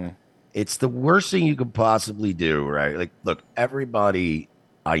here. It's the worst thing you could possibly do, right? Like, look, everybody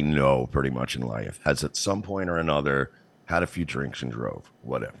I know pretty much in life has at some point or another had a few drinks and drove,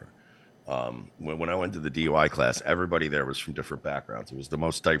 whatever. When I went to the DUI class, everybody there was from different backgrounds. It was the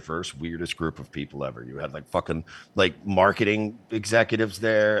most diverse, weirdest group of people ever. You had like fucking like marketing executives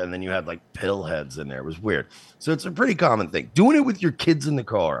there, and then you had like pill heads in there. It was weird. So it's a pretty common thing. Doing it with your kids in the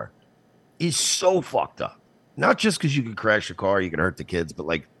car is so fucked up. Not just because you could crash a car, you could hurt the kids, but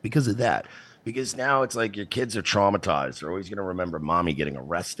like because of that. Because now it's like your kids are traumatized. They're always going to remember mommy getting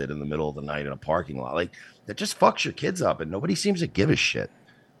arrested in the middle of the night in a parking lot. Like that just fucks your kids up, and nobody seems to give a shit.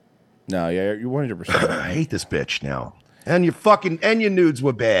 No, yeah, you're 100%. I hate this bitch now. And your nudes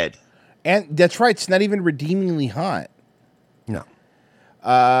were bad. And that's right. It's not even redeemingly hot. No.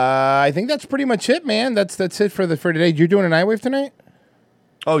 I think that's pretty much it, man. That's it for today. You're doing an iWave tonight?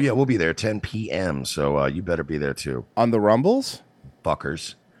 Oh yeah, we'll be there 10 p.m. So you better be there too. On the Rumbles?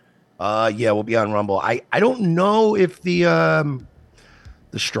 Fuckers. Yeah, we'll be on Rumble. I don't know if the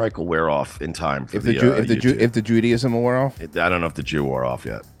strike will wear off in time for if the Judaism will wear off. I don't know if the Jew wore off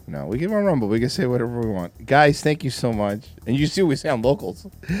yet. No, we can on Rumble. We can say whatever we want. Guys, thank you so much. And you see what we say on locals.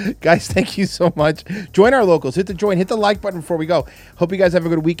 Guys, thank you so much. Join our locals. Hit the like button before we go. Hope you guys have a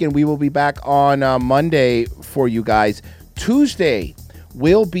good weekend. We will be back on Monday for you guys. Tuesday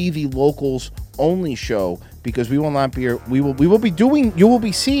will be the locals only show because we will not be here. You will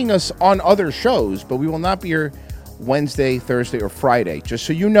be seeing us on other shows, but we will not be here Wednesday, Thursday, or Friday. Just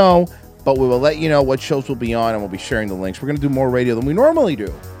so you know, but we will let you know what shows will be on and we'll be sharing the links. We're going to do more radio than we normally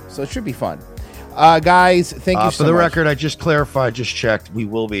do. So it should be fun. Guys, thank you so much. For the record, I just clarified, just checked. We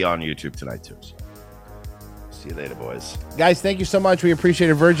will be on YouTube tonight, too. So. See you later, boys. Guys, thank you so much. We appreciate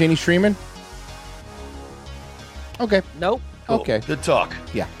it. Virg, any streaming? Okay. Nope. Cool. Okay. Good talk.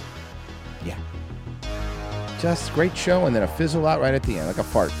 Yeah. Just great show and then a fizzle out right at the end, like a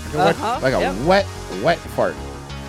fart. Like a wet fart.